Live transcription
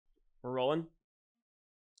We're rolling.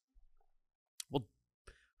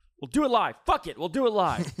 We'll do it live. Fuck it. We'll do it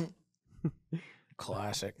live.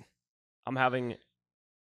 Classic. I'm having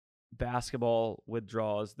basketball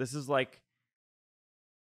withdrawals. This is like,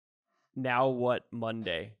 now what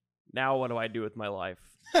Monday? Now what do I do with my life?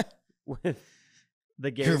 With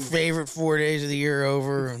the game. Your favorite 4 days of the year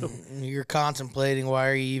over, and you're contemplating why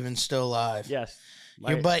are you even still alive? Yes.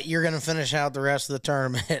 But you're going to finish out the rest of the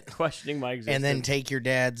tournament. Questioning my existence. And then take your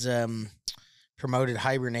dad's promoted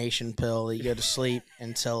hibernation pill. You go to sleep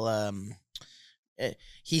until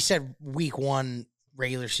he said week 1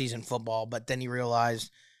 regular season football, but then he realized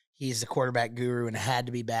he's the quarterback guru and had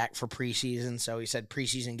to be back for preseason. So he said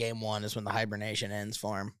preseason game 1 is when the hibernation ends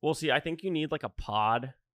for him. Well, see, I think you need like a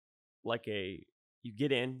pod, you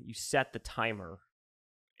get in, you set the timer,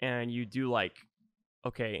 and you do like,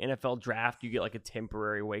 okay, NFL draft, you get like a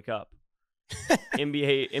temporary wake up.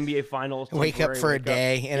 NBA finals, wake up for a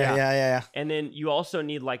day. Yeah. And then you also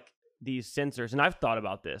need like these sensors, and I've thought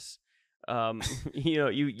about this.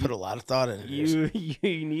 You put a lot of thought into this.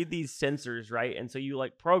 You need these sensors, right? And so you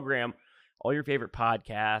like program all your favorite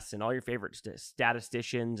podcasts and all your favorite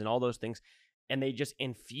statisticians and all those things, and they just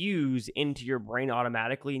infuse into your brain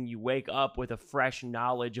automatically, and you wake up with a fresh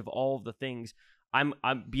knowledge of all of the things. I'm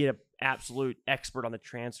being an absolute expert on the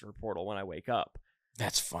transfer portal when I wake up.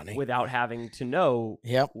 That's funny. Without having to know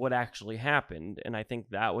what actually happened. And I think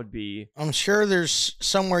that would be... I'm sure there's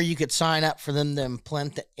somewhere you could sign up for them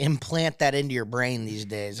to implant that into your brain these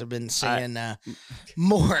days. I've been seeing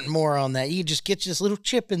more and more on that. You just get this little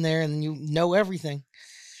chip in there and you know everything.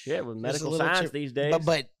 Shit, with medical science these days.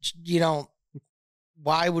 But you don't...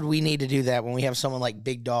 Why would we need to do that when we have someone like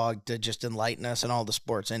Big Dog to just enlighten us in all the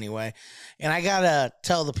sports anyway? And I got to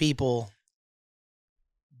tell the people...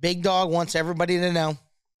 Big Dog wants everybody to know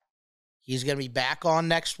he's going to be back on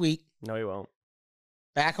next week. No, he won't.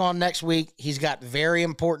 Back on next week. He's got very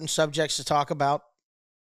important subjects to talk about.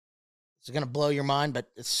 It's going to blow your mind, but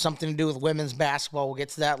it's something to do with women's basketball. We'll get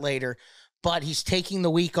to that later. But he's taking the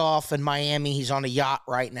week off in Miami. He's on a yacht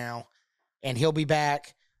right now, and he'll be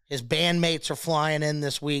back. His bandmates are flying in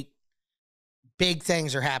this week. Big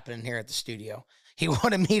things are happening here at the studio. He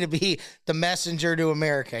wanted me to be the messenger to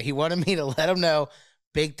America. He wanted me to let him know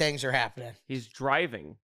big things are happening. He's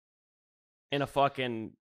driving in a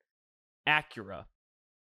fucking Acura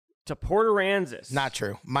to Port Aransas. Not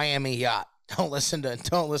true. Miami yacht. Don't listen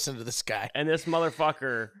to this guy. And this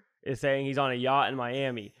motherfucker is saying he's on a yacht in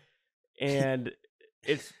Miami. And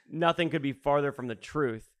it's nothing could be farther from the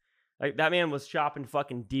truth. Like, that man was shopping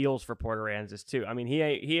fucking deals for Port Aransas too. I mean, he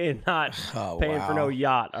ain't not paying for no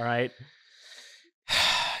yacht, all right?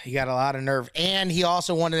 He got a lot of nerve. And he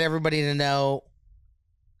also wanted everybody to know,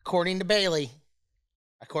 according to Bailey,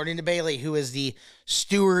 who is the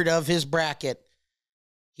steward of his bracket,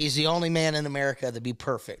 he's the only man in America to be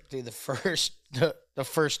perfect through the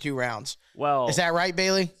first 2 rounds. Well, is that right,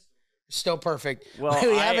 Bailey? Still perfect. Well,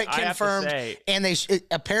 we have it confirmed. I have to say, and they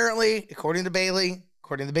apparently, according to Bailey,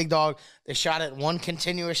 according to Big Dog, they shot it 1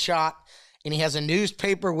 continuous shot, and he has a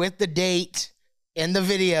newspaper with the date in the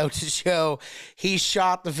video to show he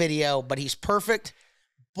shot the video, but he's perfect.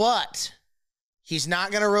 But he's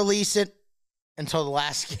not going to release it until the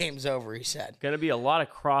last game's over, he said. Going to be a lot of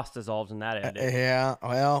cross dissolves in that ending. Yeah,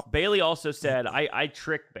 well. Bailey also said, I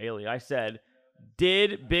tricked Bailey. I said,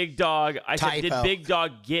 did Big Dog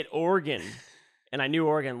get Oregon? And I knew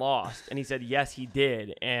Oregon lost. And he said, yes, he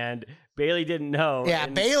did. And Bailey didn't know. Yeah,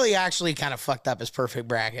 and Bailey actually kind of fucked up his perfect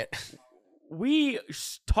bracket. We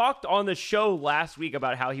talked on the show last week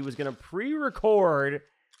about how he was going to pre-record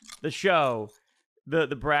the show, the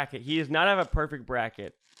bracket. He does not have a perfect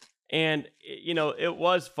bracket. And, it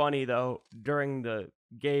was funny, though, during the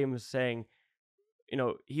games saying,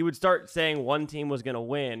 he would start saying one team was going to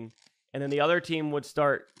win, and then the other team would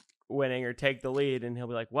start winning or take the lead, and he'll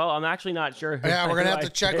be like, well, I'm actually not sure. Yeah, we're going to have to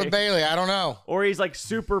check with Bailey. I don't know. Or he's like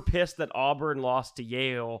super pissed that Auburn lost to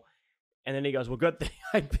Yale. And then he goes, well, good thing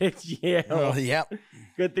I picked Yale. Oh, yep.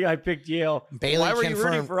 Good thing I picked Yale. Bailey Why were you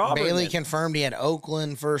rooting for Auburn? Bailey confirmed he had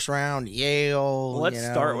Oakland first round, Yale. Well, let's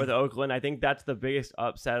start with Oakland. I think that's the biggest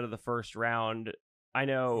upset of the first round. I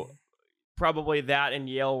know probably that and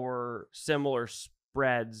Yale were similar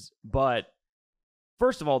spreads, but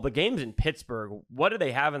first of all, the games in Pittsburgh, what do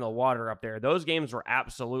they have in the water up there? Those games were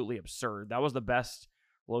absolutely absurd. That was the best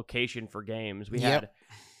location for games. We had,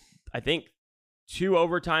 I think, 2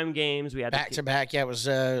 overtime games. We had back to back. Yeah, it was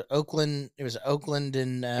Oakland. It was Oakland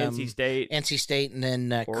and NC State, and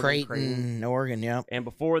then Creighton, Oregon. Yeah. And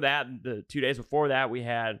before that, the 2 days before that, we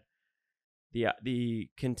had the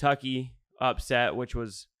Kentucky upset, which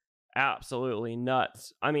was absolutely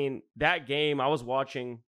nuts. I mean, that game I was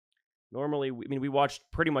watching Normally, we watched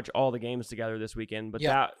pretty much all the games together this weekend, but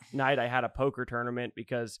that night I had a poker tournament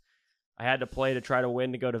because I had to play to try to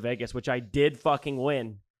win to go to Vegas, which I did fucking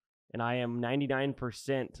win. And I am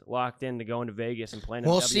 99% locked in to going to Vegas and playing.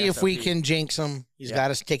 We'll see if we can jinx him. He's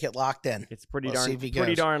got his ticket locked in. It's pretty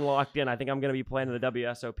darn locked in. I think I'm going to be playing in the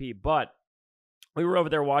WSOP. But we were over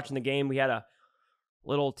there watching the game. We had a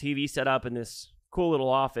little TV set up in this cool little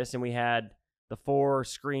office, and we had the 4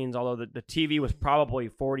 screens, although the TV was probably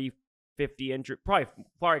 40, 50 inches,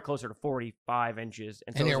 probably closer to 45 inches.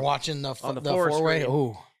 And so you're watching the four-way?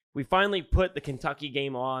 Ooh. We finally put the Kentucky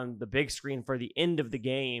game on the big screen for the end of the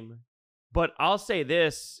game. But I'll say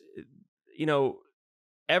this,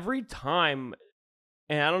 every time,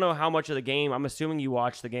 and I don't know how much of the game, I'm assuming you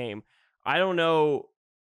watched the game. I don't know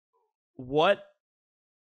what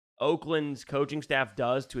Oakland's coaching staff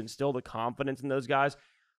does to instill the confidence in those guys,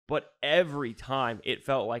 but every time it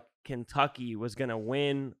felt like Kentucky was going to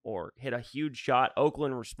win or hit a huge shot,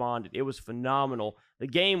 Oakland responded. It was phenomenal. The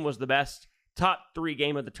game was the best top 3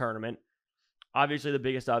 game of the tournament. Obviously the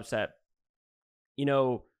biggest upset.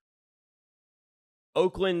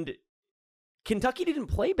 Kentucky didn't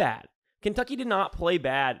play bad. Kentucky did not play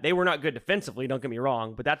bad. They were not good defensively, don't get me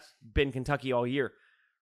wrong, but that's been Kentucky all year.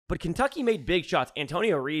 But Kentucky made big shots.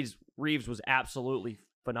 Antonio Reeves was absolutely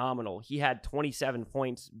phenomenal. He had 27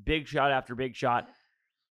 points, big shot after big shot.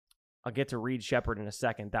 I'll get to Reed Shepherd in a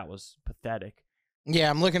second. That was pathetic. Yeah,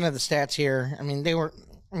 I'm looking at the stats here. They were,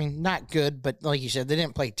 not good, but like you said, they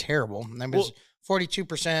didn't play terrible. That was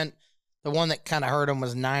 42%. The one that kind of hurt them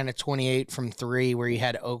was 9 of 28 from 3, where you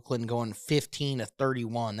had Oakland going 15 of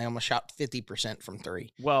 31. They almost shot 50% from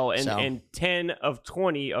 3. Well, and 10 of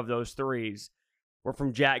 20 of those threes were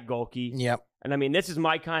from Jack Gohlke. Yep. And this is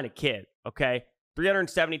my kind of kid, okay?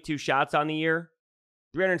 372 shots on the year,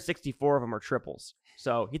 364 of them are triples.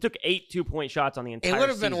 So he took 8 2-point shots on the entire season. It would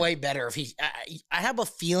have been way better if he. I have a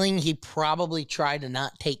feeling he probably tried to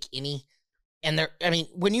not take any. And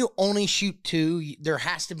when you only shoot 2, there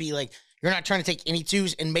has to be you're not trying to take any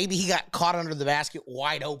 2s. And maybe he got caught under the basket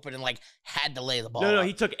wide open and had to lay the ball. No,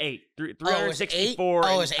 he took 8. 364.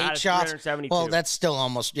 Oh, it was 8 shots. Well, that's still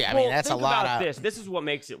almost. Yeah, that's a lot. About this. This is what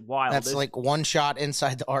makes it wild. That's one shot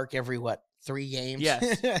inside the arc every 3 games.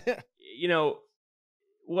 Yes.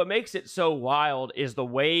 What makes it so wild is the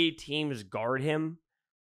way teams guard him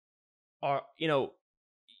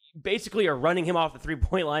basically are running him off the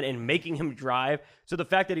 3-point line and making him drive. So the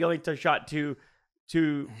fact that he only shot 2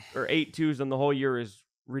 or 8 twos on the whole year is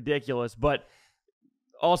ridiculous. But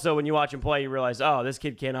also when you watch him play, you realize, oh, this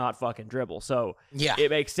kid cannot fucking dribble. So yeah,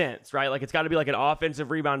 it makes sense, right? It's got to be an offensive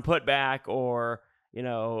rebound putback or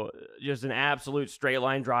just an absolute straight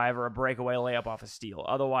line drive or a breakaway layup off a steal.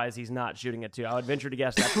 Otherwise, he's not shooting a 2. I would venture to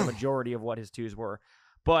guess that's the majority of what his 2s were.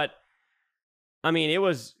 But, it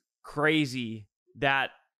was crazy.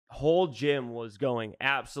 That whole gym was going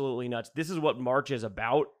absolutely nuts. This is what March is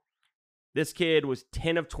about. This kid was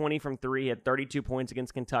 10 of 20 from 3, had 32 points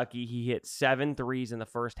against Kentucky. He hit 7 threes in the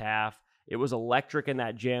first half. It was electric in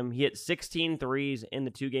that gym. He hit 16 threes in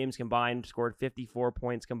the 2 games combined, scored 54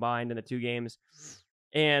 points combined in the 2 games.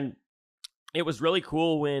 And it was really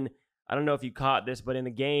cool when, I don't know if you caught this, but in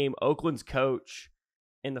the game, Oakland's coach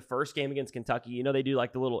in the first game against Kentucky, they do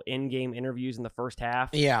the little in-game interviews in the first half.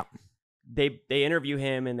 Yeah. They interview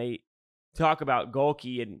him and they talk about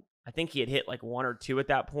Gohlke, and I think he had hit 1 or 2 at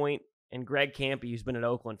that point. And Greg Campy, who's been at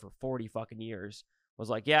Oakland for 40 fucking years, was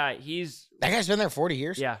like, yeah, that guy's been there 40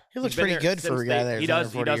 years? Yeah. He looks pretty good for a guy there. He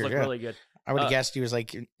does look really good. I would have guessed he was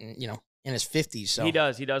in his 50s. So He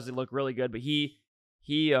does look really good, but he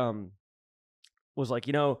was like,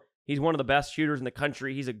 he's one of the best shooters in the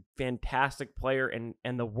country. He's a fantastic player,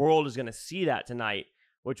 and the world is going to see that tonight,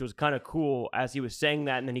 which was kind of cool as he was saying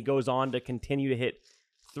that, and then he goes on to continue to hit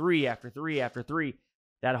 3 after 3 after 3.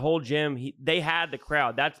 That whole gym, they had the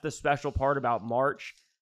crowd. That's the special part about March.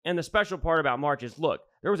 And the special part about March is, look,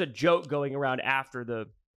 there was a joke going around after the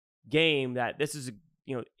game that this is,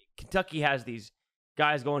 Kentucky has these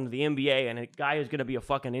guys going to the NBA, and a guy who's going to be a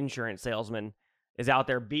fucking insurance salesman is out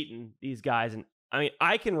there beating these guys. And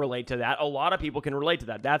I can relate to that. A lot of people can relate to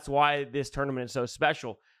that. That's why this tournament is so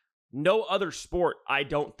special. No other sport, I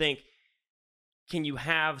don't think, can you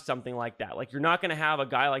have something like that. You're not going to have a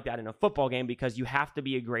guy like that in a football game because you have to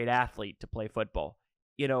be a great athlete to play football.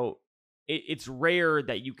 It's rare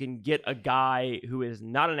that you can get a guy who is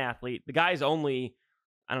not an athlete. The guy's only,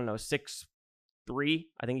 6'3".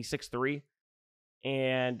 I think he's 6'3",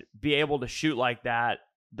 and be able to shoot like that.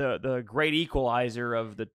 The great equalizer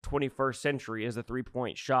of the 21st century is the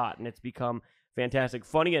 3-point shot, and it's become fantastic.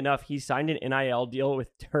 Funny enough, he signed an NIL deal with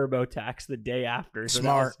TurboTax the day after. So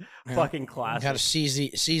Smart. Fucking classic. Got to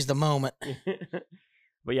seize the moment.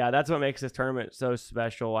 But yeah, that's what makes this tournament so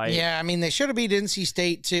special. I mean, they should have beat NC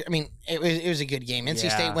State too. I mean, it was a good game.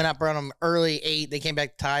 NC State went up on them early 8. They came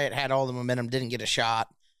back to tie it, had all the momentum, didn't get a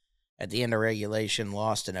shot at the end of regulation,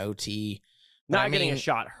 lost an OT. Not getting a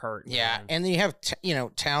shot hurt. Yeah, man. and then you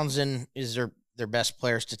have Townsend is their best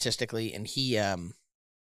player statistically, and he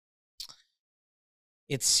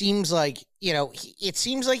it seems like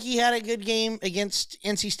he had a good game against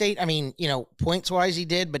NC State. I mean, points wise he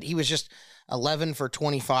did, but he was just 11 for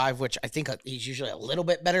 25, which I think he's usually a little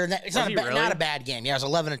bit better than that. It's not a bad game. Yeah, it was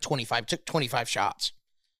 11 and 25. Took 25 shots.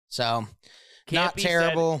 So, not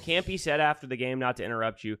terrible. Campy said after the game, not to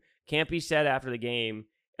interrupt you, Campy said after the game,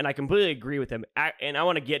 and I completely agree with him, and I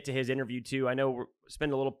want to get to his interview too. I know we'll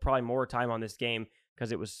spend probably more time on this game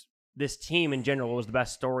because this team in general was the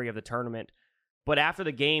best story of the tournament. But after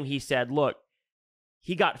the game, he said, look,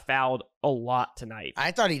 he got fouled a lot tonight.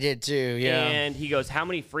 I thought he did too, yeah. And he goes, how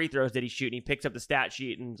many free throws did he shoot? And he picks up the stat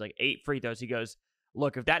sheet and it's like 8 free throws. He goes,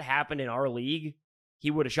 look, if that happened in our league, he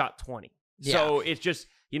would have shot 20. Yeah. So it's just,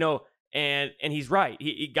 and he's right.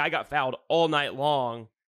 Guy got fouled all night long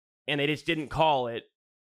and they just didn't call it.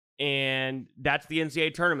 And that's the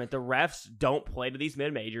NCAA tournament. The refs don't play to these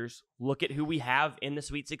mid-majors. Look at who we have in the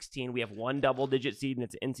Sweet 16. We have one double-digit seed, and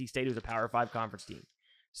it's NC State, who's a Power 5 conference team.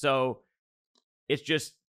 So it's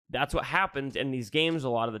just, that's what happens in these games a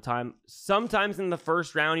lot of the time. Sometimes in the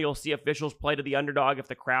first round, you'll see officials play to the underdog if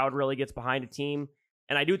the crowd really gets behind a team.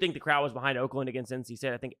 And I do think the crowd was behind Oakland against NC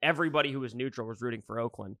State. I think everybody who was neutral was rooting for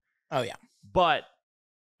Oakland. Oh, yeah. But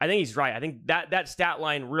I think he's right. I think that stat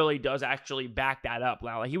line really does actually back that up.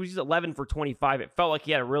 Like, he was just 11 for 25. It felt like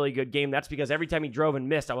he had a really good game. That's because every time he drove and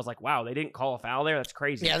missed, I was like, wow, they didn't call a foul there? That's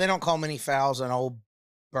crazy. Yeah, they don't call many fouls on old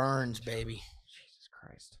Burns, baby. Jesus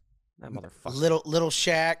Christ. That motherfucker. Little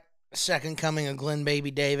Shaq, second coming of Glenn Baby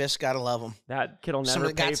Davis. Gotta love him. That kid'll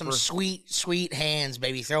never got some sweet hands,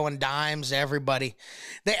 baby. Throwing dimes to everybody.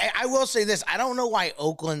 I will say this. I don't know why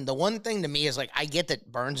Oakland, the one thing to me is like, I get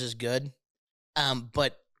that Burns is good,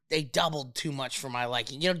 but they doubled too much for my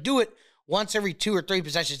liking. Do it once every 2 or 3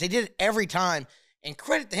 possessions. They did it every time. And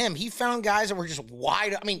credit to him. He found guys that were just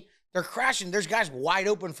wide. I mean, they're crashing. There's guys wide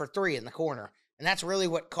open for 3 in the corner. And that's really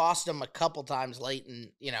what cost them a couple times late. And,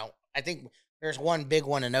 I think there's one big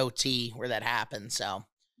one in OT where that happened. So,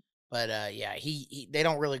 but yeah, they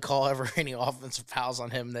don't really call ever any offensive fouls on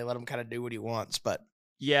him. They let him kind of do what he wants. But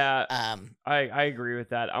yeah, I agree with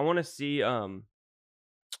that. I want to see.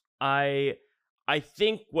 I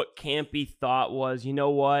think what Campy thought was, you know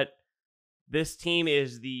what? This team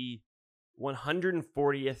is the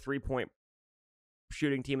 140th three-point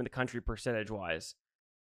shooting team in the country percentage-wise.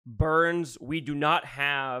 Burns, we do not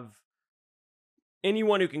have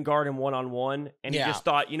anyone who can guard him one-on-one. And he just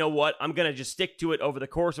thought, you know what? I'm going to just stick to it over the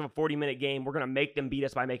course of a 40-minute game. We're going to make them beat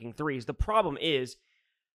us by making threes. The problem is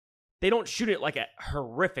they don't shoot it like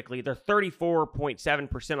horrifically. They're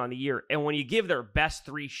 34.7% on the year. And when you give their best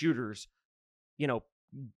 3 shooters,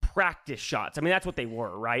 practice shots. I mean, that's what they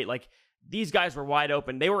were, right? Like, these guys were wide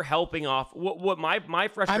open. They were helping off. What my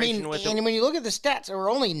frustration with them. And when you look at the stats, there were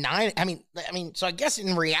only 9. I mean, so I guess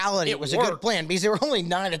in reality it was a good plan because they were only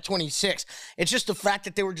 9 of 26. It's just the fact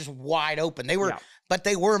that they were just wide open. They were, but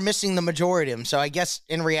they were missing the majority of them. So I guess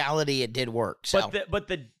in reality it did work. So,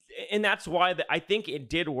 and that's why I think it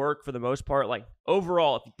did work for the most part. Like,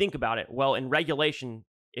 overall, if you think about it, well, in regulation,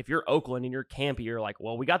 if you're Oakland and you're Campy, you're like,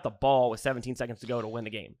 well, we got the ball with 17 seconds to go to win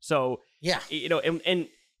the game. So, yeah, and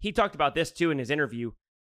he talked about this too in his interview,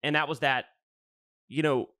 and that was that,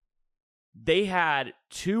 they had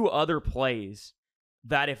 2 other plays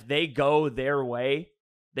that if they go their way,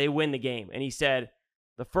 they win the game. And he said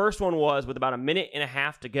the first one was with about a minute and a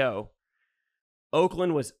half to go,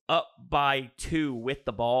 Oakland was up by 2 with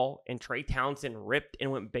the ball, and Trey Townsend ripped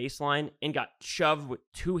and went baseline and got shoved with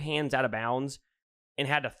 2 hands out of bounds and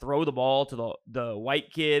had to throw the ball to the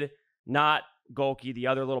white kid, not Gohlke, the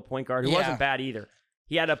other little point guard, who wasn't bad either.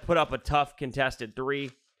 He had to put up a tough contested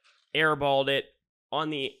 3, airballed it. On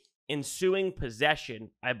the ensuing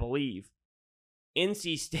possession, I believe,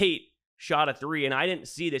 NC State shot a 3, and I didn't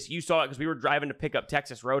see this. You saw it because we were driving to pick up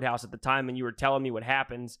Texas Roadhouse at the time, and you were telling me what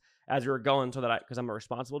happens as we were going, so that because I'm a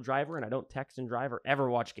responsible driver and I don't text and drive or ever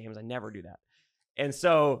watch games. I never do that. And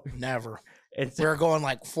so never. We were going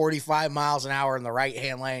like 45 miles an hour in the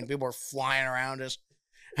right-hand lane. People were flying around us.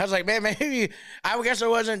 I was like, man, maybe I guess I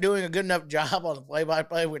wasn't doing a good enough job on the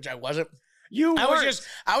play-by-play, which I wasn't. You I weren't.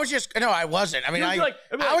 was just, no, I wasn't. I mean,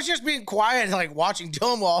 I was just being quiet and like watching.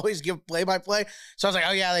 Dylan will always give play-by-play. So I was like,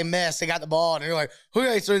 oh yeah, they missed. They got the ball. And they're like,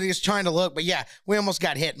 okay, so they're just trying to look. But yeah, we almost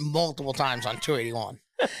got hit multiple times on 281.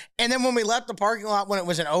 And then when we left the parking lot when it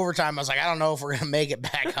was in overtime, I was like, I don't know if we're going to make it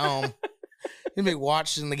back home. You'd be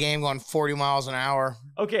watching the game going 40 miles an hour.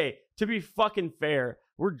 Okay, to be fucking fair,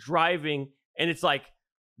 we're driving and it's like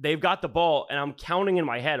they've got the ball and I'm counting in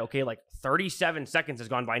my head, okay, like 37 seconds has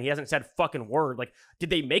gone by and he hasn't said a fucking word. Like, did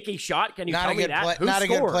they make a shot? Can you tell me that? Who not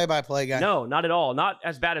scored? A good play-by-play guy. No, not at all. Not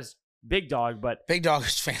as bad as Big Dog, but Big Dog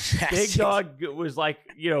was fantastic. Big Dog was like,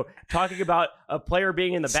 talking about a player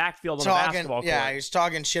being in the backfield on the basketball court. Yeah, he was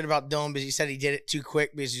talking shit about Dylan because he said he did it too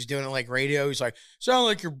quick because he's doing it like radio. He's like, sound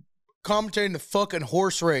like you're commentating the fucking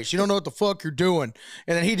horse race. You don't know what the fuck you're doing.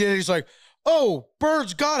 And then he did it. He's like, oh,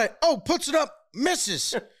 Bird's got it. Oh, puts it up,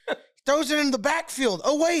 misses. Throws it in the backfield.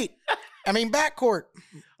 Oh, wait. I mean, backcourt.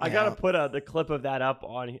 I got to put the clip of that up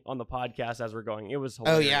on the podcast as we're going. It was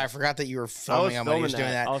hilarious. Oh, yeah. I forgot that you were filming him when he was doing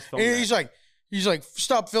that. I was filming He's like,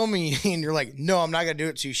 stop filming me. And you're like, no, I'm not going to do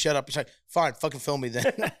it. So you shut up. He's like, fine, fucking film me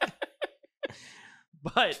then.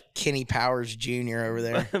 But Kenny Powers Jr. over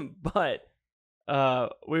there. But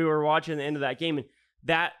we were watching the end of that game, and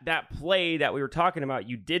that play that we were talking about,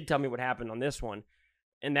 you did tell me what happened on this one,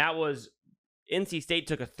 and that was NC State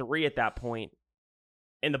took a 3 at that point,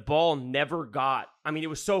 and the ball never got, I mean, it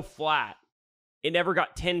was so flat, it never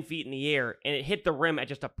got 10 feet in the air, and it hit the rim at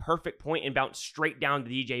just a perfect point and bounced straight down to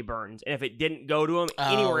DJ Burns. And if it didn't go to him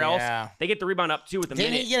anywhere else, they get the rebound up, too, with a minute.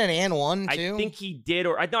 Didn't he get an and one, too? I think he did,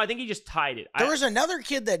 I think he just tied it. There was another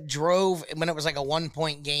kid that drove when it was like a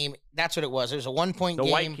 1-point game. That's what it was. It was a 1-point game.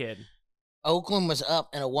 The white kid. Oakland was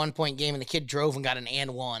up in a 1-point game, and the kid drove and got an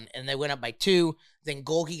and one, and they went up by 2. Then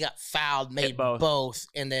Gohlke got fouled, made both,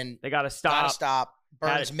 and then they got to stop.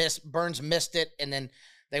 Burns missed it, and then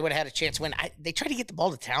they would have had a chance to win. They tried to get the ball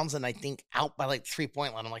to Townsend, I think, out by like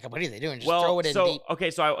 3-point line. I'm like, what are they doing? Just throw it in deep. Okay,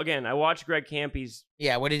 so I watched Greg Campy's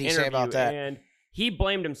what did he say about that? And he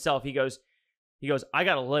blamed himself. He goes, I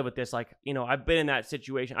got to live with this. Like, I've been in that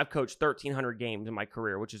situation. I've coached 1,300 games in my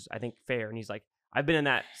career, which is, I think, fair. And he's like, I've been in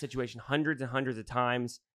that situation hundreds and hundreds of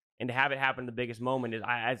times, and to have it happen in the biggest moment it's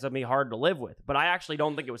going to be hard to live with. But I actually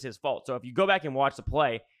don't think it was his fault. So if you go back and watch the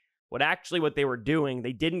play, what they were doing,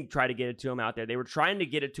 they didn't try to get it to him out there. They were trying to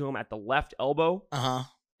get it to him at the left elbow,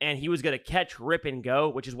 and he was going to catch, rip, and go,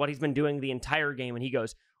 which is what he's been doing the entire game. And he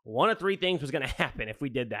goes, one of 3 things was going to happen if we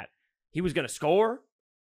did that. He was going to score,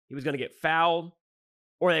 he was going to get fouled,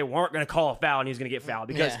 or they weren't going to call a foul and he was going to get fouled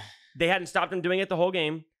because they hadn't stopped him doing it the whole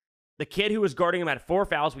game. The kid who was guarding him had 4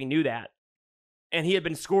 fouls, we knew that. And he had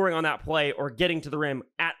been scoring on that play or getting to the rim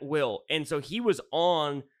at will. And so he was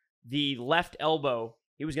on the left elbow.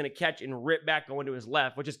 He was going to catch and rip back going to his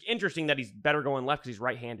left, which is interesting that he's better going left because he's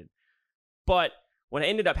right-handed. But what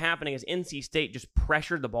ended up happening is NC State just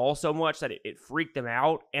pressured the ball so much that it freaked him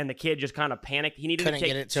out, and the kid just kind of panicked. He needed to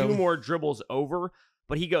take 2 more dribbles over.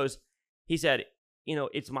 But he said,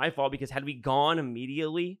 it's my fault because had we gone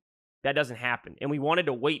immediately, that doesn't happen. And we wanted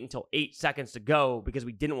to wait until 8 seconds to go because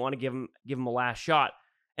we didn't want to give him a last shot.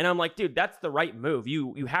 And I'm like, dude, that's the right move.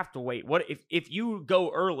 You have to wait. What if you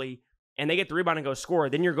go early and they get the rebound and go score,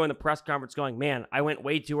 then you're going to the press conference going, man, I went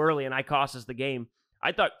way too early and I cost us the game.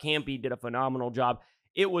 I thought Campy did a phenomenal job.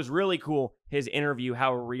 It was really cool, his interview,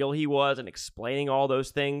 how real he was and explaining all those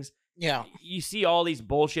things. Yeah. You see all these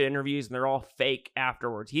bullshit interviews and they're all fake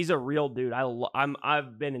afterwards. He's a real dude.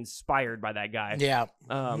 I've been inspired by that guy. Yeah.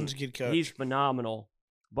 He's a good coach. He's phenomenal.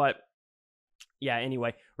 But yeah,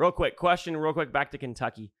 anyway, real quick back to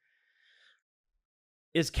Kentucky.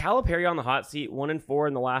 Is Calipari on the hot seat? 1-4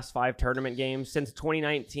 in the last 5 tournament games since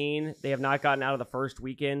 2019. They have not gotten out of the first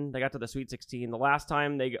weekend. They got to the Sweet 16. The last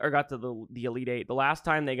time they got to the Elite 8. The last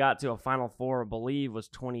time they got to a Final Four, I believe, was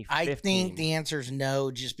 2015. I think the answer is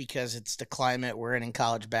no, just because it's the climate we're in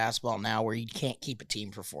college basketball now, where you can't keep a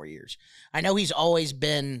team for 4 years. I know he's always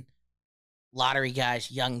been lottery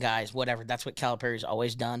guys, young guys, whatever. That's what Calipari's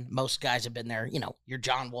always done. Most guys have been there. Your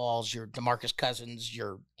John Walls, your DeMarcus Cousins,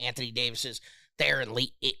 your Anthony Davises. There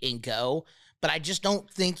and go. But I just don't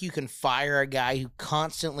think you can fire a guy who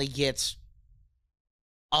constantly gets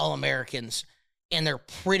All-Americans and they're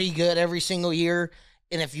pretty good every single year.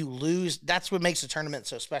 And if you lose, that's what makes the tournament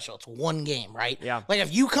so special. It's 1 game, right? Yeah. Like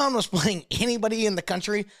if UConn was playing anybody in the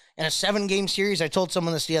country in a 7-game series, I told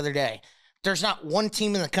someone this the other day, there's not one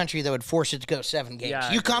team in the country that would force it to go 7 games.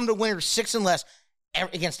 Yeah, UConn would win 6 and less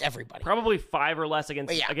against everybody. Probably 5 or less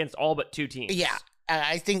against all but 2 teams. Yeah.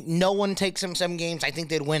 I think no one takes them 7 games. I think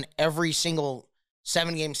they'd win every single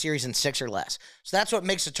 7-game series in 6 or less. So that's what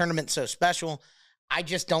makes the tournament so special. I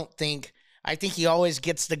just don't think I think he always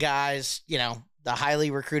gets the guys, the highly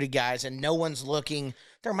recruited guys, and no one's looking.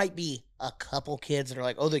 There might be a couple kids that are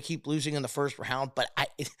like, oh, they keep losing in the first round, but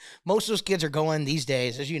most of those kids are going these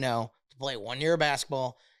days, as you know, to play 1 year of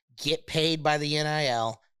basketball, get paid by the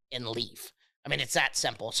NIL, and leave. I mean, it's that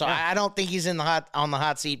simple. So I don't think he's on the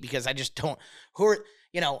hot seat because I just don't.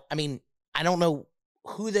 I don't know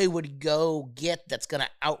who they would go get that's going to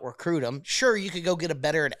out-recruit him. Sure, you could go get a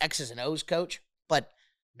better at X's and O's coach, but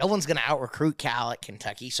no one's going to out-recruit Cal at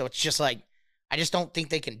Kentucky. So it's just like, I just don't think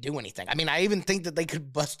they can do anything. I mean, I even think that they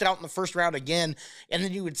could bust it out in the first round again, and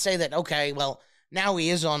then you would say that, okay, well, now he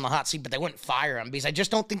is on the hot seat, but they wouldn't fire him because I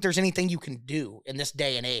just don't think there's anything you can do in this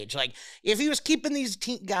day and age. Like, if he was keeping these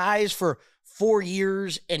guys for 4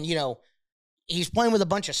 years and, he's playing with a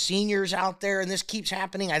bunch of seniors out there and this keeps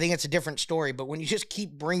happening, I think it's a different story. But when you just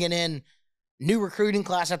keep bringing in new recruiting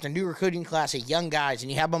class after new recruiting class of young guys and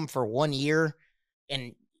you have them for 1 year,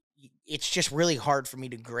 and it's just really hard for me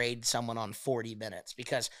to grade someone on 40 minutes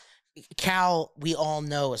because Cal, we all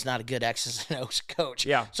know, is not a good X's and O's coach.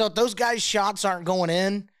 Yeah. So if those guys' shots aren't going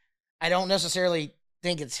in, I don't necessarily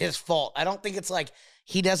think it's his fault. I don't think it's like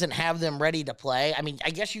he doesn't have them ready to play. I mean, I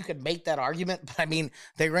guess you could make that argument, but I mean,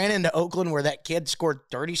 they ran into Oakland where that kid scored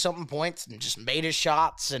 30-something points and just made his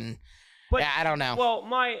shots, and I don't know. Well,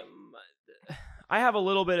 I have a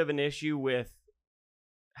little bit of an issue with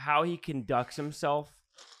how he conducts himself.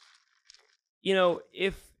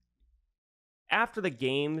 If after the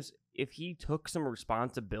games, if he took some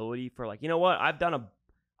responsibility for like, you know what, I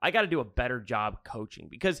got to do a better job coaching,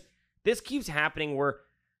 because this keeps happening where,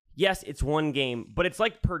 yes, it's one game, but it's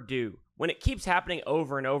like Purdue. When it keeps happening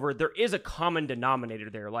over and over, there is a common denominator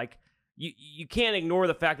there. Like, you can't ignore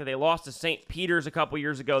the fact that they lost to St. Peter's a couple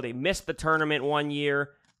years ago. They missed the tournament 1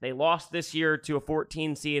 year. They lost this year to a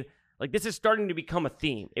 14 seed. Like, this is starting to become a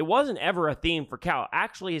theme. It wasn't ever a theme for Cal.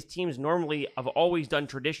 Actually, his teams normally have always done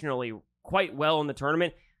traditionally quite well in the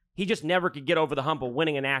tournament. He just never could get over the hump of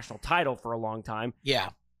winning a national title for a long time. Yeah.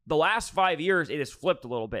 The last 5 years, it has flipped a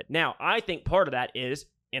little bit. Now, I think part of that is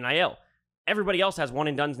NIL. Everybody else has one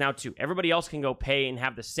and dones now, too. Everybody else can go pay and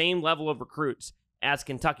have the same level of recruits as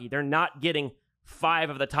Kentucky. They're not getting 5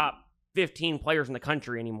 of the top 15 players in the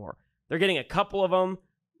country anymore. They're getting a couple of them.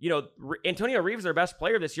 Antonio Reeves, their best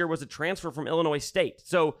player this year, was a transfer from Illinois State.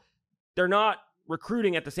 So they're not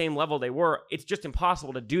recruiting at the same level they were. It's just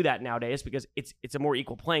impossible to do that nowadays because it's a more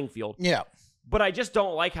equal playing field. Yeah. But I just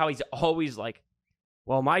don't like how he's always like,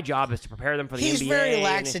 well, my job is to prepare them for the NBA. He's very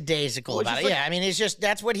lackadaisical about it. Yeah, I mean, it's just,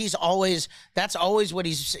 that's always what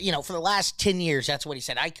he's, for the last 10 years, that's what he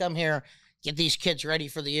said. I come here, get these kids ready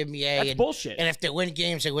for the NBA. That's bullshit. And if they win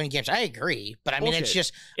games, they win games. I agree. But I mean, it's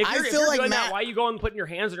just, if you're like doing that, why are you going and putting your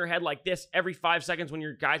hands on your head like this every 5 seconds when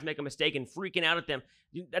your guys make a mistake and freaking out at them?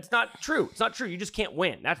 That's not true. It's not true. You just can't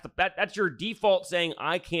win. That's your default saying,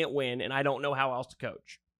 I can't win and I don't know how else to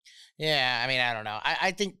coach. Yeah, I mean, I don't know.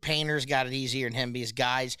 I think Painter's got it easier than him because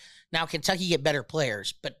guys. Now, Kentucky get better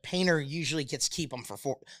players, but Painter usually gets to keep them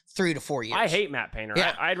for 3 to 4 years. I hate Matt Painter.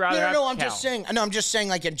 Yeah. I'd rather have I'm Cal. I'm just saying,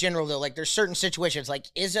 like, in general, though, like, there's certain situations, like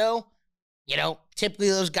Izzo, typically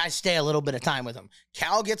those guys stay a little bit of time with him.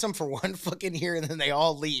 Cal gets them for 1 fucking year, and then they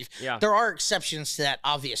all leave. Yeah. There are exceptions to that,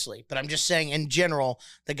 obviously, but I'm just saying, in general,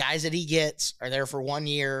 the guys that he gets are there for 1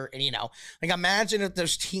 year, and, like, imagine if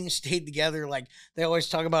those teams stayed together, like they always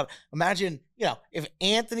talk about. Imagine, if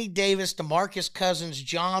Anthony Davis, DeMarcus Cousins,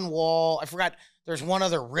 John Wall, I forgot, there's one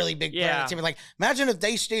other really big player on the team. Like, imagine if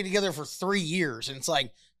they stayed together for 3 years, and it's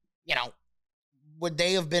like, would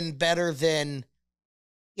they have been better than,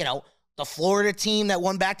 the Florida team that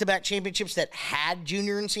won back-to-back championships that had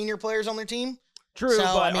junior and senior players on their team? True, so,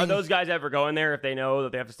 but are those guys ever going there if they know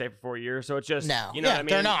that they have to stay for 4 years? So it's just, no, what I mean?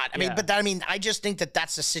 They're not. I just think that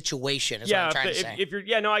that's the situation. Is what I'm trying to say. I get what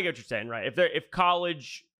you're saying, right? If the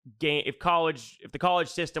college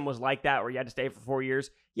system was like that, where you had to stay for 4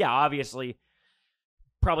 years, yeah, obviously,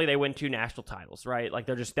 probably they win 2 national titles, right? Like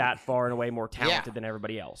they're just that far and away more talented than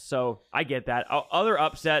everybody else. So I get that. Other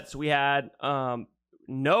upsets we had.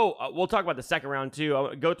 We'll talk about the second round too.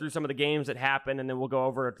 I'll go through some of the games that happened, and then we'll go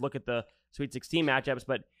over look at the Sweet 16 matchups.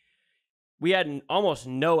 But we had almost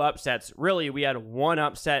no upsets. Really, we had 1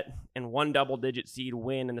 upset and 1 double-digit seed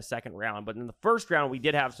win in the second round. But in the first round, we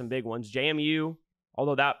did have some big ones. JMU,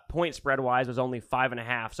 although that point spread-wise was only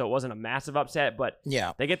 5.5, so it wasn't a massive upset. But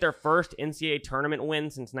they get their first NCAA tournament win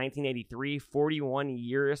since 1983, 41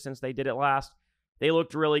 years since they did it last. They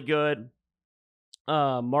looked really good.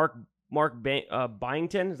 Mark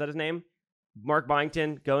Byington, is that his name? Mark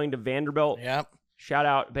Byington going to Vanderbilt. Yep. Shout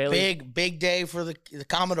out, Bailey. Big day for the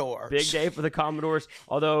Commodores. Big day for the Commodores.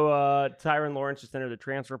 Although Tyron Lawrence just entered the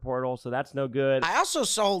transfer portal, so that's no good. I also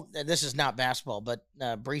saw, this is not basketball, but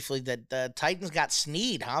briefly, that the Titans got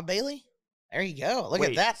Snead, huh, Bailey? There you go. Look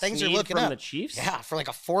at that. Things Snead are looking from up. The Chiefs? Yeah, for like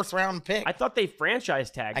a 4th-round pick. I thought they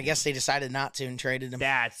franchise tagged I guess they decided not to and traded him.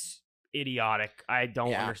 That's idiotic. I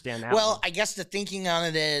don't understand that. Well, I guess the thinking on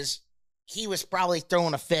it is he was probably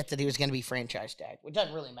throwing a fit that he was going to be franchise tagged, which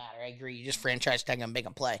doesn't really matter. I agree. You just franchise tag him and make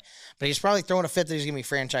him play. But he's probably throwing a fit that he's going to be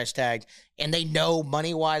franchise tagged, and they know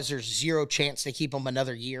money-wise there's zero chance to keep him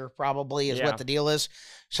another year probably is what the deal is.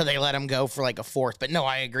 So they let him go for like a 4th. But no,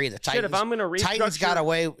 I agree. The Titans, if I'm going to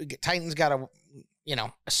restructure, Titans got a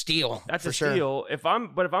steal. That's for a sure. steal. If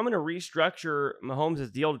I'm going to restructure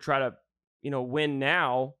Mahomes' deal to try to, win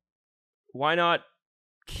now, why not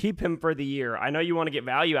keep him for the year? I know you want to get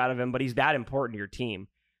value out of him, but he's that important to your team.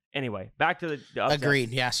 Anyway, back to the upset.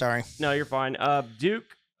 Agreed. Yeah, sorry. No, you're fine.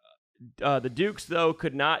 The Dukes, though,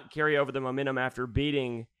 could not carry over the momentum after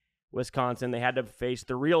beating Wisconsin. They had to face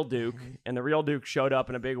the real Duke, and the real Duke showed up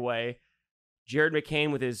in a big way. Jared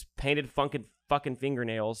McCain with his painted fucking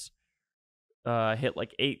fingernails hit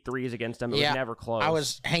like 8 threes against him. It was never close. I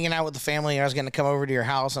was hanging out with the family. I was going to come over to your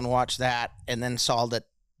house and watch that, and then saw that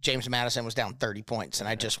James Madison was down 30 points, and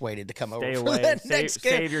I just waited to come over for that next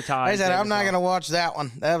game. Save your time. I said, I'm not going to watch that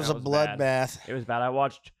one. That was a bloodbath. It was bad. I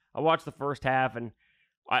watched the first half, and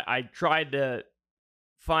I tried to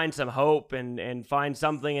find some hope and find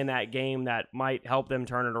something in that game that might help them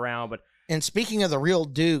turn it around. But and speaking of the real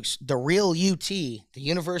Dukes, the real UT, the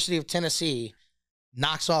University of Tennessee,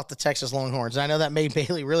 knocks off the Texas Longhorns. And I know that made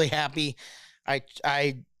Bailey really happy. I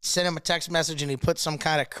sent him a text message, and he put some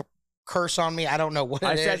kind of curse on me. I don't know what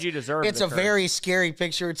it is. I said you deserve it. It's a very scary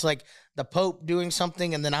picture. It's like the Pope doing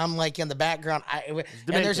something, and then I'm like in the background. And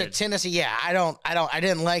there's a Tennessee. Yeah, I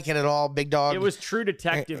didn't like it at all, Big Dog. It was true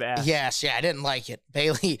detective-esque. Yes, I didn't like it.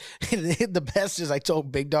 Bailey, the best is I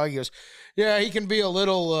told Big Dog, he goes, yeah, he could be a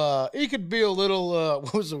little,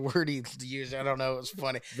 what was the word he used? I don't know. It was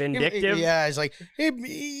funny. Vindictive? Yeah, he's like,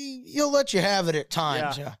 he'll let you have it at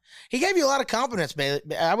times. Yeah. He gave you a lot of confidence, Bailey.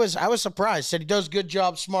 I was surprised. Said he does a good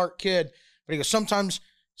job, smart kid. But he goes, sometimes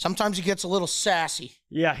he gets a little sassy.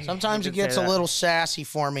 Yeah. Sometimes he gets a little sassy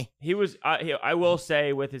for me. He was, I will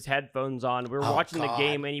say, with his headphones on, we were watching the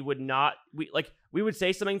game, and he would not, we would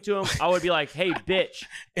say something to him. I would be like, hey, bitch.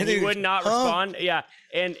 And he would not respond. Yeah.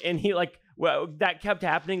 And he that kept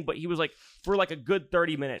happening, but he was like, for like a good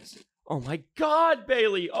 30 minutes. Oh my God,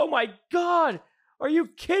 Bailey. Oh my God. Are you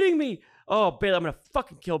kidding me? Oh, Bailey, I'm going to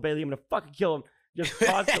fucking kill Bailey. I'm going to fucking kill him. Just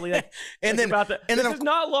constantly this is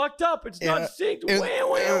not locked up. It's not synced.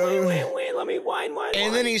 Let me whine.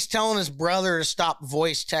 And then he's telling his brother to stop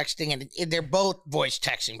voice texting, and they're both voice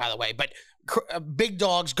texting, by the way, but Big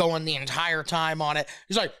Dog's going the entire time on it.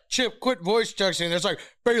 He's like, Chip, quit voice texting. And it's like,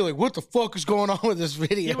 Bailey, what the fuck is going on with this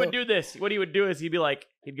video? He would do this. What he would do is he'd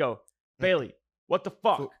go, Bailey, what the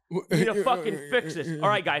fuck? You need to fucking fix this. All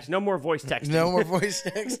right, guys, no more voice texting. No more voice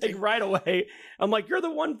texting. Like right away. I'm like, you're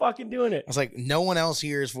the one fucking doing it. I was like, no one else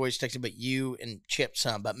here is voice texting but you and Chip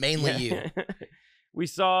some, but mainly you. We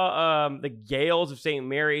saw the Gales of St.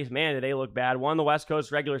 Mary's. Man, did they look bad. Won the West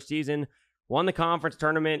Coast regular season. Won the conference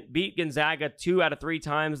tournament. Beat Gonzaga 2 out of 3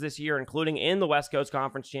 times this year, including in the West Coast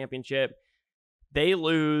Conference Championship. They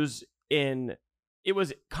lose in... It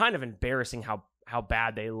was kind of embarrassing how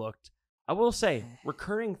bad they looked. I will say,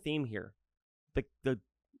 recurring theme here. The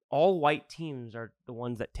all-white teams are the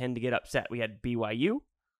ones that tend to get upset. We had BYU,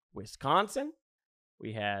 Wisconsin.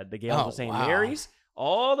 We had the Gales of St. Mary's.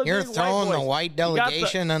 All the You're big throwing white boys. the white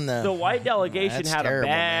delegation on the white delegation had terrible,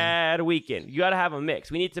 a bad weekend. You got to have a mix.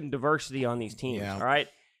 We need some diversity on these teams. All right,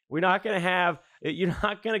 we're not going to have. You're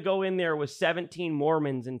not going to go in there with 17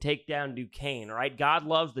 Mormons and take down Duquesne. All right, God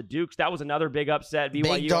loves the Dukes. That was another big upset. BYU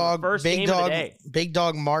Big Dog, first game of the day. Big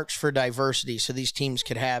Dog marks for diversity, so these teams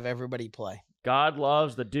could have everybody play. God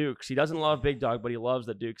loves the Dukes. He doesn't love Big Dog, but he loves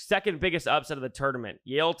the Dukes. Second biggest upset of the tournament: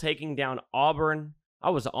 Yale taking down Auburn. I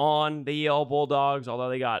was on the Yale Bulldogs, although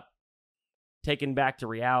they got taken back to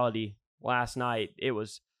reality last night. That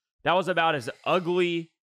was about as ugly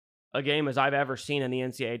a game as I've ever seen in the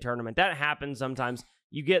NCAA tournament. That happens sometimes.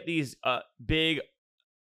 You get these big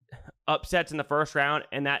upsets in the first round,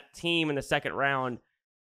 and that team in the second round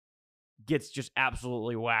gets just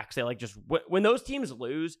absolutely waxed. They when those teams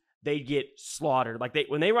lose, they get slaughtered.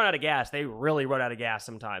 When they run out of gas, they really run out of gas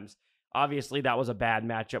sometimes. Obviously, that was a bad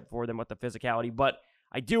matchup for them with the physicality, but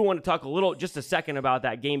I do want to talk just a second about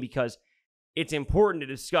that game because it's important to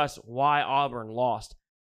discuss why Auburn lost,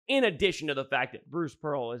 in addition to the fact that Bruce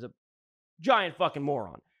Pearl is a giant fucking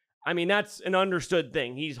moron. I mean, that's an understood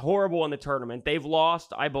thing. He's horrible in the tournament. They've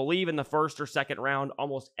lost, I believe, in the first or second round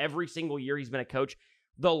almost every single year he's been a coach.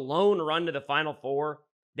 The lone run to the Final Four,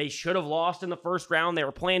 they should have lost in the first round. They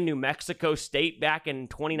were playing New Mexico State back in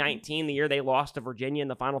 2019, the year they lost to Virginia in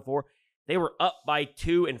the Final Four. They were up by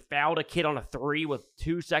 2 and fouled a kid on a 3 with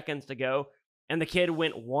 2 seconds to go. And the kid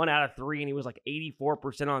went 1 out of 3, and he was like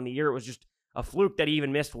 84% on the year. It was just a fluke that he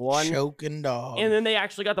even missed one. Choking dog. And then they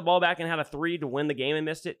actually got the ball back and had a 3 to win the game and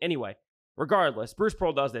missed it. Anyway, regardless, Bruce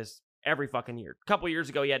Pearl does this every fucking year. A couple years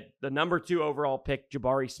ago, he had the number 2 overall pick,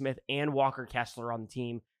 Jabari Smith, and Walker Kessler on the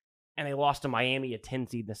team. And they lost to Miami, a 10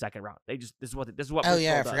 seed in the second round. This is what Bruce Pearl does.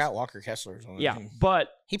 I forgot Walker Kessler was on the team. But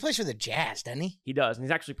he plays for the Jazz, doesn't he? He does, and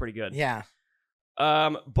he's actually pretty good. Yeah.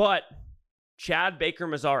 But Chad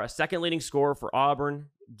Baker-Mazara, second leading scorer for Auburn,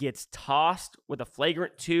 gets tossed with a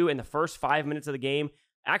flagrant 2 in the first 5 minutes of the game.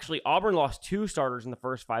 Actually, Auburn lost 2 starters in the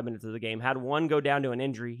first 5 minutes of the game, had one go down to an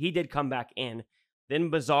injury. He did come back in. Then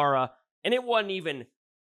Mazara, and it wasn't even,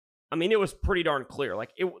 I mean, it was pretty darn clear.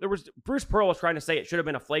 Like, Bruce Pearl was trying to say it should have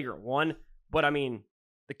been a flagrant 1, but I mean,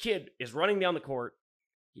 the kid is running down the court.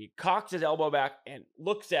 He cocks his elbow back and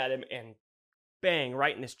looks at him and bang,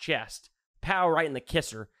 right in his chest. Pow, right in the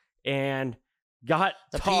kisser. And got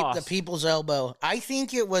tossed. The people's elbow. I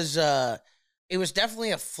think it was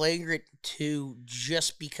definitely a flagrant 2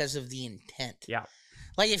 just because of the intent. Yeah.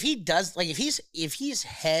 Like if his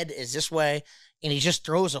head is this way and he just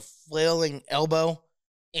throws a flailing elbow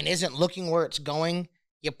and isn't looking where it's going,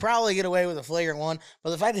 you probably get away with a flagrant 1. But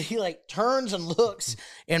the fact that he like turns and looks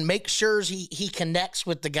and makes sure he connects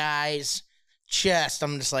with the guy's chest,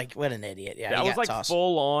 I'm just like, what an idiot. Yeah, that was like tossed.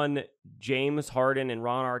 Full on James Harden and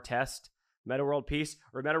Ron Artest. Meta World Peace.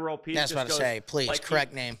 That's what I say. Please, like,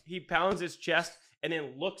 correct name. He pounds his chest and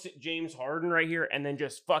then looks at James Harden right here and then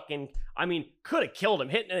just fucking, I mean, could have killed him.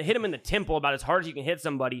 Hit him in the temple about as hard as you can hit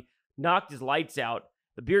somebody. Knocked his lights out.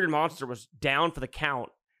 The bearded monster was down for the count.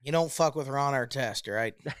 You don't fuck with Ron Artest,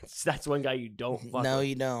 right? That's one guy you don't fuck with. No,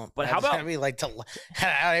 you don't. But how about... That'd be like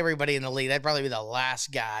everybody in the league. That'd probably be the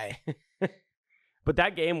last guy. But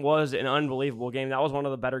that game was an unbelievable game. That was one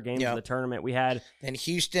of the better games of the tournament. We had... And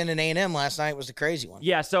Houston and A&M last night was the crazy one.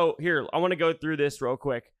 Yeah, so here, I want to go through this real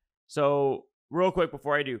quick. So, real quick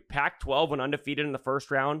before I do, Pac-12 went undefeated in the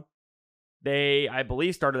first round. They, I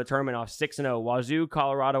believe, started the tournament off 6-0. Wazoo,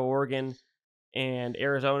 Colorado, Oregon, and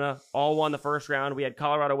Arizona all won the first round. We had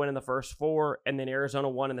Colorado win in the first 4, and then Arizona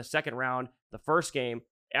won in the second round, the first game.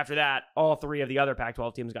 After that, all 3 of the other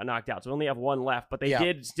Pac-12 teams got knocked out. So we only have 1 left, but they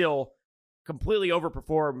did still completely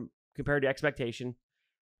overperform compared to expectation.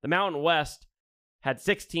 The Mountain West had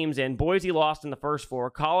 6 teams in. Boise lost in the first 4.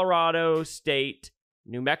 Colorado State,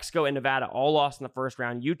 New Mexico, and Nevada all lost in the first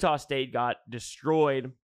round. Utah State got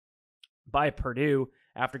destroyed by Purdue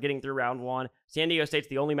after getting through round 1. San Diego State's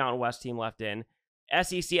the only Mountain West team left in.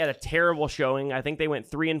 SEC had a terrible showing. I think they went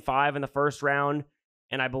 3-5 in the first round,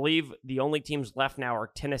 and I believe the only teams left now are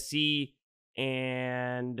Tennessee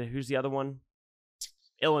and who's the other one?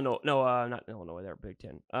 Illinois. No, not Illinois. They're Big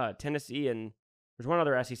Ten. Tennessee, and there's one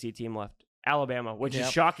other SEC team left. Alabama, which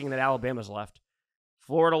is shocking that Alabama's left.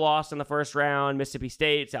 Florida lost in the first round. Mississippi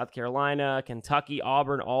State, South Carolina, Kentucky,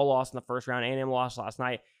 Auburn all lost in the first round. A&M lost last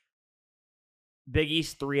night. Big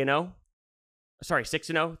East 3-0. Sorry,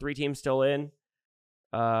 6-0. 3 teams still in.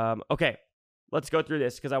 Okay, let's go through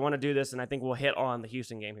this because I want to do this, and I think we'll hit on the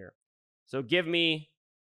Houston game here. So give me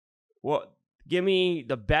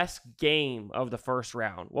the best game of the first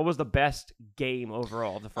round. What was the best game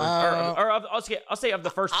overall of the first? I'll say of the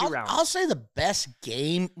first 2 rounds. I'll say the best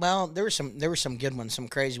game. Well, there were some good ones, some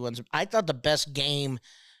crazy ones. I thought the best game,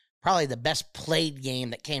 probably the best played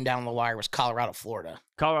game that came down the wire was Colorado-Florida.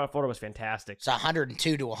 Colorado-Florida was fantastic. It's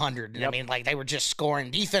 102-100. Yep. I mean, like they were just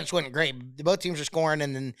scoring. Defense wasn't great. Both teams were scoring,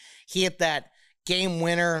 and then he hit that game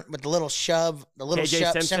winner with the little shove. The little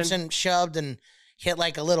Simpson shoved and hit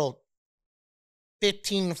like a little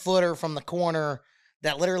 15-footer from the corner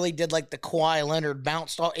that literally did like the Kawhi Leonard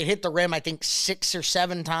bounced off. It hit the rim, I think, 6 or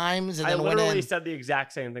 7 times. And I then literally went in. said the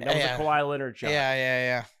exact same thing. That was a Kawhi Leonard shot.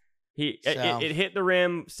 Yeah. It hit the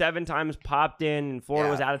rim 7 times, popped in, and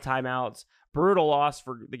Florida was out of timeouts. Brutal loss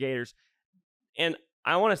for the Gators. And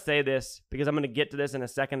I want to say this because I'm going to get to this in a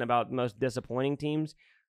second about the most disappointing teams.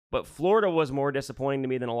 But Florida was more disappointing to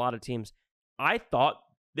me than a lot of teams. I thought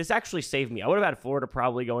this actually saved me. I would have had Florida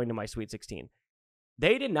probably going to my Sweet 16.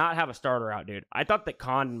 They did not have a starter out, dude. I thought that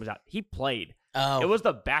Condon was out. He played. Oh. It was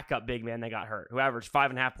the backup big man that got hurt, who averaged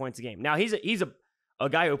 5.5 points a game. Now, he's a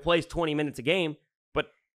guy who plays 20 minutes a game, but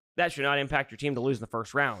that should not impact your team to lose in the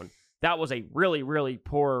first round. That was a really, really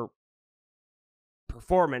poor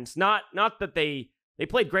performance. Not that they They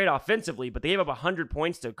played great offensively, but they gave up 100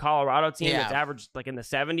 points to a Colorado team that's averaged like in the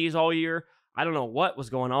 70s all year. I don't know what was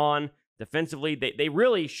going on defensively. They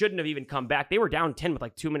really shouldn't have even come back. They were down 10 with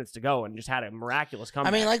like 2 minutes to go and just had a miraculous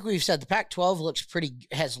comeback. I mean, like we've said, the Pac-12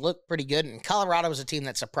 has looked pretty good, and Colorado was a team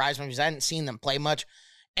that surprised me because I hadn't seen them play much.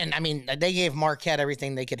 And, I mean, they gave Marquette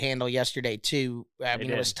everything they could handle yesterday, too. I mean,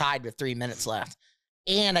 it was tied with 3 minutes left.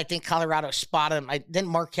 And I think Colorado spotted them. Didn't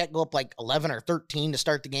Marquette go up like 11 or 13 to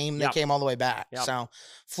start the game? They came all the way back. So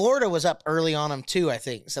Florida was up early on them, too, I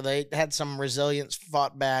think. So they had some resilience,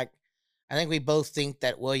 fought back. I think we both think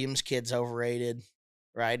that Williams kid's overrated,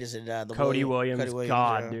 right? Is it the Cody Williams?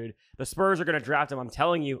 God, dude. The Spurs are going to draft him. I'm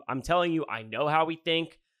telling you, I know how we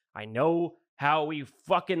think. I know how we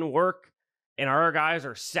fucking work. And our guys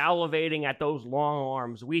are salivating at those long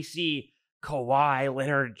arms. We see Kawhi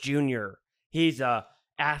Leonard Jr. He's a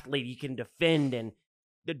athlete. He can defend, and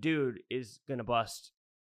the dude is going to bust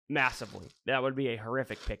massively. That would be a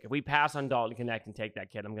horrific pick. If we pass on Dalton Connect and take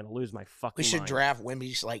that kid, I'm going to lose my fucking We should mind. draft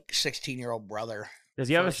Wemby's like 16-year-old brother. Does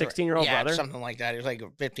he have a 16-year-old brother? Yeah, something like that. He's like a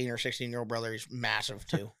 15 or 16-year-old brother. He's massive,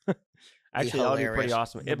 too. Actually, that would be pretty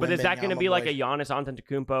awesome. But is that going to be like a Giannis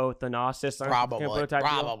Antetokounmpo, Thanasis Antetokounmpo type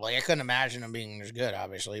Probably. I couldn't imagine him being as good,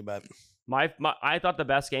 obviously, but I thought the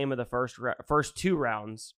best game of the first two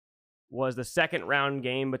rounds was the second round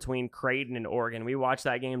game between Creighton and Oregon. We watched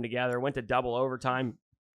that game together, went to double overtime.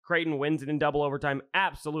 Creighton wins it in double overtime.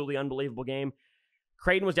 Absolutely unbelievable game.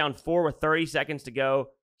 Creighton was down 4 with 30 seconds to go.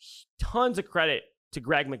 Tons of credit to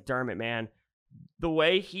Greg McDermott, man. The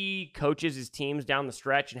way he coaches his teams down the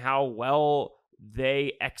stretch and how well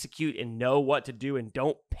they execute and know what to do and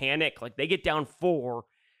don't panic. Like, they get down 4.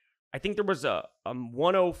 I think there was a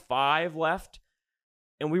 105 left,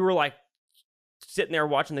 and we were like sitting there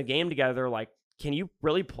watching the game together like, can you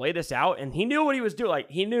really play this out? And he knew what he was doing. Like,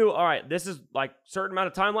 he knew, all right, this is like certain amount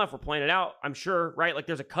of time left. We're playing it out. I'm sure, right? Like,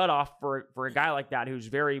 there's a cutoff for a guy like that who's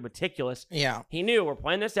very meticulous. Yeah. He knew we're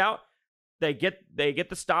playing this out. They get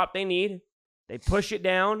the stop they need. They push it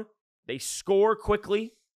down. They score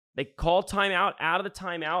quickly. They call timeout out of the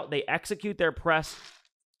timeout. They execute their press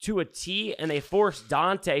to a T, and they force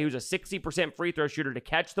Dante, who's a 60% free throw shooter, to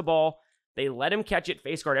catch the ball. They let him catch it,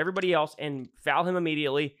 face guard everybody else, and foul him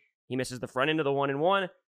immediately. He misses the front end of the 1-and-1.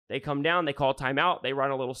 They come down. They call timeout. They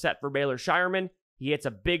run a little set for Baylor Shireman. He hits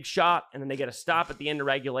a big shot, and then they get a stop at the end of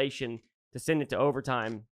regulation to send it to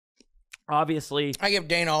overtime. Obviously, I give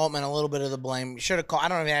Dana Altman a little bit of the blame. Should have called. I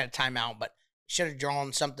don't know if he had a timeout, but should have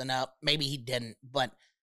drawn something up. Maybe he didn't. But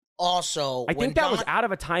also, I think that was out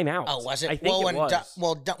of a timeout. Oh, was it? I think it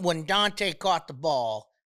was. When Dante caught the ball,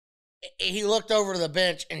 he looked over to the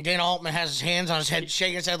bench, and Dana Altman has his hands on his head,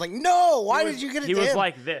 shaking his head like, "No, why did you get it?" He to was him?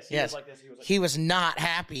 like this. He was not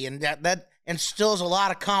happy, and that instills a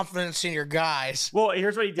lot of confidence in your guys. Well,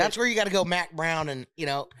 here's what he did. That's where you got to go, Mac Brown, and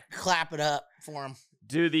clap it up for him.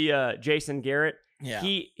 Do the Jason Garrett. Yeah.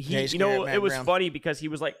 He Jason Garrett, Mac it was Brown. funny because he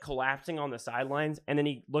was like collapsing on the sidelines, and then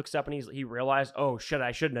he looks up and he realized, oh shit,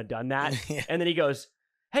 I shouldn't have done that. Yeah. And then he goes,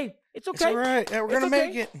 hey, it's okay. It's all right. Yeah, we're gonna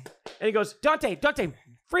make it. And he goes, Dante,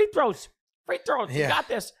 free throws. Yeah. You got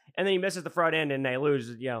this. And then he misses the front end and they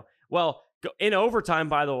lose. Well, in overtime,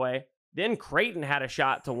 by the way, then Creighton had a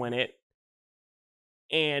shot to win it,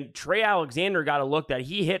 and Trey Alexander got a look that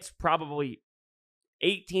he hits probably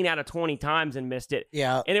 18 out of 20 times and missed it.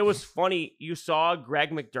 Yeah. And it was funny. You saw Greg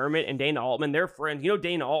McDermott and Dana Altman, they're friends.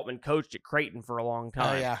 Dana Altman coached at Creighton for a long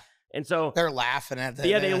time. Oh, yeah. And so they're laughing at that.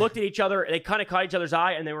 Yeah, they looked at each other. They kind of caught each other's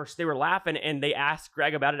eye, and they were laughing. And they asked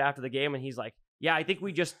Greg about it after the game, and he's like, "Yeah, I think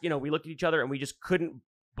we just, we looked at each other, and we just couldn't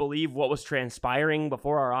believe what was transpiring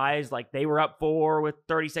before our eyes. Like, they were up 4 with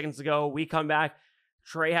 30 seconds to go. We come back.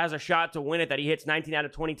 Trey has a shot to win it that he hits 19 out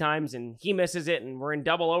of 20 times, and he misses it, and we're in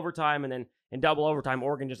double overtime. And then in double overtime,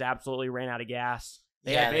 Oregon just absolutely ran out of gas.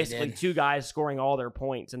 They had basically 2 guys scoring all their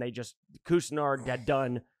points, and Cousinard had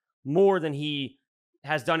done more than he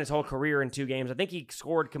has done his whole career in 2 games. I think he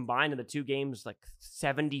scored combined in the 2 games like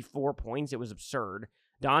 74 points. It was absurd.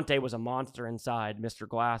 Dante was a monster inside, Mr.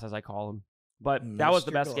 Glass, as I call him. But that was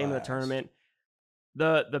the best game of the tournament.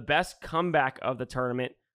 The best comeback of the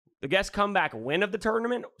tournament, the best comeback win of the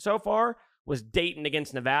tournament so far was Dayton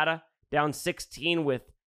against Nevada, down 16 with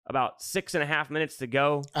about 6.5 minutes to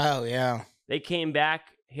go. Oh, yeah. They came back,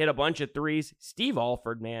 hit a bunch of threes. Steve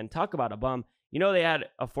Alford, man, talk about a bum. They had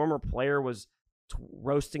a former player was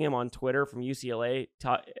roasting him on Twitter from UCLA,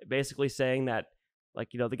 basically saying that,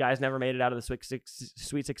 the guy's never made it out of the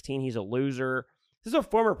Sweet 16. He's a loser. This is a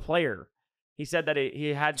former player. He said that he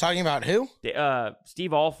had... Talking about who?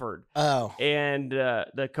 Steve Alford. Oh. And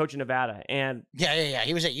the coach of Nevada. And Yeah.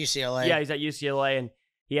 He was at UCLA. Yeah, he's at UCLA. And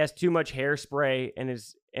He has too much hairspray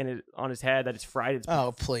on his head that it's fried.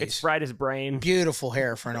 Please. It's fried his brain. Beautiful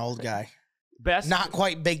hair for an old guy. Not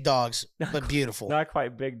quite big dogs, but beautiful. Not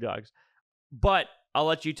quite big dogs. But I'll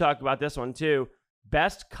let you talk about this one too.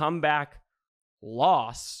 Best comeback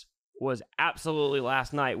loss was absolutely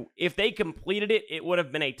last night. If they completed it, it would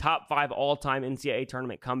have been a top 5 all-time NCAA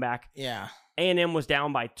tournament comeback. Yeah. A&M was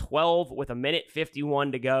down by 12 with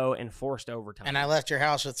 1:51 to go and forced overtime. And I left your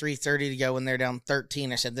house with 3:30 to go when they're down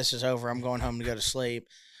 13. I said, this is over. I'm going home to go to sleep.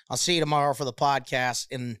 I'll see you tomorrow for the podcast.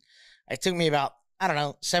 And it took me about,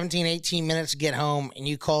 17, 18 minutes to get home. And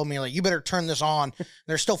you called me like, you better turn this on.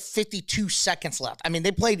 There's still 52 seconds left. I mean,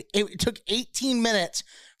 it took 18 minutes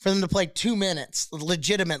for them to play 2 minutes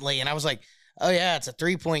legitimately. And I was like, oh, yeah, it's a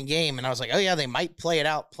 3-point game. And I was like, oh, yeah, they might play it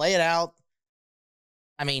out. Play it out.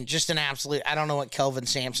 I mean, just an absolute, I don't know what Kelvin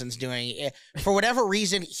Sampson's doing. For whatever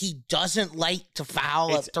reason, he doesn't like to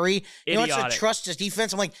foul at 3. He wants to trust his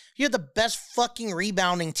defense. I'm like, you're the best fucking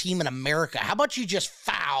rebounding team in America. How about you just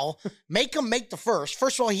foul, make him make the first?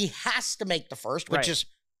 First of all, he has to make the first, which is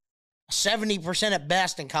 70% at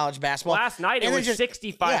best in college basketball. Last night, it was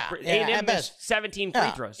 65. A&M missed 17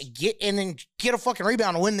 free throws. Then get a fucking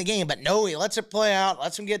rebound and win the game. But no, he lets it play out,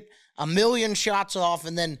 lets him get a million shots off,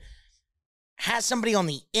 and then has somebody on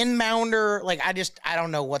the inbounder. Like, I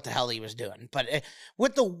don't know what the hell he was doing. But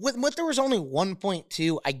with there was only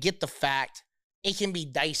 1.2, I get the fact it can be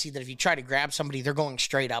dicey that if you try to grab somebody, they're going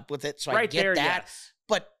straight up with it. So I get that. Yes.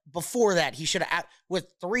 But before that, he should have,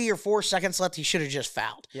 with 3 or 4 seconds left, he should have just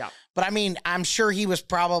fouled. Yeah. But I mean, I'm sure he was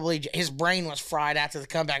his brain was fried after the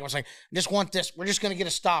comeback. I was like, I just want this. We're just going to get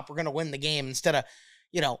a stop. We're going to win the game instead of,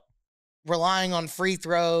 relying on free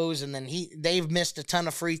throws, and then they've missed a ton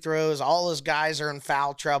of free throws. All his guys are in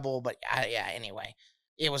foul trouble, but anyway,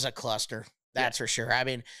 it was a cluster. That's for sure. I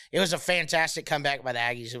mean, it was a fantastic comeback by the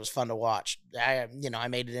Aggies. It was fun to watch. I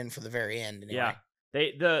made it in for the very end. Anyway.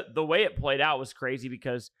 Yeah, the way it played out was crazy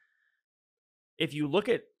because if you look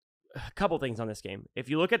at a couple things on this game, if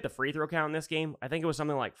you look at the free throw count in this game, I think it was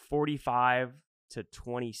something like 45 to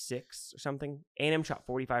 26 or something. A&M shot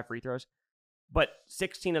 45 free throws. But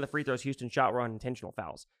 16 of the free throws Houston shot were unintentional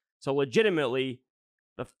fouls. So legitimately,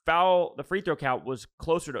 the free throw count was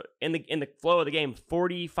closer to, in the flow of the game,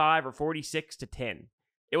 45 or 46 to 10.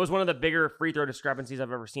 It was one of the bigger free throw discrepancies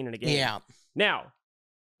I've ever seen in a game. Yeah. Now,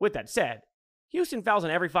 with that said, Houston fouls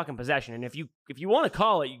in every fucking possession, and if you want to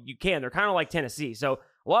call it, you can. They're kind of like Tennessee, so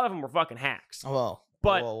a lot of them were fucking hacks. Whoa.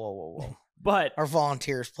 But our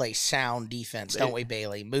Volunteers play sound defense, don't we,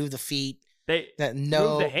 Bailey? Move the feet.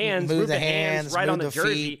 Move the hands right on the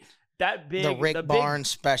jersey. Feet. The Rick Barnes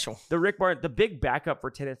special. The big backup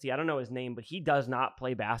for Tennessee. I don't know his name, but he does not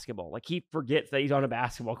play basketball. Like, he forgets that he's on a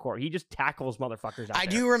basketball court. He just tackles motherfuckers out there. I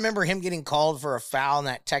do remember him getting called for a foul in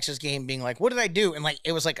that Texas game, being like, "What did I do?" And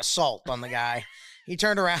it was like assault on the guy. He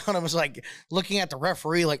turned around and was like looking at the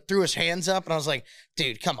referee, threw his hands up, and I was like,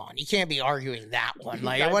 "Dude, come on, you can't be arguing that one.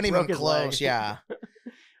 Like, it wasn't even close." Yeah.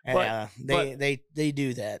 But they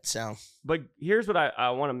do that. So, but here's what I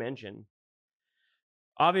want to mention.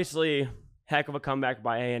 Obviously, heck of a comeback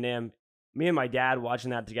by A&M. Me and my dad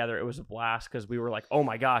watching that together, it was a blast because we were like, "Oh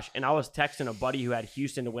my gosh!" And I was texting a buddy who had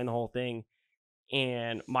Houston to win the whole thing,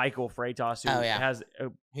 and Michael Freitas, who has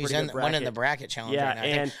he's winning the bracket challenge. Yeah,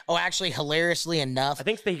 right now, actually, hilariously enough, I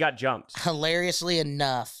think he got jumped. Hilariously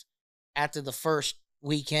enough, after the first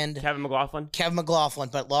weekend, Kevin McLaughlin,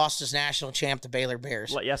 but lost his national champ to Baylor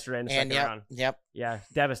Bears yesterday in the second round. Yep. Yeah,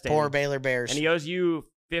 devastating. Poor Baylor Bears. And he owes you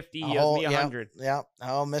 50. He owes me 100. Yep.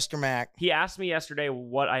 Oh, Mr. Mack. He asked me yesterday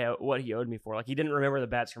what he owed me for. Like, he didn't remember the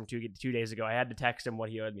bets from 2 days ago. I had to text him what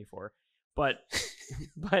he owed me for. But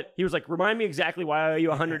he was like, "Remind me exactly why I owe you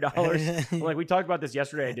 $100." I'm like, "We talked about this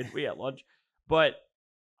yesterday, didn't we, at lunch?" But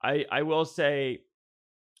I will say,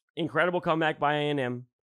 incredible comeback by A&M.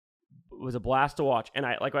 It was a blast to watch. And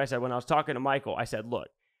like I said, when I was talking to Michael, I said, look,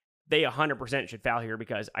 they 100% should foul here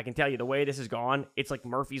because I can tell you the way this has gone, it's like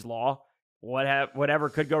Murphy's Law. Whatever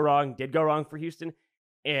could go wrong did go wrong for Houston.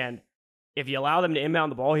 And if you allow them to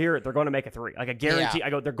inbound the ball here, they're going to make a 3. Like, I guarantee.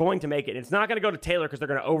 Yeah. They're going to make it. And it's not going to go to Taylor because they're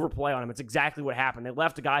going to overplay on him. It's exactly what happened. They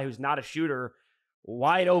left a guy who's not a shooter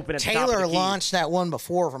wide open at the top of the key. Taylor launched that one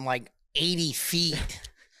before from 80 feet.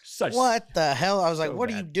 What the hell? I was like, what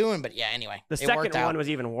are you doing? But yeah, anyway. The second one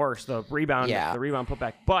was even worse, the rebound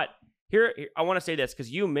putback. But here I want to say this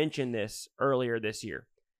because you mentioned this earlier this year.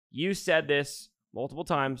 You said this multiple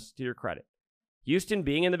times to your credit. Houston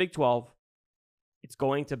being in the Big 12, it's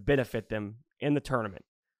going to benefit them in the tournament.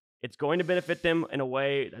 It's going to benefit them in a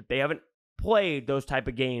way that they haven't played those type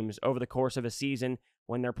of games over the course of a season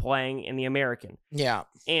when they're playing in the American. Yeah.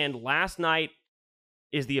 And last night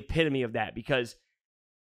is the epitome of that because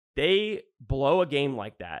they blow a game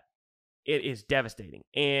like that, it is devastating.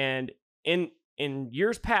 And in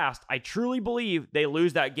years past, I truly believe they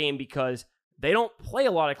lose that game because they don't play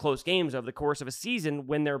a lot of close games over the course of a season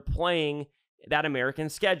when they're playing that American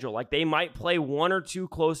schedule. Like, they might play 1 or 2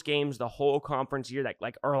 close games the whole conference year,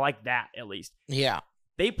 or like that at least. Yeah.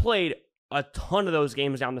 They played a ton of those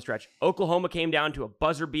games down the stretch. Oklahoma came down to a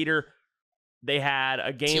buzzer beater. They had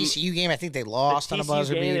a game. TCU game, I think they lost on a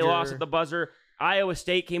buzzer beater. They lost at the buzzer. Iowa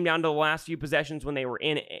State came down to the last few possessions when they were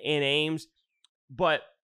in Ames. But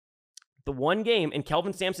the one game, and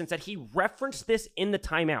Kelvin Sampson said he referenced this in the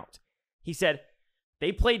timeout. He said,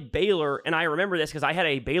 they played Baylor, and I remember this because I had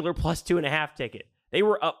a Baylor plus 2.5 ticket. They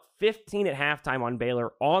were up 15 at halftime on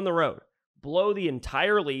Baylor on the road, blow the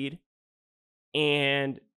entire lead,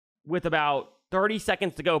 and with about 30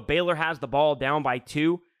 seconds to go, Baylor has the ball down by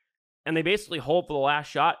 2, and they basically hold for the last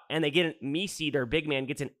shot, and they get Misi, their big man,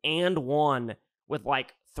 gets an and 1 with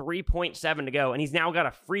like 3.7 to go, and he's now got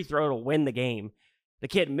a free throw to win the game. The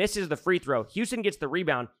kid misses the free throw. Houston gets the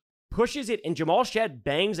rebound, pushes it, and Jamal Shedd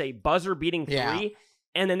bangs a buzzer-beating 3. Yeah.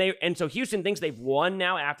 And so Houston thinks they've won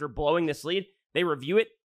now after blowing this lead. They review it.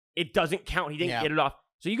 It doesn't count. He didn't get it off.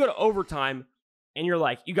 So you go to overtime, and you're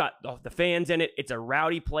like, you got the fans in it. It's a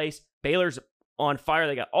rowdy place. Baylor's on fire.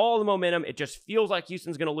 They got all the momentum. It just feels like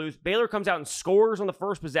Houston's going to lose. Baylor comes out and scores on the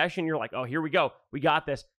first possession. You're like, oh, here we go. We got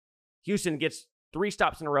this. Houston gets 3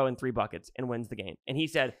 stops in a row and 3 buckets and wins the game. And he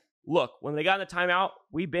said, look, when they got in the timeout,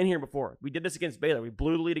 we've been here before. We did this against Baylor. We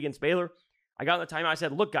blew the lead against Baylor. I got in the timeout. I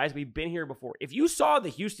said, look, guys, we've been here before. If you saw the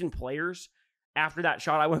Houston players after that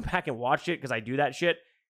shot, I went back and watched it because I do that shit.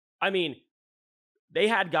 I mean, they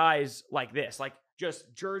had guys like this, like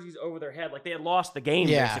just jerseys over their head, like they had lost the game,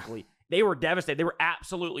 basically. They were devastated. They were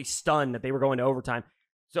absolutely stunned that they were going to overtime.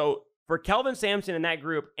 So for Kelvin Sampson in that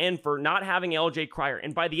group, and for not having LJ Cryer,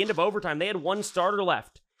 and by the end of overtime, they had 1 starter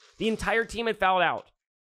left. The entire team had fouled out,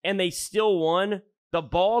 and they still won. The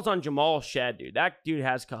balls on Jamal Shedd, dude. That dude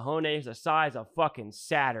has cojones the size of fucking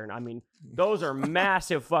Saturn. I mean, those are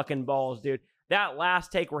massive fucking balls, dude. That last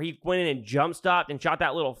take where he went in and jump stopped and shot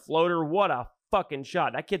that little floater, what a fucking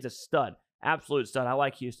shot. That kid's a stud. Absolute stud. I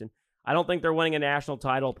like Houston. I don't think they're winning a national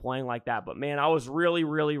title playing like that, but man, I was really,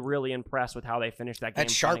 really, really impressed with how they finished that game. That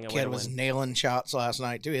Sharp kid was nailing shots last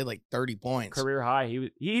night too. He had like 30 points, career high.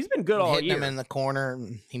 He's been good all year. Hitting him in the corner,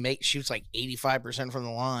 and he shoots like 85% from the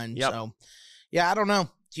line. Yep. So, yeah, I don't know.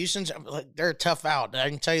 Houston's they're a tough out. I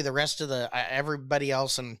can tell you the rest of everybody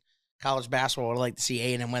else in college basketball would like to see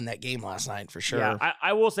A&M win that game last night for sure. Yeah,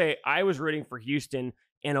 I will say I was rooting for Houston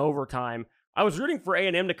in overtime. I was rooting for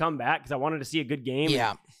A&M to come back because I wanted to see a good game.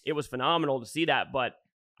 Yeah. It was phenomenal to see that, but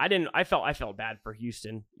I felt bad for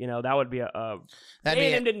Houston. You know, that would be A&M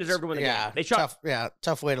didn't deserve to win the game. They shot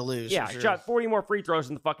tough way to lose. Yeah, sure. Shot 40 more free throws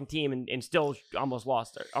than the fucking team and still almost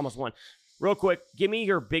won. Real quick, give me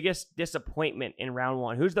your biggest disappointment in round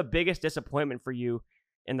 1. Who's the biggest disappointment for you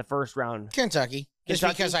in the first round? Kentucky. Just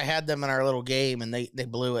because I had them in our little game and they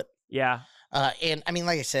blew it. Yeah. And I mean,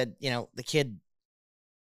 like I said, you know, the kid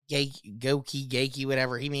Gohlke,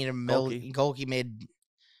 whatever, he made Gohlke made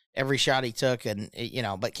every shot he took, and you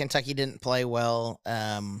know, but Kentucky didn't play well.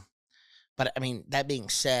 But I mean, that being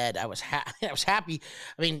said, I was happy.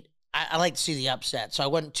 I mean, I like to see the upset, so I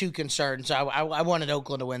wasn't too concerned. So I wanted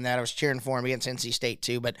Oakland to win that. I was cheering for him against NC State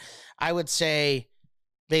too. But I would say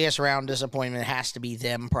biggest round disappointment has to be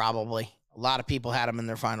them, probably. A lot of people had them in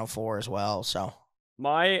their Final Four as well. So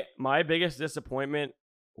my biggest disappointment,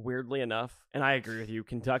 weirdly enough, and I agree with you,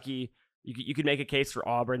 Kentucky. You could make a case for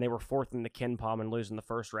Auburn. They were 4th in the Ken Palm and losing the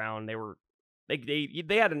first round.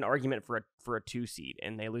 They had an argument for a 2 seed,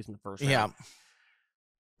 and they lose in the first round. Yeah.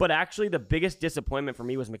 But actually, the biggest disappointment for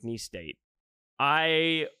me was McNeese State.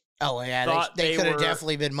 They could have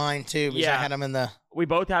definitely been mine too. Because I had them in the. We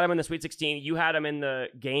both had them in the Sweet 16. You had them in the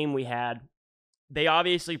game we had. They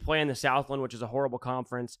obviously play in the Southland, which is a horrible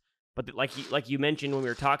conference. But like you mentioned when we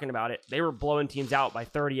were talking about it, they were blowing teams out by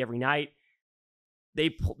 30 every night. They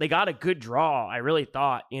got a good draw. I really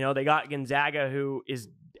thought, you know, they got Gonzaga, who is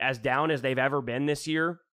as down as they've ever been this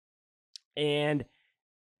year, and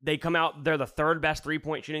they come out. They're the 3rd best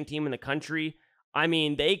 3-point shooting team in the country. I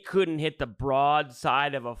mean, they couldn't hit the broad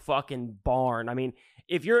side of a fucking barn. I mean,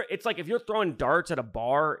 it's like if you're throwing darts at a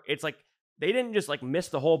bar, it's like they didn't just like miss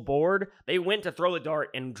the whole board. They went to throw the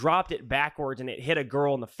dart and dropped it backwards, and it hit a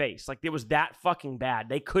girl in the face. Like, it was that fucking bad.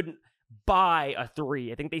 They couldn't buy a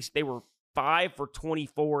 3. I think they were 5 for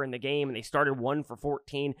 24 in the game, and they started 1 for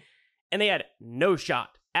 14, and they had no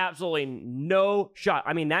shot. Absolutely no shot.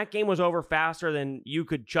 I mean, that game was over faster than you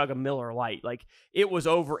could chug a Miller Lite. Like, it was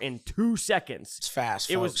over in 2 seconds. It's fast,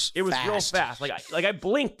 folks. It was real fast. Like I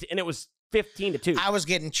blinked, and it was 15-2. I was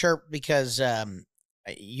getting chirped because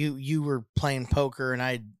you were playing poker, and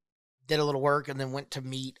I did a little work and then went to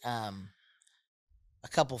meet a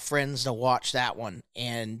couple friends to watch that one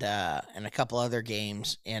and a couple other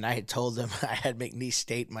games. And I had told them I had McNeese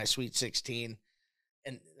State in my Sweet 16.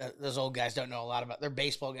 And those old guys don't know a lot about, they're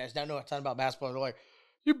baseball guys, don't know a ton about basketball. They're like,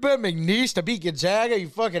 you bet McNeese to beat Gonzaga, you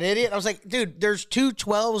fucking idiot. I was like, dude, there's 2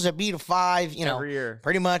 12s that beat a 5, every year.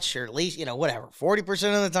 Pretty much, or at least, whatever,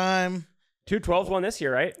 40% of the time. 2 12s won this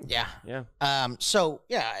year, right? Yeah. Yeah. So,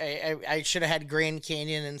 yeah, I should have had Grand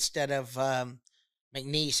Canyon instead of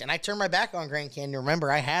McNeese. And I turned my back on Grand Canyon.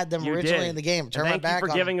 Remember, I had them originally in the game. Turned my back on Thank you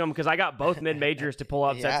for giving them, because I got both mid-majors to pull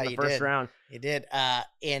upsets in the first round. You did. Yeah,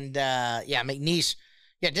 McNeese,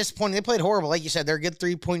 disappointing. They played horrible. Like you said, they're a good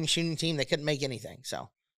 3-point shooting team. They couldn't make anything. So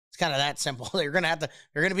it's kind of that simple. You're going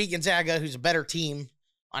to beat Gonzaga, who's a better team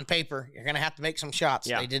on paper. You're going to have to make some shots.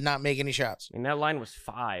 Yeah. They did not make any shots. And that line was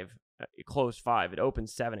 5. It closed 5. It opened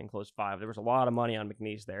 7 and closed 5. There was a lot of money on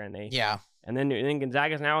McNeese there, and then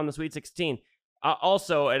Gonzaga's now in the Sweet 16.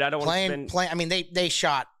 Also, and I don't want to I mean, they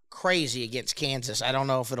shot crazy against Kansas. I don't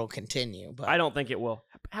know if it'll continue, but I don't think it will.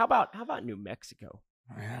 How about New Mexico?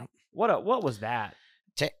 Yeah. What was that?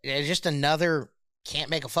 Just another can't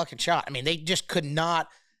make a fucking shot. I mean, they just could not,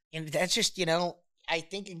 and that's just I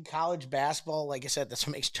think in college basketball, like I said, that's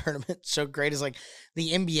what makes tournaments so great. Is like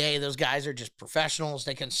the NBA, those guys are just professionals.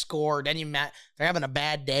 They can score. Then they're having a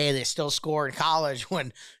bad day, they still score. In college,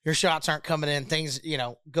 when your shots aren't coming in, things,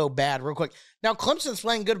 go bad real quick. Now, Clemson's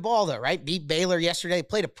playing good ball, though, right? Beat Baylor yesterday.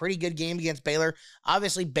 Played a pretty good game against Baylor.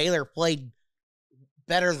 Obviously, Baylor played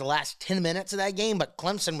better the last 10 minutes of that game, but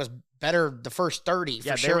Clemson was better the first 30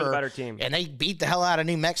 for sure. Yeah, they were the better team. And they beat the hell out of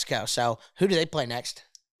New Mexico. So who do they play next?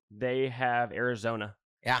 They have Arizona.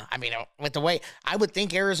 Yeah, I mean, with the way I would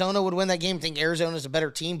think Arizona would win that game, think Arizona's a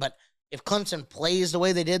better team, but if Clemson plays the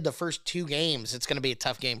way they did the first 2 games, it's going to be a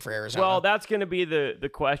tough game for Arizona. Well, that's going to be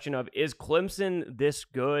the question of, is Clemson this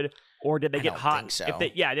good, or did they get hot? Think so.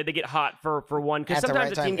 Did they get hot for one? Because sometimes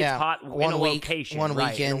the team gets hot in a location. One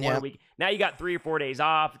weekend, one week. Now you got 3 or 4 days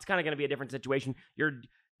off. It's kind of going to be a different situation. You're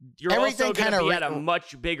Everything also going to be at a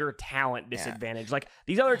much bigger talent disadvantage. Like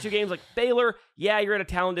these other 2 games, like Baylor, you're at a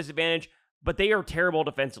talent disadvantage, but they are terrible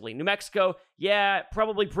defensively. New Mexico,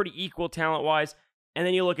 probably pretty equal talent-wise. And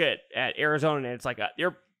then you look at Arizona, and it's like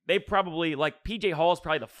they probably, like, P.J. Hall is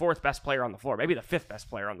probably the 4th best player on the floor, maybe the 5th best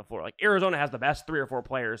player on the floor. Like Arizona has the best 3 or 4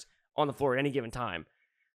 players on the floor at any given time.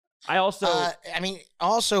 I also,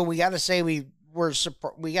 we got to say we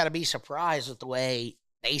got to be surprised with the way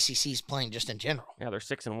the ACC's playing just in general. Yeah, they're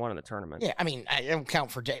 6-1 in the tournament. Yeah, I mean, I don't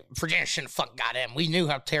count Virginia. Virginia shouldn't fuck got them. We knew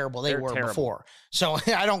how terrible they were before. So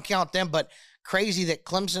I don't count them, but crazy that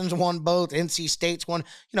Clemson's won both. NC State's won.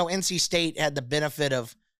 NC State had the benefit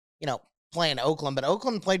of, playing Oakland, but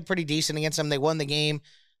Oakland played pretty decent against them. They won the game.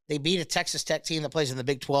 They beat a Texas Tech team that plays in the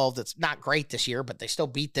Big 12 that's not great this year, but they still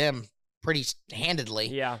beat them pretty handedly.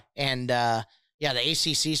 Yeah. And, the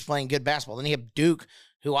ACC's playing good basketball. Then you have Duke,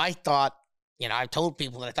 who I thought, I told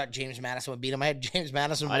people that I thought James Madison would beat him. I had James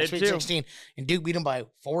Madison in Sweet 16, and Duke beat him by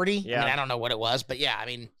 40. Yeah. I mean, I don't know what it was, but I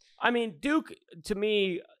mean, Duke, to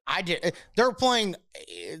me, they're playing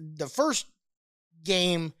the first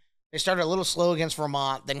game. They started a little slow against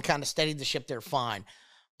Vermont, then kind of steadied the ship. They're fine,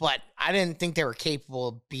 but I didn't think they were capable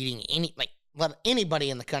of beating anybody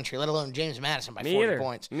in the country, let alone James Madison by 40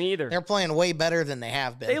 points. Me either. They're playing way better than they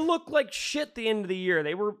have been. They look like shit at the end of the year.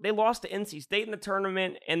 They lost to NC State in the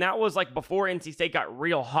tournament, and that was like before NC State got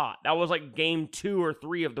real hot. That was like game 2 or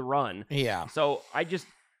 3 of the run. Yeah. So I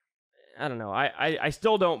don't know. I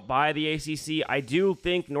still don't buy the ACC. I do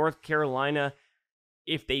think North Carolina,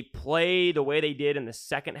 if they play the way they did in the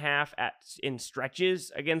second half in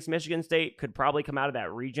stretches against Michigan State, could probably come out of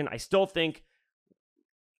that region. I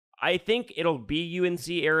think it'll be UNC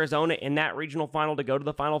Arizona in that regional final to go to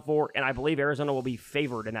the Final Four, and I believe Arizona will be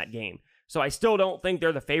favored in that game. So I still don't think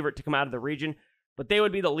they're the favorite to come out of the region, but they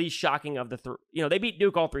would be the least shocking of the they beat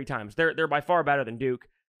Duke all 3 times. They're by far better than Duke.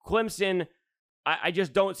 Clemson, I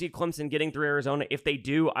just don't see Clemson getting through Arizona. If they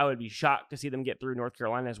do, I would be shocked to see them get through North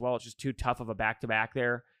Carolina as well. It's just too tough of a back-to-back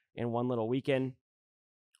there in one little weekend.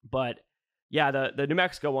 But yeah, the New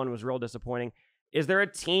Mexico one was real disappointing. Is there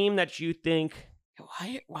a team that you think?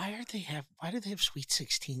 Why do they have Sweet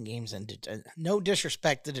 16 games? And no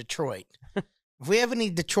disrespect to Detroit. If we have any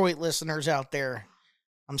Detroit listeners out there,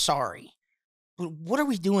 I'm sorry. But what are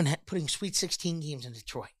we doing putting Sweet 16 games in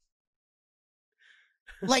Detroit?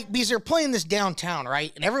 Because they're playing this downtown,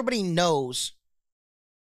 right? And everybody knows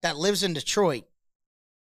that lives in Detroit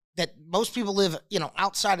that most people live,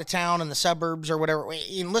 outside of town in the suburbs or whatever.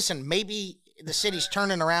 And listen, maybe the city's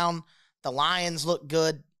turning around. The Lions look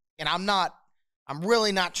good. and I'm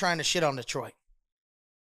really not trying to shit on Detroit,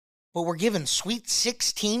 but we're giving Sweet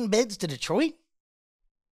 16 bids to Detroit?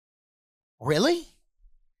 Really?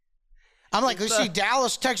 I'm like, let's see,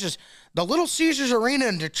 Dallas, Texas, the Little Caesars Arena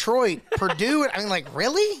in Detroit, Purdue. I mean, like,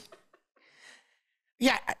 really?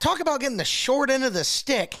 Yeah, talk about getting the short end of the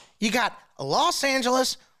stick. You got Los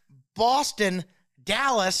Angeles, Boston,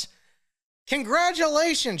 Dallas.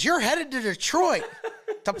 Congratulations, you're headed to Detroit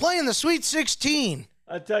to play in the Sweet 16.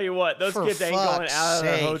 I'll tell you what, those kids ain't going out of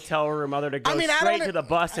their hotel room other to go straight to the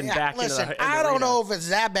bus and back into the I don't arena. know if it's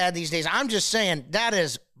that bad these days. I'm just saying that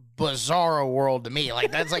is bizarro world to me.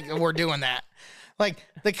 Like, that's like we're doing that. Like,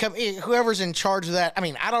 whoever's in charge of that, I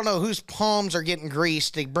mean, I don't know whose palms are getting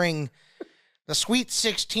greased to bring the Sweet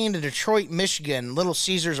 16 to Detroit, Michigan, Little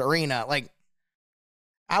Caesars Arena. Like,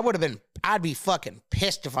 I'd be fucking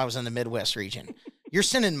pissed if I was in the Midwest region. You're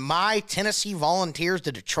sending my Tennessee Volunteers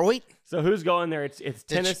to Detroit? So who's going there? It's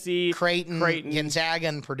Tennessee, Creighton, Gonzaga,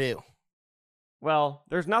 and Purdue. Well,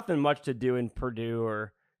 there's nothing much to do in Purdue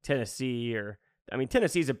or Tennessee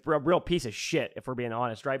Tennessee's a real piece of shit, if we're being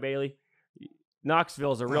honest, right, Bailey?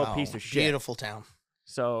 Knoxville's a real piece of shit. Beautiful town.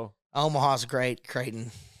 So Omaha's great,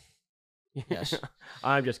 Creighton. Yes.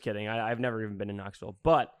 I'm just kidding. I've never even been to Knoxville,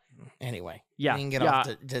 but anyway, yeah, you can get off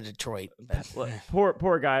to Detroit.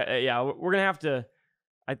 Poor guy. We're gonna have to.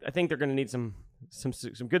 I think they're gonna need some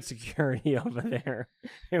good security over there.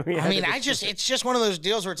 It's just one of those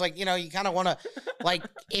deals where it's like, you kind of want to, like,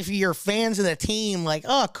 if you're fans of the team, like,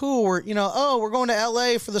 oh, cool, we're going to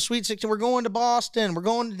LA for the Sweet 16, we're going to Boston, we're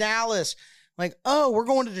going to Dallas, like, oh, we're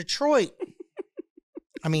going to Detroit.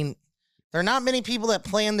 I mean, there are not many people that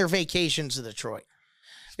plan their vacations to Detroit.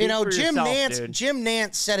 Jim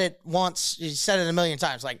Nance said it once. He said it a million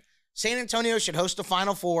times. Like, San Antonio should host a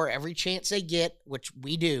Final Four every chance they get, which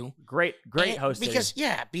we do. Great hosting.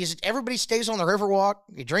 Because everybody stays on the Riverwalk.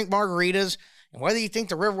 You drink margaritas. And whether you think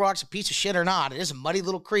the Riverwalk's a piece of shit or not, it is a muddy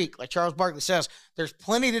little creek. Like Charles Barkley says, there's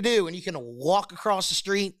plenty to do, and you can walk across the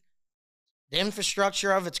street. The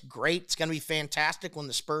infrastructure of it's great. It's going to be fantastic when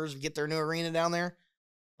the Spurs get their new arena down there.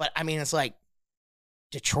 But, I mean, it's like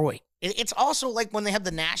Detroit. It's also like when they have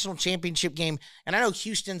the national championship game, and I know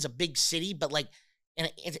Houston's a big city, but, like, and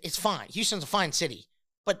it's fine. Houston's a fine city.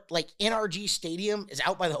 But, like, NRG Stadium is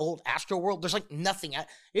out by the old Astro World. There's, like, nothing.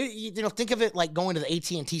 Think of it like going to the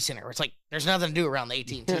AT&T Center. It's like there's nothing to do around the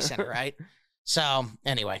AT&T Center, right? So,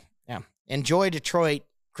 anyway, yeah. Enjoy Detroit,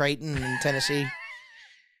 Creighton, and Tennessee.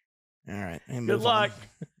 All right. Good luck.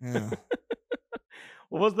 Yeah.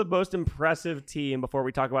 What was the most impressive team, before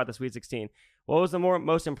we talk about the Sweet 16, what was the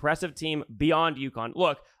most impressive team beyond UConn?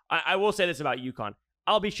 Look, I will say this about UConn.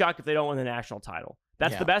 I'll be shocked if they don't win the national title.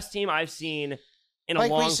 That's the best team I've seen in a long fucking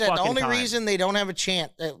time. Like we said, the only reason they don't have a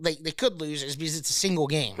chance, they could lose, is because it's a single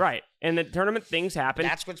game. Right. And the tournament things happen.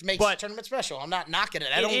 That's what makes the tournament special. I'm not knocking it.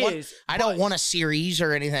 I don't want a series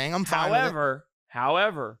or anything. I'm fine with it.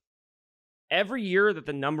 However, every year that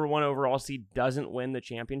the number one overall seed doesn't win the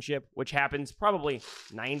championship, which happens probably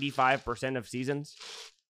 95% of seasons,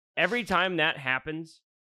 every time that happens,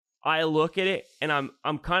 I look at it and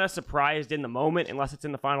I'm kind of surprised in the moment, unless it's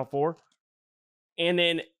in the Final Four. And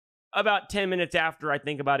then about 10 minutes after, I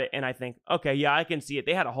think about it and I think, okay, yeah, I can see it.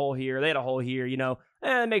 They had a hole here. They had a hole here.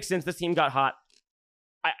 It makes sense. This team got hot.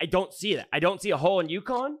 I don't see that. I don't see a hole in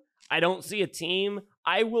UConn. I don't see a team.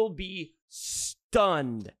 I will be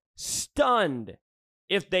stunned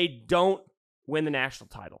if they don't win the national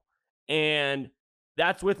title. And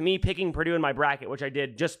that's with me picking Purdue in my bracket, which I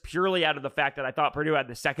did just purely out of the fact that I thought Purdue had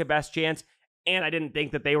the second best chance, and I didn't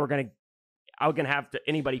think that I was going to have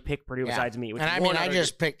anybody pick Purdue besides me. And I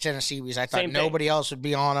just picked Tennessee because I thought nobody else would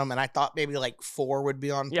be on them, and I thought maybe like 4 would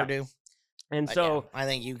be on Purdue. And so I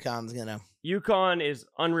think UConn's going to. UConn is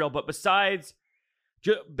unreal, but besides,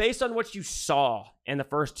 based on what you saw in the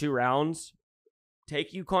first 2 rounds,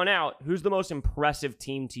 take UConn out, who's the most impressive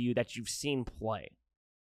team to you that you've seen play?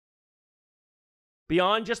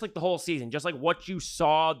 Beyond just like the whole season, just like what you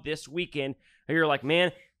saw this weekend, and you're like,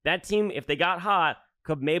 man, that team, if they got hot,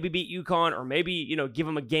 could maybe beat UConn, or maybe, give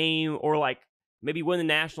them a game, or like maybe win the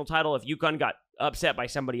national title if UConn got upset by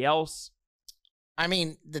somebody else. I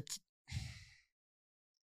mean,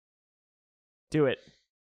 do it.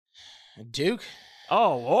 Duke?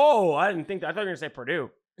 Oh, I thought you were going to say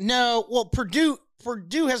Purdue. No, well, Purdue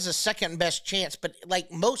has the second best chance, but like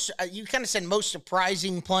you kind of said most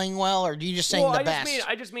surprising playing well, or do you just saying the best?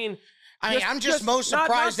 I'm just most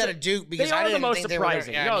surprised at a Duke because I didn't think they were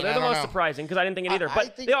surprising. No, they're the most surprising because I didn't think it either.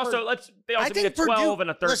 But they also beat a 12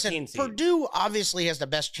 and a 13 seed. Purdue obviously has the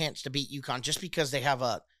best chance to beat UConn just because they have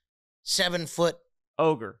a 7-foot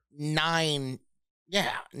ogre 9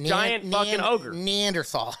 Yeah. Giant fucking ogre.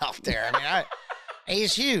 Neanderthal out there. I mean,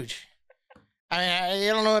 he's huge. I mean, I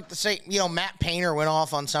don't know what to say. You know, Matt Painter went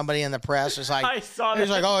off on somebody in the press. It's like, I saw that. He's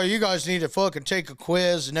like, oh, you guys need to fucking take a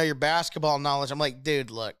quiz and know your basketball knowledge. I'm like,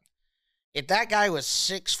 dude, look, if that guy was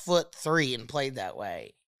 6'3" and played that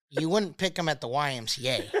way, you wouldn't pick him at the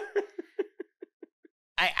YMCA.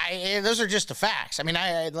 Those are just the facts. I mean,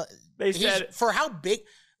 they said for how big.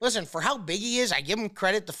 Listen, for how big he is, I give him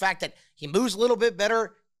credit. The fact that he moves a little bit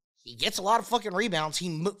better, he gets a lot of fucking rebounds.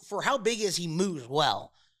 For how big he moves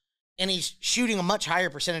well. And he's shooting a much higher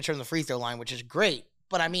percentage from the free throw line, which is great.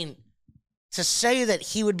 But I mean, to say that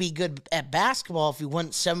he would be good at basketball if he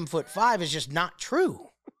wasn't 7'5" is just not true.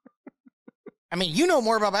 I mean, you know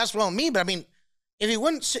more about basketball than me, but I mean, if he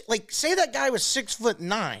wouldn't, like, say that guy was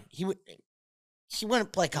 6'9", he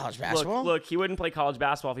wouldn't play college basketball. Look, he wouldn't play college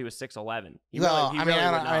basketball if he was 6'11". I don't know. Let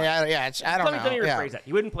me rephrase that.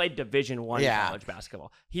 He wouldn't play Division I college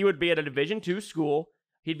basketball. He would be at a Division II school.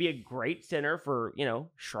 He'd be a great center for,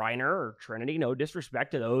 Shriner or Trinity. No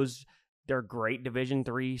disrespect to those. They're great Division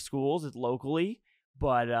III schools locally,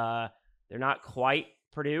 but they're not quite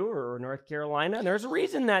Purdue or North Carolina. And there's a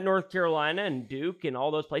reason that North Carolina and Duke and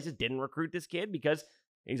all those places didn't recruit this kid, because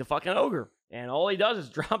he's a fucking ogre. And all he does is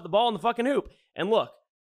drop the ball in the fucking hoop. And look,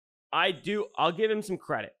 I'll give him some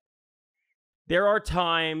credit. There are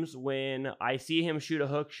times when I see him shoot a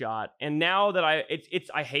hook shot, and now that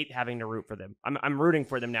I hate having to root for them. I'm rooting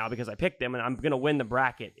for them now because I picked them, and I'm gonna win the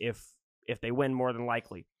bracket if they win, more than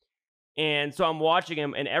likely. And so I'm watching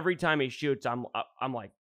him, and every time he shoots, I'm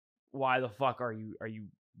like, why the fuck are you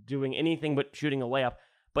doing anything but shooting a layup?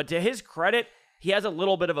 But to his credit, he has a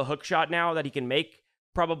little bit of a hook shot now that he can make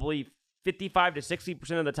probably 55 to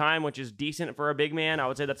 60% of the time, which is decent for a big man. I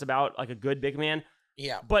would say that's about like a good big man.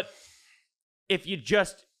 Yeah. But if you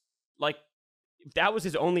just, like, if that was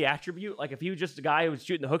his only attribute, like if he was just a guy who was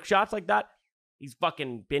shooting the hook shots like that, he's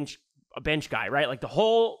fucking a bench guy, right? Like the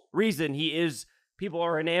whole reason people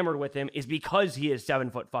are enamored with him is because he is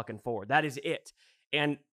 7'4". That is it.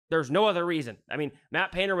 And there's no other reason. I mean,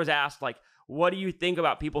 Matt Painter was asked, like, what do you think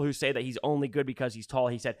about people who say that he's only good because he's tall?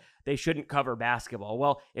 He said they shouldn't cover basketball.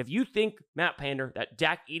 Well, if you think, Matt Painter, that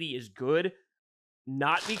Dak Edey is good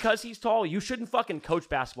not because he's tall, you shouldn't fucking coach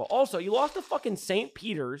basketball. Also, you lost to fucking St.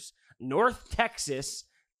 Peter's, North Texas,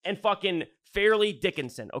 and fucking Fairleigh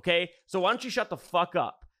Dickinson, okay? So why don't you shut the fuck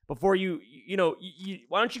up before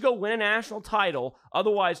why don't you go win a national title?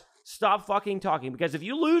 Otherwise, stop fucking talking, because if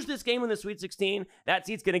you lose this game in the Sweet 16, that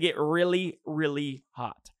seat's going to get really, really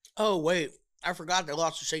hot. Oh, wait. I forgot they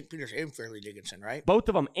lost to St. Peter's and Fairleigh Dickinson, right? Both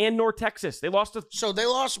of them, and North Texas. They lost to... So they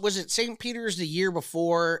lost, was it St. Peter's the year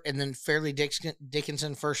before and then Fairleigh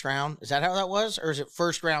Dickinson first round? Is that how that was? Or is it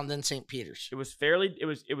first round then St. Peter's? It was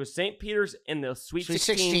St. Peter's in the Sweet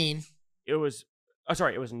 16. It was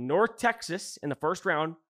North Texas in the first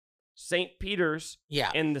round, St. Peter's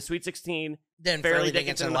in the Sweet 16, then Fairleigh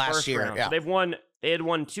Dickinson in the last first year. round. Yeah. So they had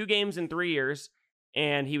won 2 games in 3 years,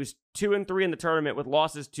 and he was 2-3 in the tournament with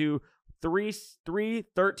losses to 3,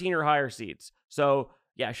 13 or higher seeds. So,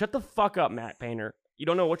 yeah, shut the fuck up, Matt Painter. You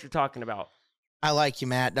don't know what you're talking about. I like you,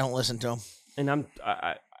 Matt. Don't listen to him. And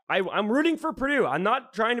I'm rooting for Purdue. I'm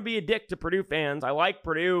not trying to be a dick to Purdue fans. I like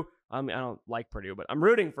Purdue. I don't like Purdue, but I'm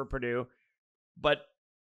rooting for Purdue. But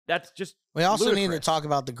that's just We also ludicrous. need to talk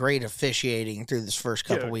about the great officiating through this first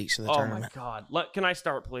couple weeks of the tournament. Oh, my God. Can I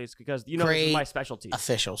start, please? Because this is my specialty.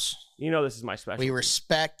 Officials. This is my specialty. We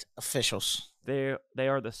respect officials. They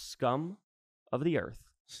are the scum of the earth.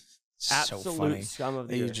 Absolute scum of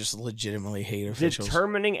the earth. You just legitimately hate officials.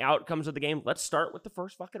 Determining outcomes of the game. Let's start with the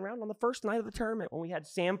first fucking round on the first night of the tournament when we had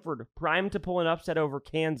Samford primed to pull an upset over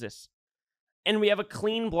Kansas. And we have a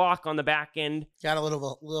clean block on the back end. Got a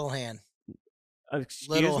little hand.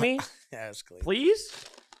 Excuse me? Yeah, it's clean. Please?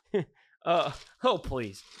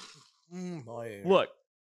 Please. Boy. Look,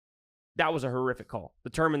 that was a horrific call.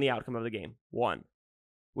 Determined the outcome of the game. 1.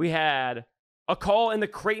 We had a call in the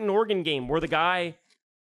Creighton-Oregon game where the guy...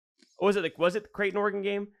 Was it the Creighton-Oregon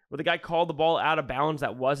game? Where the guy called the ball out of bounds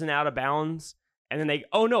that wasn't out of bounds? And then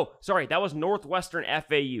that was Northwestern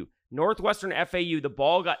FAU. Northwestern FAU, the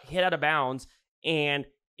ball got hit out of bounds, and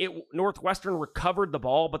Northwestern recovered the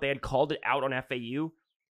ball, but they had called it out on FAU,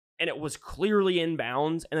 and it was clearly in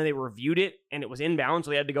bounds, and then they reviewed it, and it was in bounds,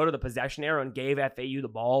 so they had to go to the possession arrow and gave FAU the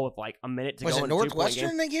ball with like a minute to go. Was it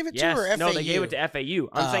Northwestern they gave it to, or FAU? No, they gave it to FAU.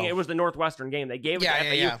 I'm saying it was the Northwestern game. They gave it to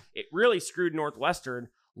FAU. Yeah. It really screwed Northwestern.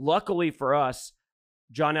 Luckily for us,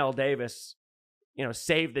 John L. Davis,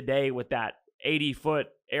 saved the day with that 80-foot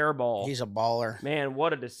air ball. He's a baller. Man,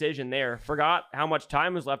 what a decision there. Forgot how much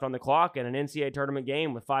time was left on the clock in an NCAA tournament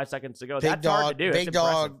game with 5 seconds to go. That's hard to do.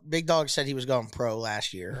 Big Dog said he was going pro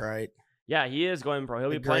last year, right? Yeah, he is going pro. He'll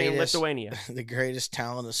be playing in Lithuania. The greatest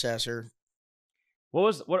talent assessor.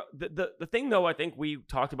 The thing, though, I think we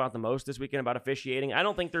talked about the most this weekend about officiating, I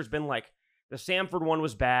don't think there's been like the Samford one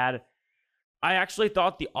was bad. I actually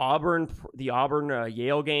thought the Auburn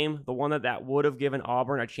Yale game, the one that would have given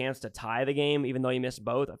Auburn a chance to tie the game, even though he missed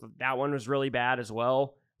both, I thought that one was really bad as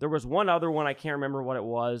well. There was one other one, I can't remember what it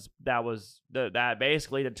was, that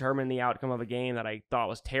basically determined the outcome of a game that I thought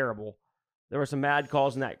was terrible. There were some mad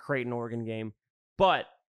calls in that Creighton Oregon game, but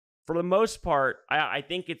for the most part, I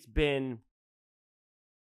think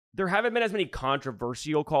there haven't been as many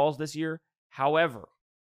controversial calls this year. However,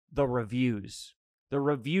 the reviews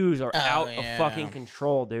are out of fucking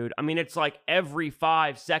control, dude. I mean, it's like every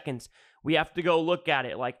 5 seconds we have to go look at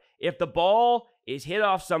it. Like, if the ball is hit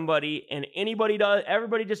off somebody and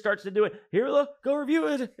everybody just starts to do it. Here, look, go review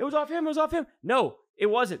it. It was off him. No, it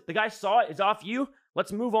wasn't. The guy saw it. It's off you.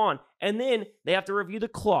 Let's move on. And then they have to review the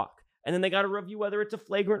clock. And then they got to review whether it's a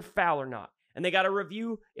flagrant foul or not. And they got to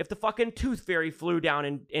review if the fucking tooth fairy flew down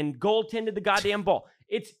and goaltended the goddamn ball.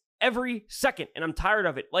 It's every second, and I'm tired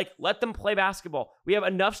of it. Like, let them play basketball. We have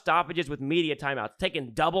enough stoppages with media timeouts,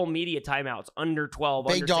 taking double media timeouts under 12,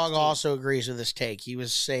 Big under Dog 16. also agrees with this take. He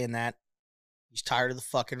was saying that. He's tired of the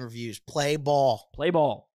fucking reviews. Play ball. Play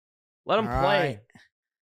ball. Let them play. Right.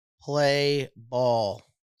 Play ball.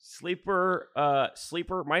 Sleeper,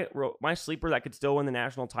 my sleeper that could still win the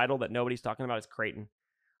national title that nobody's talking about is Creighton.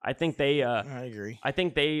 I think they I agree. I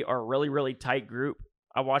think they are a really, really tight group.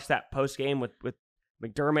 I watched that post game with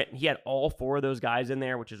McDermott, and he had all 4 of those guys in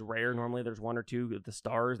there, which is rare. Normally there's 1 or 2 of the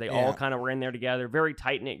stars. They all kind of were in there together. Very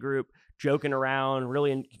tight-knit group, joking around,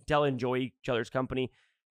 really enjoy each other's company.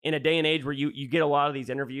 In a day and age where you get a lot of these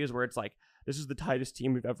interviews where it's like, this is the tightest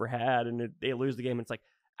team we've ever had, and they lose the game. And it's like,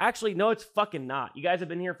 actually, no, it's fucking not. You guys have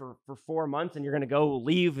been here for 4 months, and you're going to go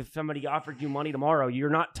leave if somebody offered you money tomorrow. You're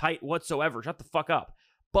not tight whatsoever. Shut the fuck up.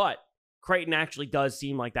 But Creighton actually does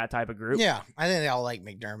seem like that type of group. Yeah, I think they all like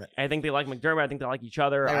McDermott. I think they like McDermott. I think they like each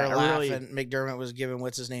other. They were laughing. McDermott was giving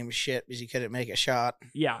what's-his-name shit because he couldn't make a shot.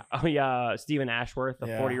 Yeah. Oh, yeah. Stephen Ashworth, the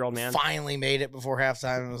 40-year-old man. Finally made it before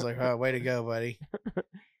halftime. I was like, oh, way to go, buddy.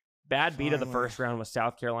 Bad beat of the first round was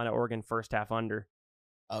South Carolina, Oregon, first half under.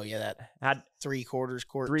 Oh, yeah, that had 3/4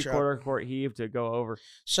 court three-quarter court heave to go over.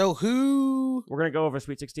 So who... We're going to go over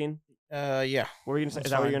Sweet 16? Yeah. What were you gonna say?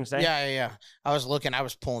 Is that what you're going to say? Yeah. I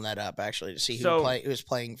was pulling that up, actually, to see who was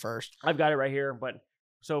playing first. I've got it right here. But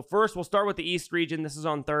so first, we'll start with the East region. This is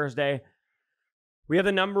on Thursday. We have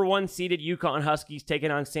the number 1 seeded UConn Huskies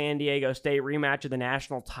taking on San Diego State, rematch of the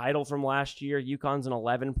national title from last year. UConn's an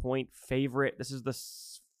 11-point favorite. This is the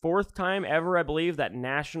 4th time ever, I believe, that the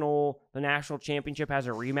national championship has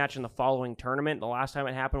a rematch in the following tournament. The last time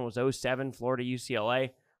it happened was 2007, Florida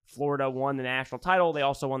UCLA. Florida won the national title. They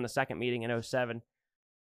also won the second meeting in 2007.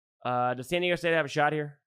 Does San Diego State have a shot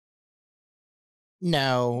here?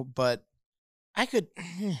 No, but I could...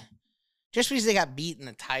 Just because they got beat in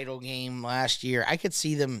the title game last year, I could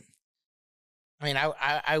see them... I mean,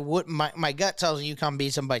 I would... My gut tells me UConn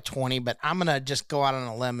beats them by 20, but I'm going to just go out on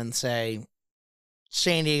a limb and say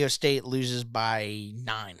San Diego State loses by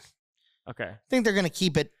 9. Okay. I think they're going to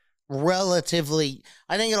keep it relatively...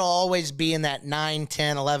 I think it'll always be in that 9,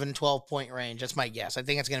 10, 11, 12-point range. That's my guess. I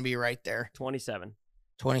think it's going to be right there. 27.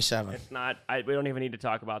 27. It's not... we don't even need to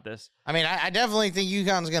talk about this. I mean, I definitely think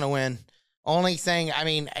UConn's going to win. Only thing, I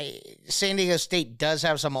mean, San Diego State does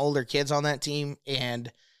have some older kids on that team,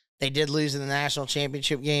 and they did lose in the national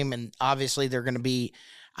championship game, and obviously they're going to be,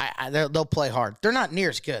 they'll play hard. They're not near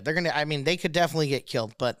as good. They're going to, I mean, they could definitely get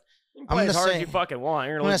killed, but I'm going to say, as you fucking want.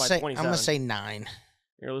 You're going to lose by 27. I'm going to say 9.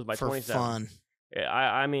 You're going to lose by for 27. Fun. Yeah,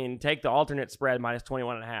 I mean, take the alternate spread minus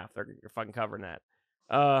 21.5. You're fucking covering that.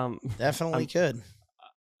 Definitely could.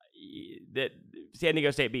 San Diego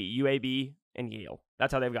State beat UAB and Yale.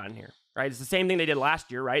 That's how they've gotten here. Right, it's the same thing they did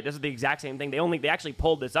last year, right? This is the exact same thing. They actually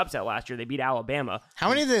pulled this upset last year. They beat Alabama. How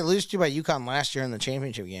many did they lose to by UConn last year in the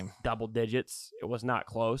championship game? Double digits. It was not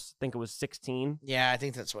close. I think it was 16. Yeah, I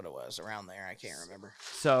think that's what it was, around there. I can't remember.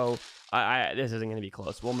 So this isn't going to be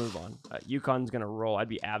close. We'll move on. UConn's going to roll. I'd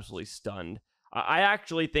be absolutely stunned. I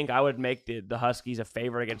actually think I would make the Huskies a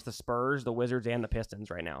favorite against the Spurs, the Wizards, and the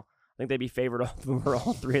Pistons right now. I think they'd be favored over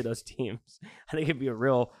all 3 of those teams. I think it'd be a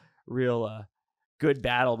real good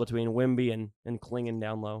battle between Wimby and Klingon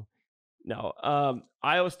down low. No.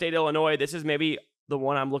 Iowa State, Illinois. This is maybe the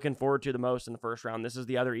one I'm looking forward to the most in the first round. This is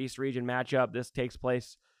the other East region matchup. This takes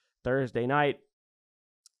place Thursday night.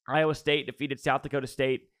 Iowa State defeated South Dakota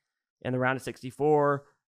State in the round of 64.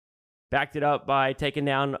 Backed it up by taking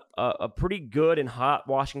down a pretty good and hot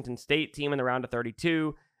Washington State team in the round of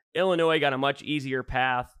 32. Illinois got a much easier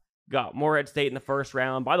path. Got Morehead State in the first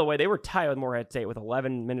round. By the way, they were tied with Morehead State with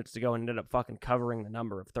 11 minutes to go and ended up fucking covering the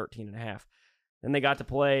number of 13.5. Then they got to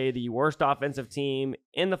play the worst offensive team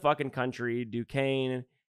in the fucking country, Duquesne,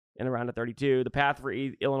 in the round of 32. The path for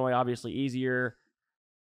Illinois, obviously easier.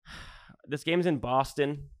 This game's in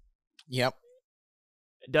Boston. Yep.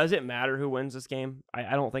 Does it matter who wins this game?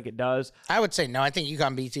 I don't think it does. I would say no. I think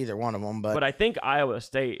UConn beats either one of them. But I think Iowa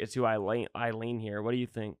State is who I lean here. What do you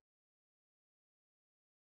think?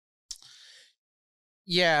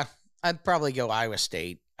 Yeah, I'd probably go Iowa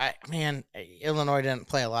State. Illinois didn't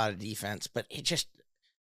play a lot of defense, but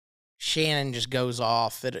Shannon just goes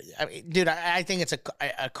off. I think it's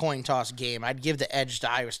a coin toss game. I'd give the edge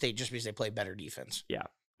to Iowa State just because they play better defense. Yeah,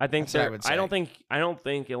 I think so. I don't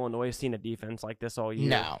think Illinois has seen a defense like this all year.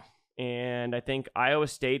 No, and I think Iowa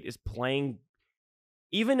State is playing,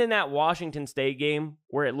 even in that Washington State game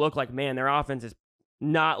where it looked like, man, their offense is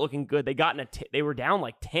not looking good. They were down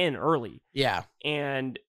like 10 early. Yeah,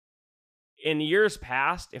 and in years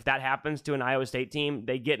past, if that happens to an Iowa State team,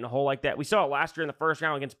 they get in a hole like that. We saw it last year in the first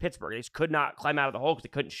round against Pittsburgh. They just could not climb out of the hole because they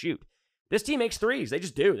couldn't shoot. This team makes threes. They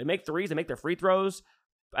just do. They make threes. They make their free throws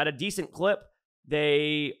at a decent clip.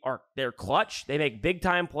 They're clutch. They make big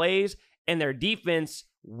time plays, and their defense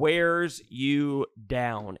wears you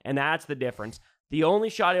down. And that's the difference. The only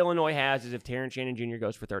shot Illinois has is if Terrence Shannon Jr.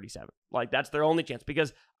 goes for 37. Like, that's their only chance,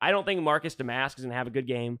 because I don't think Marcus Damask is going to have a good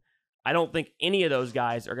game. I don't think any of those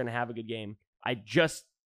guys are going to have a good game. I just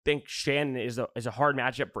think Shannon is a hard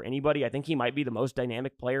matchup for anybody. I think he might be the most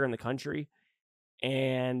dynamic player in the country,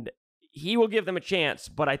 and he will give them a chance,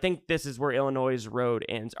 but I think this is where Illinois' road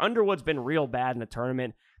ends. Underwood's been real bad in the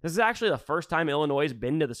tournament. This is actually the first time Illinois has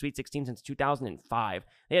been to the Sweet 16 since 2005.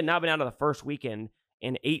 They had not been out of the first weekend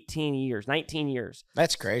in 19 years.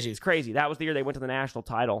 That's crazy. It's crazy. That was the year they went to the national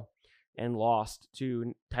title and lost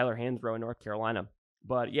to Tyler Hansbrough in North Carolina.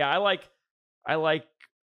 But yeah, I like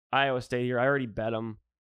Iowa State here. I already bet them.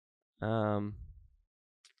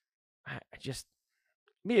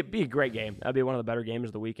 Be a great game. That'd be one of the better games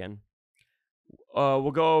of the weekend. We'll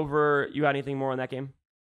go over. You got anything more on that game?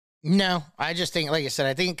 No, I just think, like I said,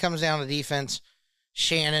 I think it comes down to defense.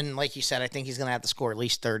 Shannon, like you said, I think he's going to have to score at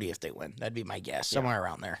least 30 if they win. That'd be my guess, somewhere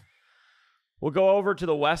around there. We'll go over to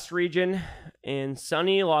the West region in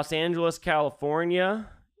sunny Los Angeles, California,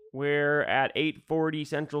 where at 8:40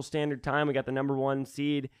 Central Standard Time, we got the number 1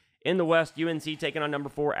 seed in the West, UNC, taking on number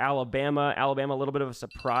 4 Alabama. Alabama, a little bit of a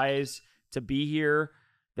surprise to be here.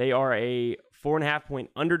 They are a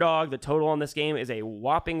 4.5-point underdog. The total on this game is a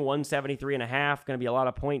whopping 173.5. Going to be a lot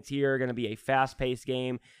of points here. Going to be a fast-paced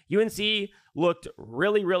game. UNC looked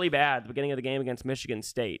really, really bad at the beginning of the game against Michigan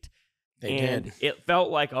State. They did. It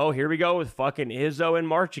felt like, oh, here we go with fucking Izzo in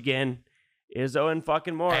March again. Izzo and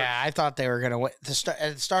fucking March. Yeah, I thought they were going to win. At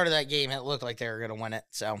the start of that game, it looked like they were going to win it.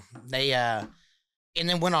 So they and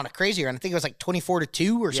then went on a crazy run. I think it was like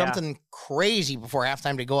 24-2 or something crazy before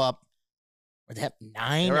halftime to go up. Were they up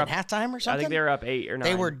 9 at halftime or something? I think they were up 8 or 9.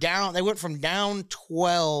 They were down. They went from down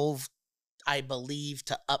 12, I believe,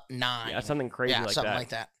 to up 9. Yeah, something crazy like that. Yeah, something like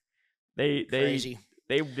that. Crazy.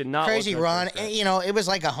 They did not. Crazy run. And, it was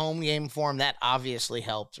like a home game for them. That obviously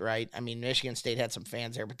helped, right? I mean, Michigan State had some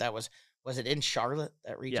fans there, but that was it in Charlotte,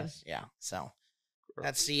 that region? Yes. Yeah. So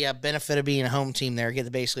that's the benefit of being a home team there. Get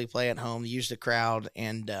to basically play at home, use the crowd,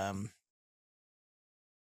 and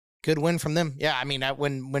good win from them. Yeah, I mean,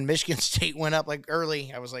 when Michigan State went up like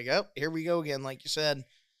early, I was like, oh, here we go again, like you said.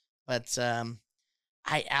 But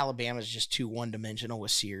Alabama's just too one-dimensional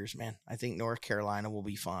with Sears, man. I think North Carolina will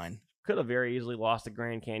be fine. Could have very easily lost to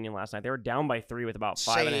Grand Canyon last night. They were down by 3 with about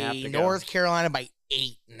 5.5 to go. North Carolina by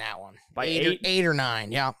 8 in that one. By 8 or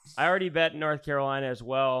 9, yeah. I already bet North Carolina as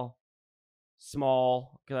well.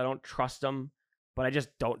 Small, because I don't trust them. But I just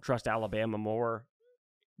don't trust Alabama more.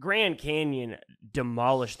 Grand Canyon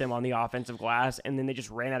demolished them on the offensive glass, and then they just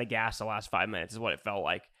ran out of gas the last 5 minutes is what it felt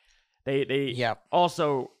like. They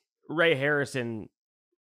Also, Ray Harrison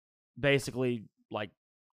basically, like,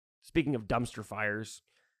 speaking of dumpster fires,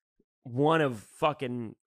 1 of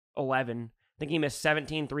fucking 11. I think he missed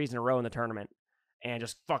 17 threes in a row in the tournament and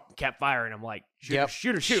just fucking kept firing them like, shoot,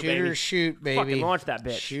 baby. Fucking launch that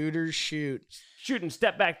bitch. Shoot. Shooting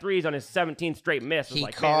step-back threes on his 17th straight miss. Was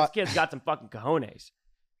man, this kid's got some fucking cojones.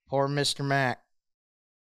 Poor Mr. Mack.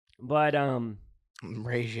 But,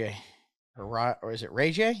 Ray J. Or is it Ray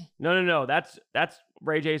J? No. That's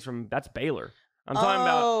Ray J's that's Baylor. I'm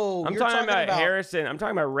talking about Harrison. I'm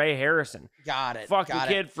talking about Ray Harrison. Got it. Fuck the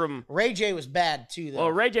kid from Ray J was bad too, though.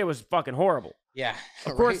 Well, Ray J was fucking horrible. Yeah.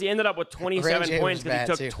 Of course, he ended up with 27 points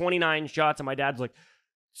because he took 29 shots, and my dad's like,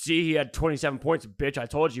 "See, he had 27 points, bitch. I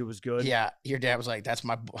told you he was good." Yeah, your dad was like, "That's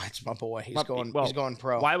my boy. He's going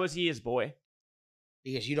pro." Why was he his boy?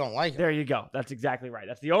 Because you don't like him. There you go. That's exactly right.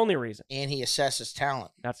 That's the only reason. And he assesses talent.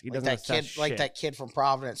 He doesn't assess shit. Like that kid from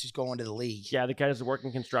Providence who's going to the league. Yeah, the guy who's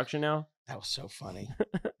working construction now. That was so funny.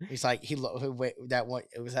 He's like, it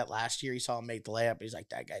was that last year he saw him make the layup. He's like,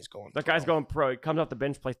 that guy's going pro. That guy's going pro. He comes off the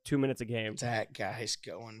bench, plays 2 minutes a game. That guy's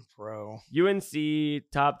going pro. UNC,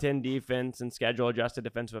 top 10 defense and schedule adjusted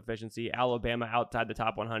defensive efficiency. Alabama outside the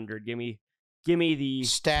top 100. Give me the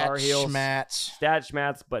Tar Heels. Stat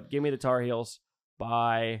schmats, but give me the Tar Heels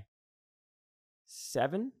by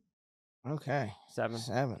 7. Okay. 7.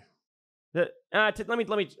 Let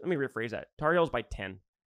me rephrase that. Tar Heels by 10.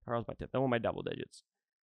 Tar Heels by 10. They won by double digits.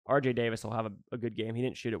 RJ Davis will have a good game. He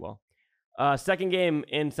didn't shoot it well. Second game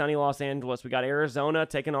in sunny Los Angeles. We got Arizona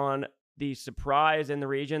taking on the surprise in the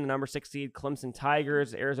region, the number 6 seed Clemson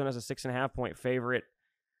Tigers. Arizona's a 6.5-point favorite.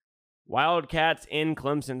 Wildcats in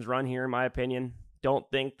Clemson's run here, in my opinion. Don't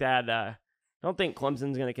think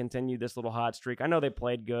Clemson's going to continue this little hot streak. I know they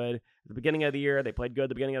played good at the beginning of the year. They played good at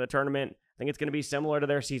the beginning of the tournament. I think it's going to be similar to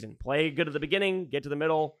their season. Play good at the beginning, get to the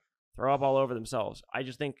middle, throw up all over themselves. I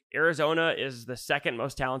just think Arizona is the second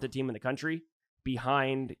most talented team in the country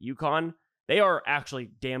behind UConn. They are actually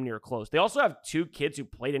damn near close. They also have 2 kids who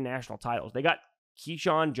played in national titles. They got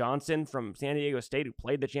Keyshawn Johnson from San Diego State who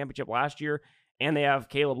played the championship last year, and they have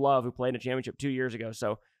Caleb Love who played a championship 2 years ago.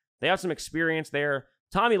 So they have some experience there.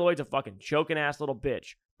 Tommy Lloyd's a fucking choking ass little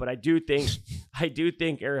bitch, but I do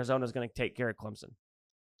think Arizona's going to take care of Clemson.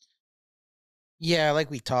 Yeah, like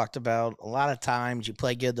we talked about, a lot of times you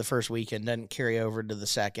play good the first weekend, doesn't carry over to the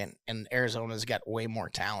second, and Arizona's got way more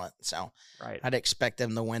talent, so right. I'd expect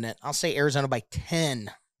them to win it. I'll say Arizona by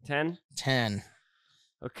 10. 10? 10.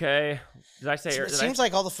 Okay. It seems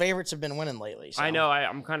like all the favorites have been winning lately. So. I know.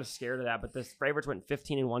 I'm kind of scared of that, but the favorites went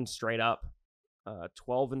 15-1 straight up.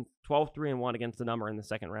 12-3-1 against the number in the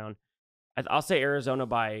second round. I'll say Arizona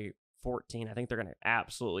by 14. I think they're going to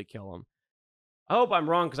absolutely kill them. I hope I'm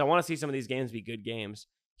wrong because I want to see some of these games be good games.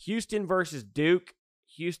 Houston versus Duke.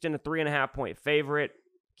 Houston, a 3.5-point favorite.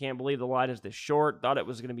 Can't believe the line is this short. Thought it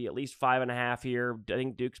was going to be at least 5.5 here. I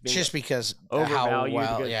think Duke's being just because overvalued.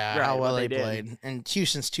 How well they played. And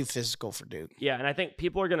Houston's too physical for Duke. Yeah, and I think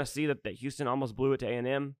people are going to see that Houston almost blew it to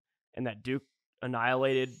A&M and that Duke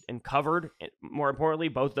annihilated and covered, more importantly,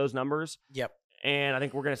 both those numbers. Yep. And I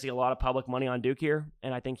think we're going to see a lot of public money on Duke here,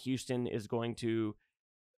 and I think Houston is going to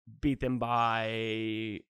beat them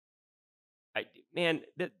by...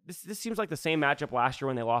 This seems like the same matchup last year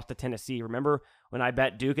when they lost to Tennessee. Remember when I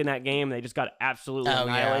bet Duke in that game? They just got absolutely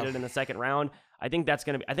annihilated in the second round. I think that's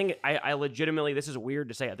going to be... I legitimately... This is weird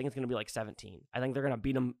to say. I think it's going to be like 17. I think they're going to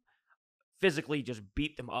beat them... Physically just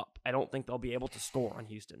beat them up. I don't think they'll be able to score on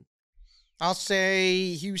Houston. I'll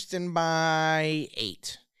say Houston by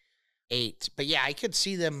 8. 8. But yeah, I could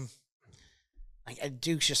see them.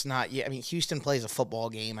 Duke's just not. Yeah, I mean, Houston plays a football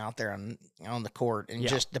game out there on the court, and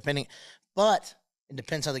just depending. But it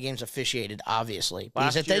depends how the game's officiated, obviously.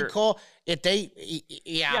 Because but it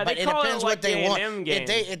depends what they want.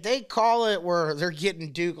 If they call it where they're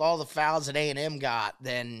getting Duke all the fouls that A&M got,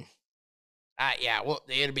 then.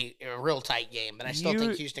 It'll be a real tight game, but I still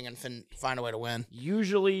think Houston can find a way to win.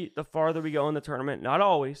 Usually, the farther we go in the tournament, not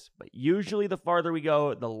always, but usually the farther we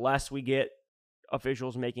go, the less we get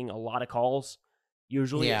officials making a lot of calls.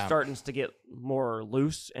 Usually, it starts to get more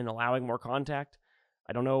loose and allowing more contact.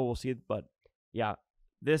 I don't know. We'll see. But, yeah.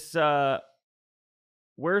 This,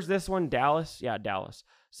 where's this one? Dallas? Yeah, Dallas.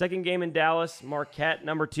 Second game in Dallas. Marquette,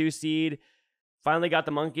 number 2 seed. Finally got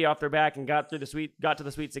the monkey off their back and got to the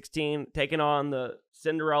Sweet 16, taking on the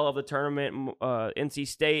Cinderella of the tournament, NC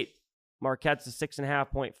State. Marquette's a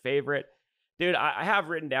 6.5-point favorite. Dude, I have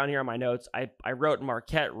written down here on my notes, I wrote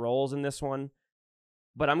Marquette rolls in this one,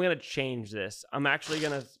 but I'm going to change this. I'm actually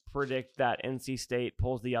going to predict that NC State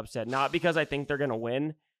pulls the upset, not because I think they're going to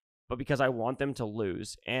win, but because I want them to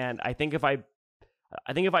lose. And I think if I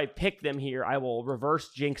pick them here, I will reverse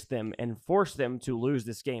jinx them and force them to lose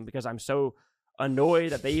this game because I'm so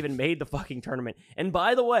annoyed that they even made the fucking tournament. And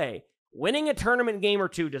by the way, winning a tournament game or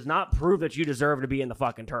two does not prove that you deserve to be in the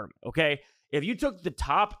fucking tournament, okay? If you took the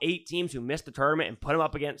top 8 teams who missed the tournament and put them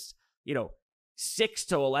up against, 6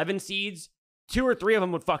 to 11 seeds, 2 or 3 of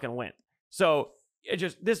them would fucking win. So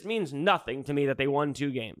this means nothing to me that they won 2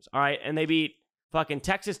 games, all right? And they beat fucking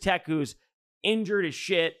Texas Tech, who's injured as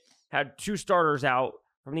shit, had 2 starters out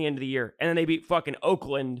from the end of the year. And then they beat fucking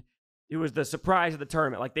Oakland, who was the surprise of the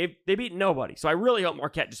tournament. Like, they beat nobody. So I really hope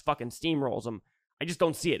Marquette just fucking steamrolls them. I just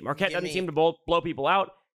don't see it. Marquette doesn't seem to blow people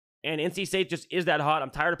out, and NC State just is that hot.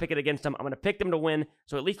 I'm tired of picking against them. I'm going to pick them to win,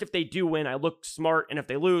 so at least if they do win, I look smart, and if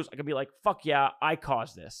they lose, I can be like, fuck yeah, I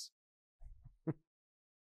caused this. A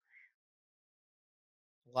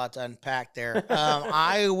lot to unpack there.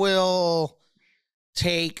 I will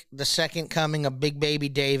take the second coming of Big Baby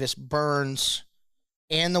Davis, Burns,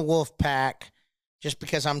 and the Wolfpack, just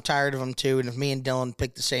because I'm tired of them too, and if me and Dylan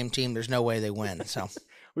pick the same team, there's no way they win, so...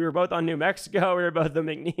 We were both on New Mexico. We were both on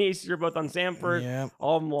McNeese. We were both on Sanford. Yep.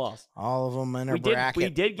 All of them lost. All of them in our bracket. We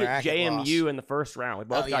did get JMU loss. in the first round. We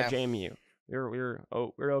both got JMU. We were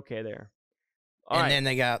okay there. Then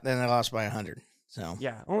they lost by 100. So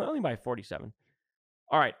yeah, only by 47.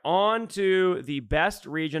 All right, on to the best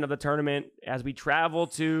region of the tournament as we travel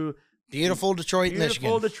to beautiful Detroit,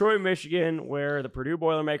 Michigan, where the Purdue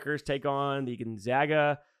Boilermakers take on the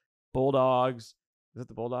Gonzaga Bulldogs. Is it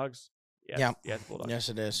the Bulldogs? Yes, Bulldogs. Yes,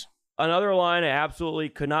 it is. Another line I absolutely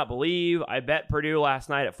could not believe. I bet Purdue last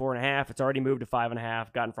night at 4.5. It's already moved to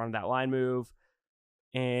 5.5. Got in front of that line move.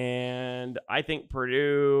 And I think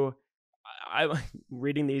Purdue, I'm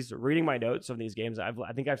reading my notes of these games. I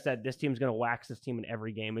think I've said this team's going to wax this team in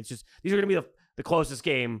every game. It's just, these are going to be the closest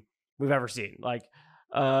game we've ever seen. Like,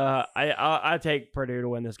 I take Purdue to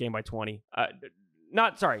win this game by 20. Let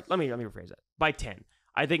me rephrase that. By 10.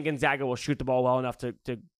 I think Gonzaga will shoot the ball well enough to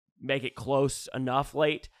make it close enough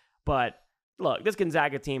late. But look, this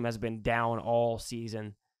Gonzaga team has been down all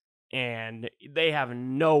season, and they have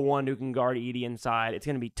no one who can guard Edey inside. It's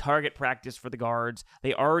going to be target practice for the guards.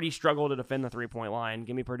 They already struggle to defend the three-point line.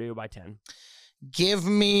 Give me Purdue by 10. Give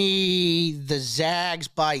me the Zags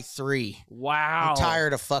by 3. Wow. I'm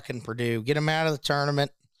tired of fucking Purdue. Get them out of the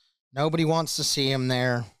tournament. Nobody wants to see them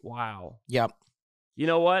there. Wow. Yep. You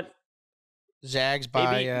know what? Zags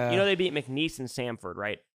by... they beat McNeese and Samford,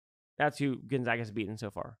 right? That's who Gonzaga's beaten so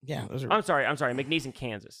far. Yeah, those are... I'm sorry. McNeese and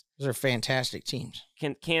Kansas. Those are fantastic teams.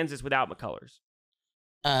 Kansas without McCullers.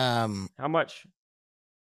 How much?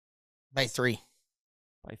 By 3.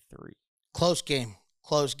 By 3. Close game.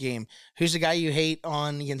 Who's the guy you hate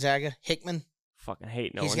on Gonzaga? Hickman? Fucking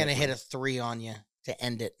hate no He's one. He's going to hit a 3 on you to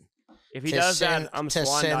end it. If he does that, I'm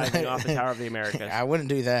swan diving off the Tower of the Americas. I wouldn't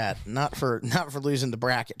do that. Not for losing the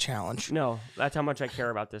bracket challenge. No, that's how much I care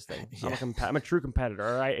about this thing. Yeah. I'm a true competitor.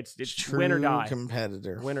 All right, it's true win or die.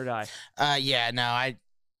 Competitor. Win or die.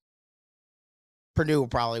 Purdue will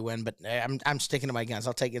probably win, but I'm sticking to my guns.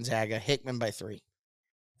 I'll take Gonzaga. Hickman by 3.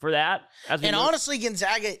 For that, honestly,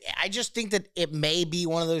 Gonzaga, I just think that it may be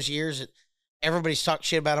one of those years that everybody's talked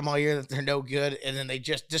shit about them all year that they're no good, and then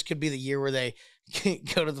this could be the year where they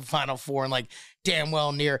go to the Final Four and damn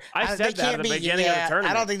well near. I said that at the beginning of the tournament.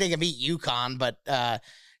 I don't think they can beat UConn, but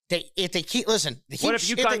if they keep what if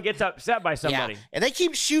UConn gets upset by somebody? Yeah, and they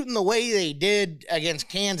keep shooting the way they did against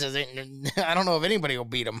Kansas, I don't know if anybody will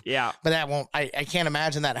beat them. Yeah, but that won't. I can't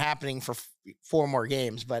imagine that happening for 4 more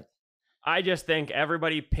games. But I just think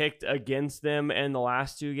everybody picked against them in the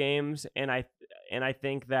last 2 games, and I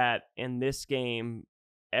think that in this game,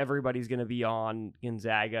 everybody's going to be on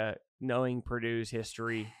Gonzaga, knowing Purdue's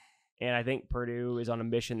history, and I think Purdue is on a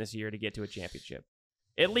mission this year to get to a championship,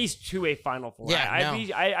 at least to a Final Four. Yeah,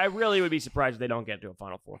 I really would be surprised if they don't get to a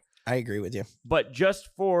Final Four. I agree with you. But just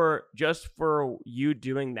for you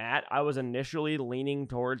doing that, I was initially leaning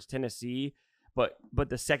towards Tennessee, but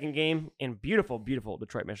the second game in beautiful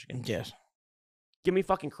Detroit, Michigan. Yes. Give me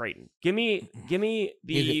fucking Creighton. Give me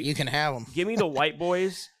the you can have them. Give me the white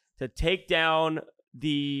boys to take down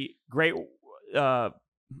the great. I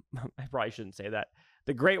probably shouldn't say that.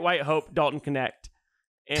 The Great White Hope, Dalton Connect.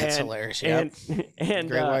 That's hilarious. Yep. And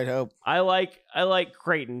Great White Hope. I like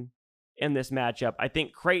Creighton in this matchup. I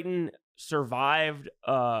think Creighton survived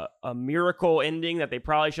a miracle ending that they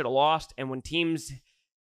probably should have lost. And when teams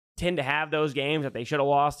tend to have those games that they should have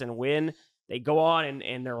lost and win, they go on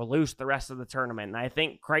and they're loose the rest of the tournament. And I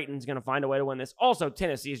think Creighton's going to find a way to win this. Also,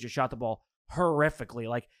 Tennessee's just shot the ball horrifically.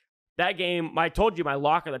 Like, that game, I told you my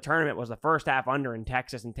lock of the tournament was the first half under in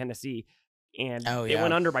Texas and Tennessee, and it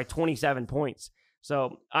went under by 27 points.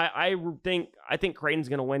 So I think Creighton's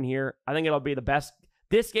going to win here. I think it'll be the best.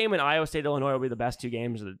 This game in Iowa State, Illinois will be the best 2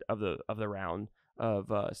 games of the round of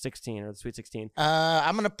 16 or the Sweet 16.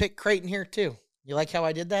 I'm going to pick Creighton here too. You like how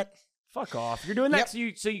I did that? Fuck off! You're doing that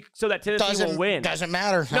so that Tennessee will win. Doesn't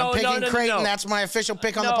matter. I'm picking Creighton. No. That's my official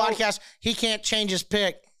pick on the podcast. He can't change his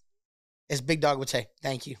pick, as Big Dog would say.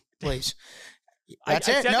 Thank you. Please. That's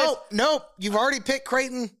it. Nope. You've already picked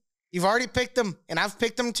Creighton. You've already picked them, and I've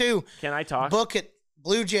picked them too. Can I talk? Book it.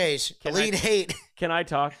 Blue Jays. Elite 8. Can I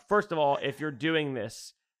talk? First of all, if you're doing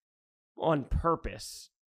this on purpose,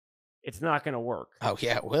 it's not going to work. Oh,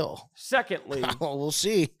 yeah, it will. Secondly, well, we'll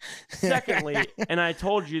see. Secondly, and I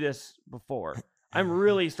told you this before, I'm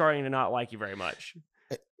really starting to not like you very much.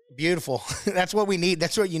 Beautiful. That's what we need.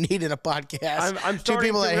 That's what you need in a podcast. I'm two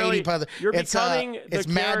people that hate each other. You're becoming it's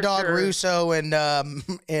Mad Dog Russo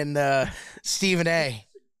and Stephen A.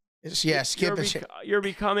 You're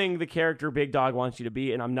becoming the character Big Dog wants you to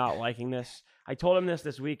be, and I'm not liking this. I told him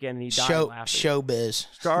this weekend, and he died laughing. Showbiz.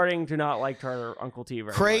 Starting to not like Turner, Uncle T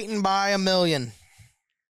very Creighton much. by 1 million.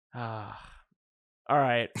 All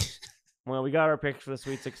right. Well, we got our picks for the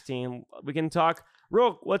Sweet 16. We can talk.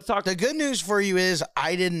 Let's talk. The good news for you is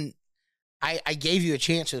I gave you a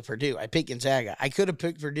chance with Purdue. I picked Gonzaga. I could have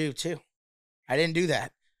picked Purdue too. I didn't do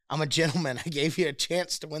that. I'm a gentleman. I gave you a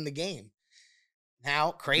chance to win the game.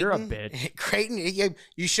 Now, Creighton. You're a bitch. Creighton,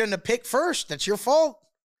 you shouldn't have picked first. That's your fault.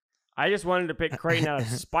 I just wanted to pick Creighton out of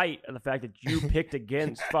spite of the fact that you picked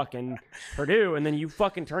against fucking Purdue, and then you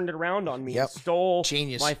fucking turned it around on me and stole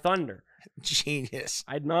my thunder. Genius.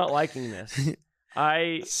 I'm not liking this.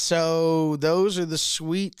 So those are the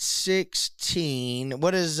Sweet 16.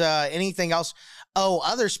 What is anything else? Oh,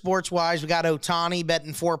 other sports-wise, we got Otani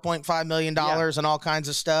betting $4.5 million and all kinds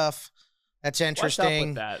of stuff. That's interesting. What's up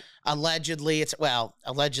with that?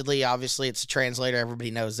 Allegedly, obviously, it's a translator.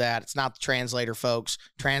 Everybody knows that. It's not the translator, folks.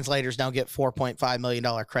 Translators don't get $4.5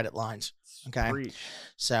 million credit lines. Okay. Preach.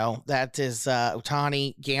 So that is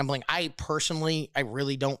Otani gambling. I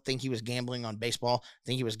really don't think he was gambling on baseball. I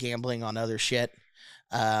think he was gambling on other shit.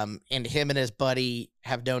 And him and his buddy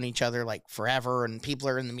have known each other like forever, and people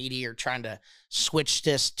are in the media are trying to switch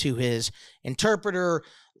this to his interpreter,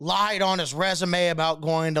 lied on his resume about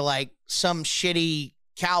going to like some shitty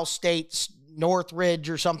Cal State Northridge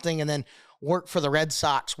or something and then work for the Red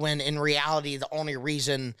Sox, when in reality the only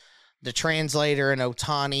reason the translator and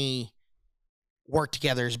Otani work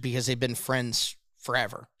together is because they've been friends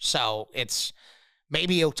forever. So it's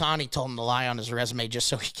maybe Otani told him to lie on his resume just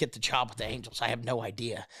so he could get the job with the Angels. I have no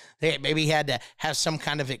idea. Maybe he had to have some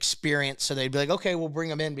kind of experience, so they'd be like, okay, we'll bring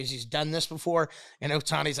him in because he's done this before. And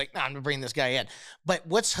Otani's like, nah, I'm going to bring this guy in. But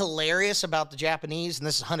what's hilarious about the Japanese, and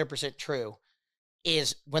this is 100% true,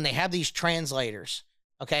 is when they have these translators,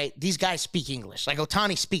 okay, these guys speak English. Like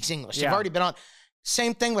Otani speaks English. They've already been on.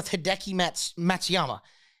 Same thing with Hideki Matsuyama.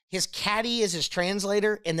 His caddy is his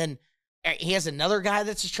translator, and then he has another guy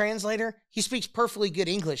that's his translator. He speaks perfectly good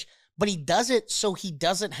English, but he does it so he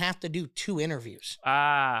doesn't have to do 2 interviews.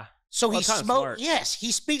 So he Yes,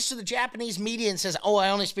 he speaks to the Japanese media and says, "Oh, I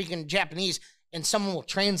only speak in Japanese," and someone will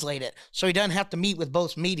translate it, so he doesn't have to meet with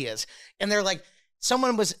both medias. And they're like,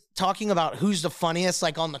 someone was talking about who's the funniest,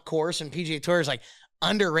 like on the course and PGA Tour is like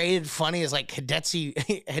underrated funny is like Hideki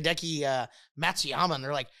Matsuyama, and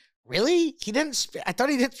they're like, really? I thought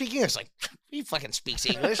he didn't speak English. Like, he fucking speaks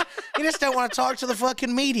English. He just don't want to talk to the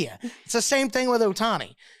fucking media. It's the same thing with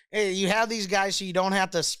Otani. You have these guys so you don't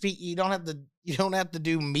have to speak. You don't have to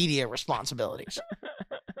do media responsibilities.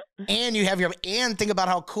 And and think about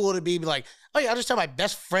how cool it'd be like, oh yeah, I'll just have my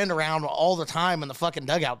best friend around all the time in the fucking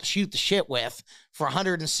dugout to shoot the shit with for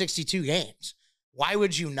 162 games. Why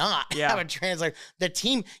would you not have a translator? The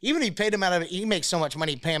team, even if he paid him he makes so much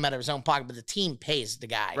money, pay him out of his own pocket, but the team pays the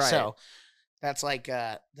guy. Right. So that's like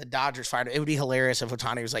the Dodgers fired. It would be hilarious if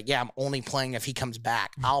Otani was like, yeah, I'm only playing if he comes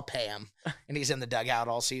back. I'll pay him. And he's in the dugout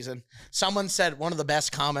all season. Someone said one of the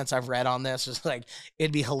best comments I've read on this was like,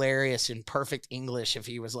 it'd be hilarious in perfect English if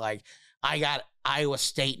he was like, I got Iowa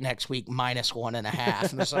State next week -1.5.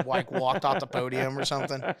 And just like walked off the podium or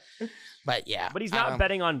something. But yeah. But he's not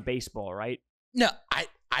betting on baseball, right? No,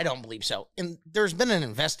 I don't believe so. And there's been an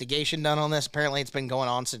investigation done on this. Apparently, it's been going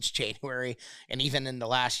on since January. And even in the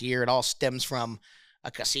last year, it all stems from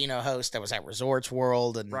a casino host that was at Resorts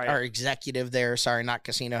World and our executive there. Sorry, not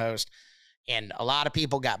casino host. And a lot of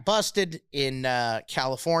people got busted in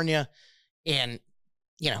California. And,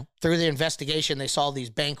 through the investigation, they saw these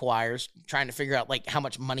bank wires trying to figure out, like, how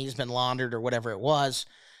much money has been laundered or whatever it was.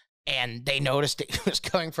 And they noticed it was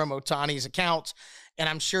coming from Otani's accounts. And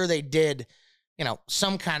I'm sure they did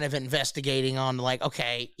some kind of investigating on like,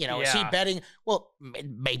 okay, is he betting? Well,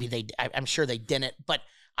 maybe I'm sure they didn't, but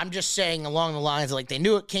I'm just saying along the lines of like, they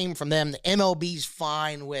knew it came from them. The MLB's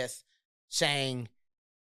fine with saying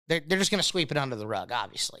they're just going to sweep it under the rug,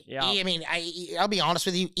 obviously. Yeah. I mean, I'll be honest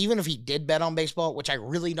with you, even if he did bet on baseball, which I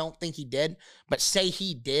really don't think he did, but say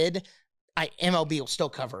he did, MLB will still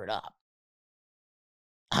cover it up.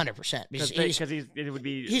 100%. Because it would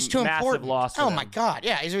be he's too massive important. Loss for them. them. My God.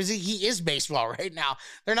 Yeah. He is baseball right now.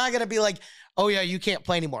 They're not going to be like, oh, yeah, you can't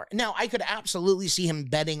play anymore. Now, I could absolutely see him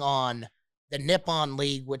betting on the Nippon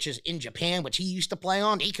League, which is in Japan, which he used to play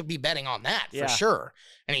on, he could be betting on that for sure.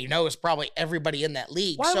 And he knows probably everybody in that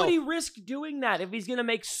league. Why would he risk doing that if he's going to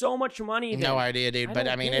make so much money? No idea, dude. But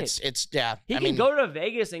I mean, it's He can go to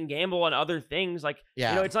Vegas and gamble on other things. Like,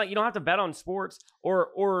 it's not, you don't have to bet on sports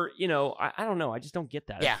or I don't know. I just don't get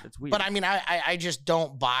that. Yeah. It's weird. But I mean, I just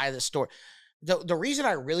don't buy the story. The reason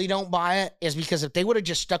I really don't buy it is because if they would have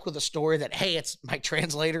just stuck with the story that, hey, it's my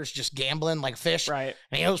translator's just gambling like fish, right?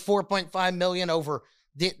 And he owes $4.5 million over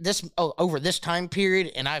this time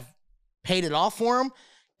period, and I've paid it off for him,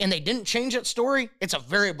 and they didn't change that story, it's a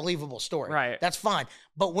very believable story, right? That's fine.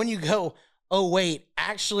 But when you go, oh wait,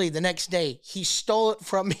 actually the next day he stole it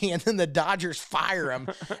from me, and then the Dodgers fire him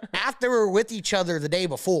after we were with each other the day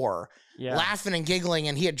before, laughing and giggling,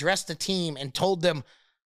 and he addressed the team and told them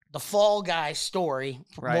the fall guy story,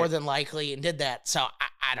 more than likely, and did that. So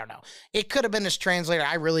I don't know. It could have been his translator.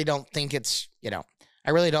 I really don't think it's, I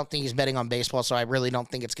really don't think he's betting on baseball, so I really don't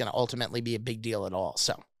think it's going to ultimately be a big deal at all.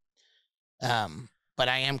 So, but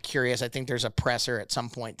I am curious. I think there's a presser at some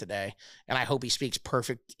point today, and I hope he speaks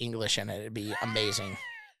perfect English in it. It'd be amazing.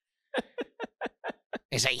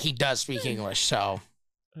 He does speak English, so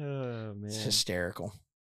it's hysterical.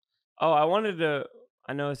 Oh,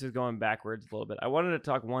 I know this is going backwards a little bit. I wanted to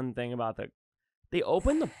talk one thing about they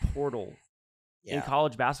opened the portal in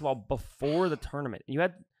college basketball before the tournament. You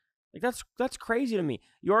had that's crazy to me.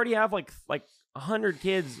 You already have like 100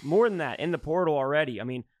 kids, more than that, in the portal already. I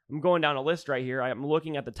mean, I'm going down a list right here. I'm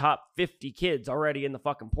looking at the top 50 kids already in the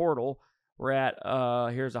fucking portal. We're at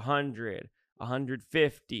here's 100,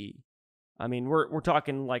 150. I mean, we're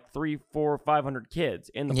talking like 300, 400, 500 kids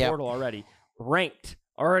in the portal already,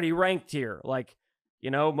 already ranked here. Like,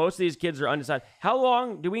 most of these kids are undecided.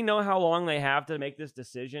 Do we know how long they have to make this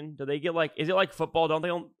decision? Do they get is it like football?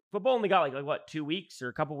 Football only got like what, 2 weeks or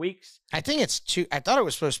a couple weeks? I think it's 2. I thought it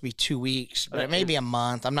was supposed to be 2 weeks, but it may be a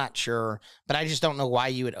month. I'm not sure, but I just don't know why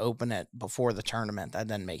you would open it before the tournament. That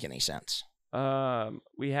doesn't make any sense.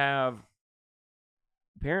 We have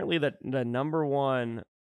apparently the number one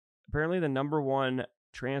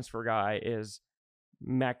transfer guy is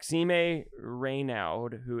Maxime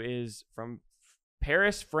Reynaud, who is from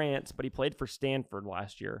Paris, France, but he played for Stanford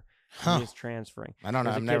last year. He is transferring. I don't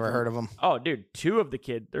know. I've never heard of him. Oh, dude, 2 of the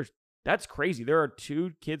kids. That's crazy. There are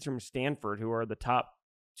 2 kids from Stanford who are the top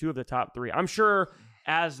 2 of the top 3. I'm sure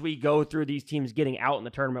as we go through these teams getting out in the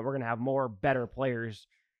tournament, we're going to have more better players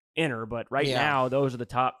enter. But right now, those are the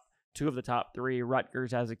top 2 of the top 3.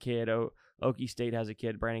 Rutgers has a kid. Okie State has a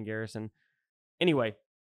kid. Brandon Garrison. Anyway,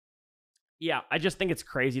 I just think it's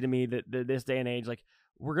crazy to me that this day and age,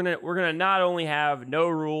 we're gonna not only have no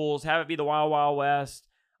rules, have it be the Wild Wild West,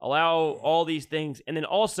 allow all these things, and then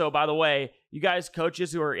also, by the way, you guys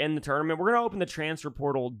coaches who are in the tournament, we're gonna open the transfer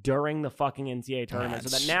portal during the fucking NCAA tournament, so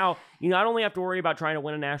that now you not only have to worry about trying to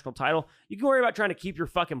win a national title, you can worry about trying to keep your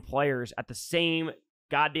fucking players at the same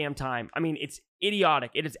goddamn time. I mean, it's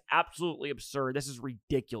idiotic. It is absolutely absurd. This is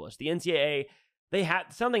ridiculous. The NCAA,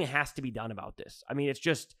 something has to be done about this. I mean,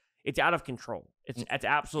 it's out of control. It's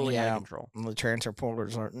absolutely out of control. The transfer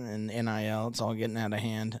portals and NIL, it's all getting out of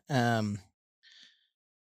hand.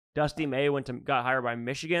 Dusty May got hired by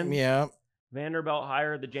Michigan. Yeah. Vanderbilt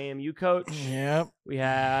hired the JMU coach. Yep. We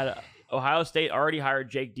had Ohio State already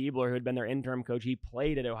hired Jake Diebler, who had been their interim coach. He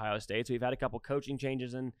played at Ohio State, so we've had a couple coaching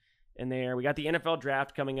changes in there. We got the NFL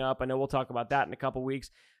draft coming up. I know we'll talk about that in a couple weeks.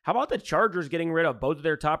 How about the Chargers getting rid of both of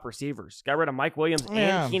their top receivers? Got rid of Mike Williams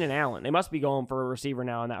and Keenan Allen. They must be going for a receiver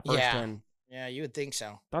now in that first 10. Yeah, you would think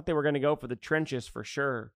so. Thought they were going to go for the trenches for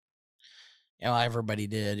sure. Everybody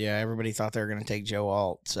did. Yeah, everybody thought they were going to take Joe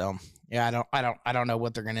Alt. So yeah, I don't know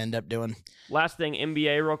what they're going to end up doing. Last thing,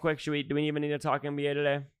 NBA, real quick. Do we even need to talk NBA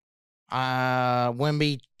today?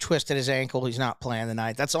 Wemby twisted his ankle. He's not playing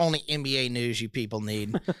tonight. That's the only NBA news you people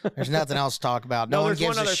need. There's nothing else to talk about. No one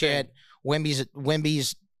gives a shit. Wemby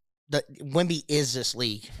is this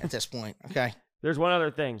league at this point. Okay. There's one other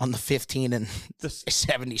thing. On the 15 and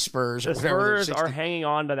 70 Spurs. The Spurs are hanging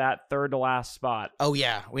on to that third to last spot. Oh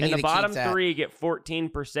yeah, we need to keep that. And the bottom 3 get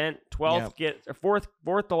 14%. 12th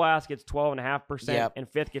fourth to last gets 12.5%,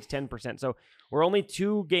 and 5th gets 10%. So we're only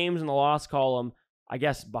 2 games in the loss column, I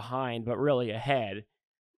guess behind, but really ahead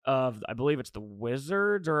of, I believe it's the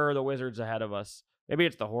Wizards, or are the Wizards ahead of us? Maybe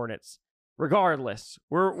it's the Hornets. Regardless,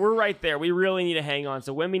 we're right there. We really need to hang on.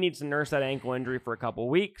 So Wemby needs to nurse that ankle injury for a couple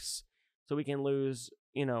weeks so we can lose,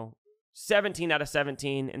 17 out of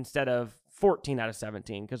 17 instead of 14 out of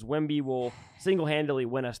 17, because Wemby will single-handedly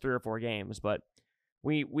win us 3 or 4 games, but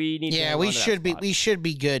we need to hang on to that spot. We should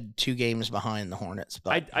be good 2 games behind the Hornets.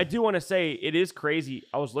 But I do want to say it is crazy.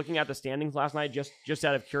 I was looking at the standings last night just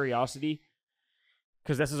out of curiosity.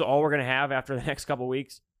 because this is all we're gonna have after the next couple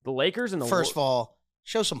weeks. The Lakers and the First of all,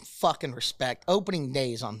 show some fucking respect. Opening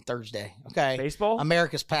days on Thursday, okay? Baseball?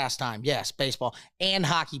 America's pastime. Yes, baseball and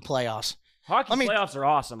hockey playoffs. Playoffs are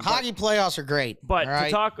awesome. Hockey playoffs are great. But right?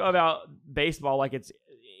 to talk about baseball like it's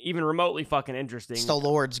even remotely fucking interesting. It's the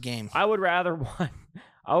Lord's game. I'd rather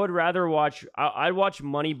watch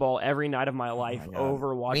Moneyball every night of my life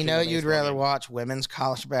over watching. We know a you'd baseball rather game. watch women's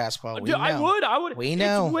college basketball. Dude, I would. We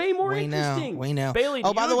know. It's way more interesting. We know. Bailey,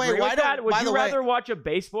 by the way, would you way, rather watch a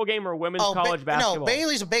baseball game or women's college basketball? No,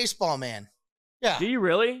 Bailey's a baseball man. Yeah. Do you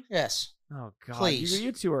really? Yes. Oh God. Please.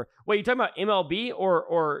 You two are. Wait, you talking about MLB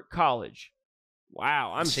or college?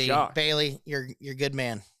 Wow, I'm shocked. Bailey, you're a good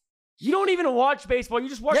man. You don't even watch baseball. You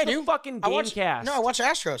just watch the fucking GameCast. No, I watch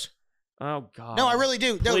Astros. Oh God. No, I really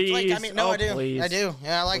do. Please. I do. Please. I do.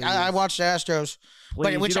 Yeah, I watch the Astros.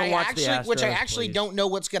 Please, Which I actually don't know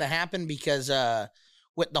what's going to happen because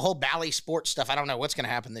with the whole Bally Sports stuff, I don't know what's going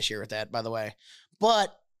to happen this year with that, by the way.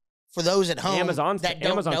 But for those at home Amazon's that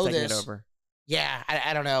don't know taking this, it over. Yeah,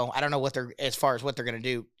 I don't know. I don't know what they're going to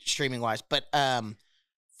do streaming wise. But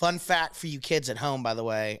fun fact for you kids at home, by the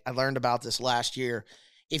way, I learned about this last year.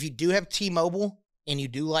 If you do have T-Mobile and you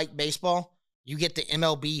do like baseball, you get the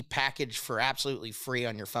MLB package for absolutely free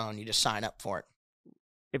on your phone. You just sign up for it.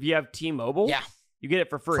 If you have T-Mobile, yeah, you get it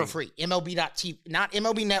for free. For free. MLB.TV, not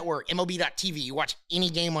MLB Network, MLB.TV. You watch any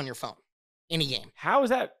game on your phone. Any game. How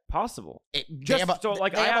is that possible? I have a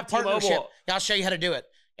partnership. T-Mobile. I'll show you how to do it.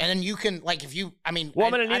 And then you can, I'm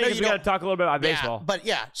going to talk a little bit about baseball. But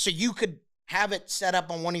yeah, so you could have it set up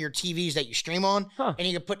on one of your TVs that you stream on, and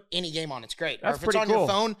you can put any game on. It's great. That's or if it's on cool. your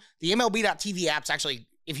phone, the MLB.TV app's actually,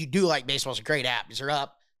 if you do like baseball, it's a great app. They're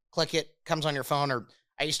up, click it, comes on your phone, or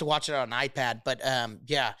I used to watch it on an iPad. But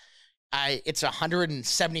it's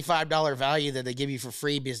 $175 value that they give you for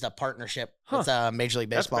free because the partnership with Major League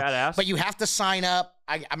Baseball. That's badass. But you have to sign up.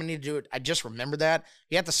 I'm going to need to do it. I just remembered that.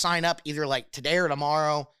 You have to sign up either like today or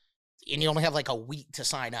tomorrow, and you only have like a week to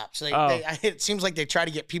sign up. So it seems like they try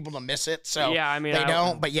to get people to miss it. So yeah, I mean, they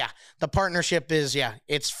don't. But yeah, the partnership is,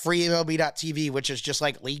 it's free MLB.TV, which is just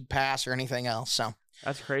like League Pass or anything else. So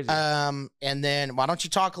that's crazy. And then why don't you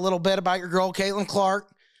talk a little bit about your girl, Caitlin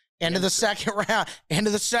Clark? End of the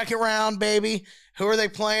second round, baby. Who are they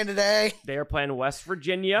playing today? They are playing West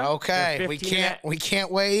Virginia. Okay, we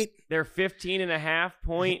can't wait. They're 15.5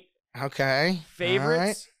 point Right.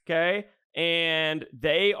 favorites. Okay, and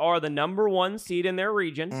they are the number 1 seed in their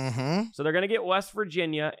region. Mm-hmm. So they're going to get West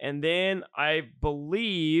Virginia, and then I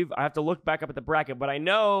believe I have to look back up at the bracket, but I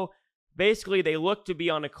know basically they look to be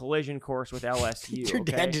on a collision course with LSU. Your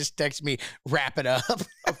dad just texted me, wrap it up.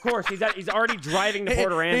 Of course, he's already driving to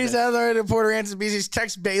Port Aransas. He's out there to Port Aransas because he's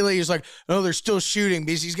text Bailey. He's like, oh, they're still shooting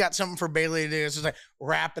because he's got something for Bailey to do. So he's like,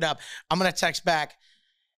 wrap it up. I'm going to text back.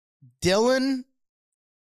 Dylan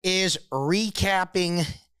is recapping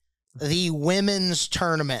the women's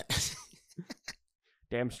tournament.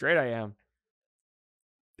 Damn straight I am.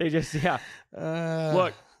 They just,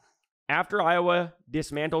 look, after Iowa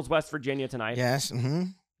dismantles West Virginia tonight, yes,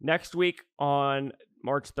 next week on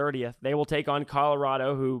March 30th, they will take on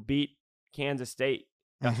Colorado, who beat Kansas State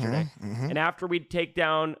yesterday. And after we take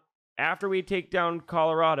down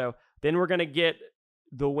Colorado, then we're going to get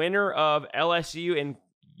the winner of LSU and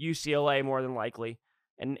UCLA more than likely.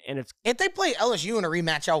 And it's if they play LSU in a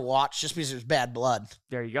rematch, I'll watch just because there's bad blood.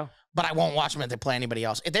 There you go. But I won't watch them if they play anybody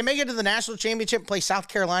else. If they make it to the national championship and play South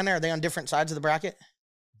Carolina, are they on different sides of the bracket?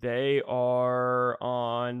 They are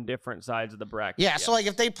on different sides of the bracket. Yeah, yes. so like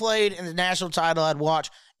if they played in the national title, I'd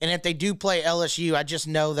watch. And if they do play LSU, I just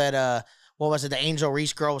know that the Angel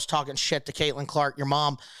Reese girl was talking shit to Caitlin Clark. Your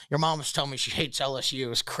mom was telling me she hates LSU. It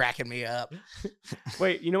was cracking me up.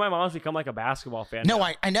 Wait, my mom's become like a basketball fan. No,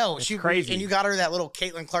 now. I know. It's she crazy. And you got her that little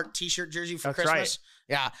Caitlin Clark t-shirt jersey for That's Christmas.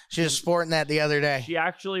 Right. Yeah, she was sporting that the other day. She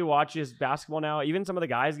actually watches basketball now, even some of the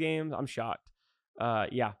guys' games. I'm shocked.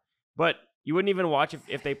 Yeah. But you wouldn't even watch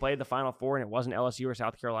if they played the Final Four and it wasn't LSU or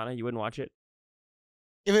South Carolina. You wouldn't watch it?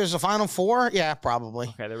 If it was the Final Four, yeah, probably.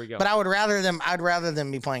 Okay, there we go. But I'd rather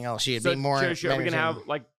them be playing LSU. It'd be more. Are we gonna have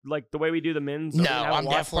like the way we do the men's? No, I'm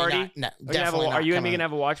definitely not. No, definitely not. Are you and me gonna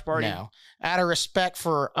have a watch party? No. Out of respect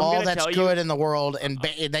for all that's good in the world, and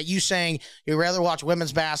that you saying you'd rather watch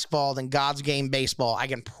women's basketball than God's game baseball, I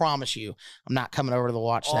can promise you, I'm not coming over to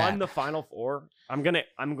watch that. On the Final Four, I'm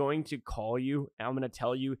going to call you and I'm gonna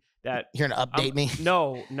tell you that you're gonna update me.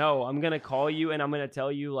 No, I'm gonna call you and I'm gonna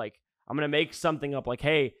tell you I'm going to make something up like,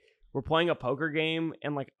 hey, we're playing a poker game,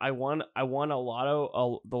 and like I won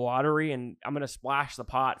the lottery, and I'm gonna splash the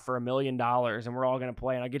pot for $1 million, and we're all gonna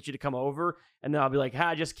play, and I'll get you to come over, and then I'll be like,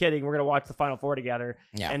 just kidding, we're gonna watch the Final Four together,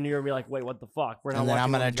 and you're gonna be like, wait, what the fuck? We're not. And then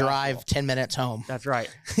I'm gonna drive 10 minutes home. That's right.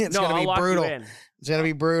 It's gonna be brutal. It's gonna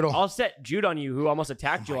be brutal. I'll set Jude on you, who almost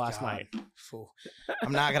attacked you last night.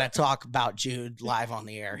 I'm not gonna talk about Jude live on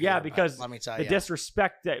the air. Yeah, here, because let me tell the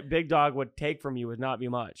disrespect that Big Dog would take from you would not be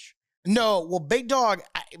much. No, well, Big Dog,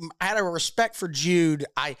 I had a respect for Jude.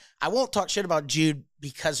 I won't talk shit about Jude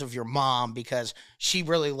because of your mom, because she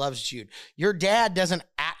really loves Jude. Your dad doesn't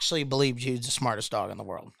actually believe Jude's the smartest dog in the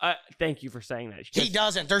world. Thank you for saying that. He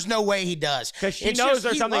doesn't. There's no way he does. Because she knows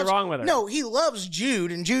there's something wrong with her. No, he loves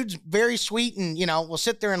Jude, and Jude's very sweet, and, will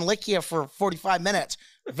sit there and lick you for 45 minutes.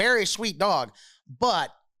 Very sweet dog, but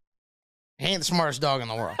he ain't the smartest dog in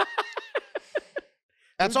the world.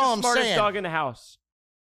 That's all I'm saying. Smartest dog in the house.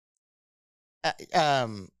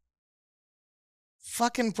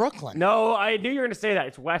 Fucking Brooklyn. No, I knew you were going to say that.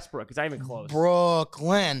 It's Westbrook. It's not even close.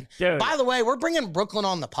 Brooklyn. Dude. By the way, we're bringing Brooklyn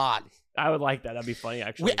on the pod. I would like that. That'd be funny,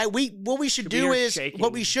 actually. What we should do is,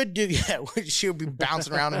 what we should do, she'll be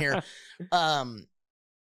bouncing around here.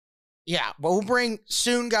 Yeah, but we'll bring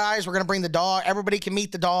soon, guys. We're going to bring the dog. Everybody can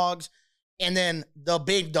meet the dogs. And then the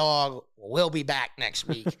big dog will be back next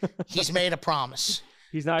week. He's made a promise.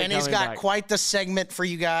 He's not. And he's got quite the segment for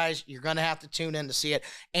you guys. You're going to have to tune in to see it.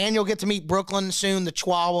 And you'll get to meet Brooklyn soon, the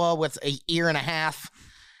Chihuahua with an ear and a half.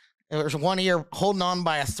 There's one ear holding on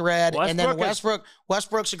by a thread. And then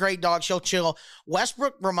Westbrook's a great dog. She'll chill.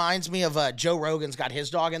 Westbrook reminds me of Joe Rogan's got his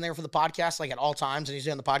dog in there for the podcast, like at all times, and he's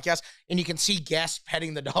doing the podcast. And you can see guests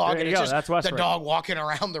petting the dog. There and you it's go. just That's the dog walking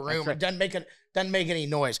around the room. Right. It doesn't make any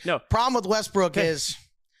noise. No. Problem with Westbrook is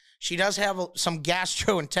she does have some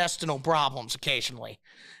gastrointestinal problems occasionally.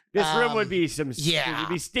 This room would be it would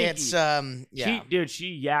be stinky. It's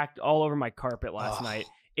She yacked all over my carpet last night.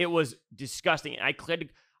 It was disgusting.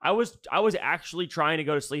 I was actually trying to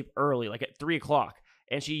go to sleep early, like at 3:00,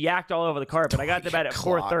 and she yacked all over the carpet. I got to bed at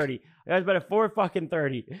 4:30. I got to bed at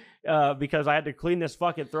 4:30 because I had to clean this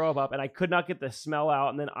fucking throw up, and I could not get the smell out.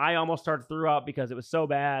 And then I almost started threw up because it was so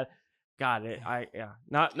bad. God,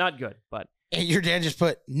 not good. But and your dad just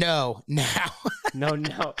put no now. No.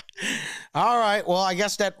 All right. Well, I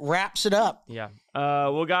guess that wraps it up. Yeah.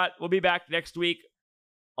 We'll be back next week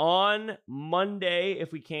on Monday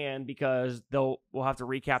if we can, because we'll have to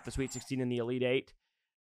recap the Sweet 16 and the Elite Eight.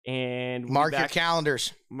 And mark your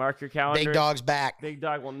calendars. Mark your calendars. Big Dog's back. Big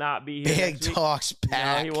Dog will not be here. Big Dog's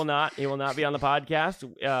back. No, he will not. He will not be on the podcast.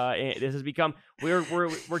 This has become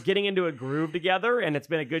we're getting into a groove together, and it's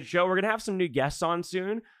been a good show. We're gonna have some new guests on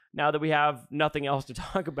soon, now that we have nothing else to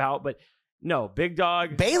talk about. But no, Big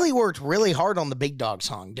Dog. Bailey worked really hard on the Big Dog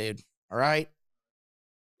song, dude. All right.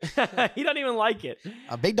 He doesn't even like it.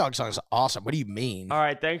 A Big Dog song is awesome. What do you mean? All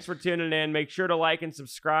right. Thanks for tuning in. Make sure to like and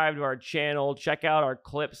subscribe to our channel. Check out our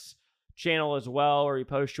clips channel as well, where we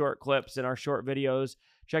post short clips and our short videos.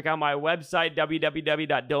 Check out my website,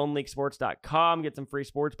 www.dylanleaksports.com. Get some free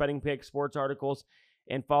sports betting picks, sports articles,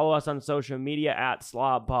 and follow us on social media at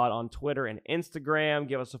SlobPod on Twitter and Instagram.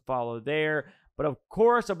 Give us a follow there. But of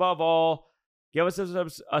course, above all, give us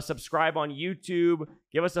a subscribe on YouTube.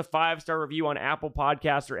 Give us a 5-star review on Apple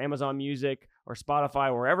Podcasts or Amazon Music or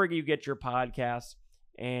Spotify, wherever you get your podcasts.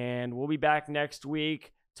 And we'll be back next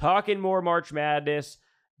week talking more March Madness.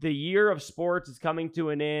 The year of sports is coming to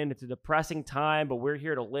an end. It's a depressing time, but we're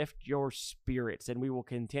here to lift your spirits, and we will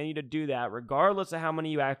continue to do that regardless of how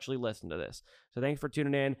many you actually listen to this. So thanks for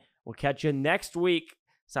tuning in. We'll catch you next week.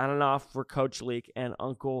 Signing off for Coach Lieck and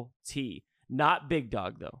Uncle T. Not Big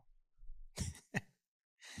Dog, though.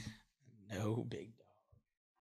 No Big Dog.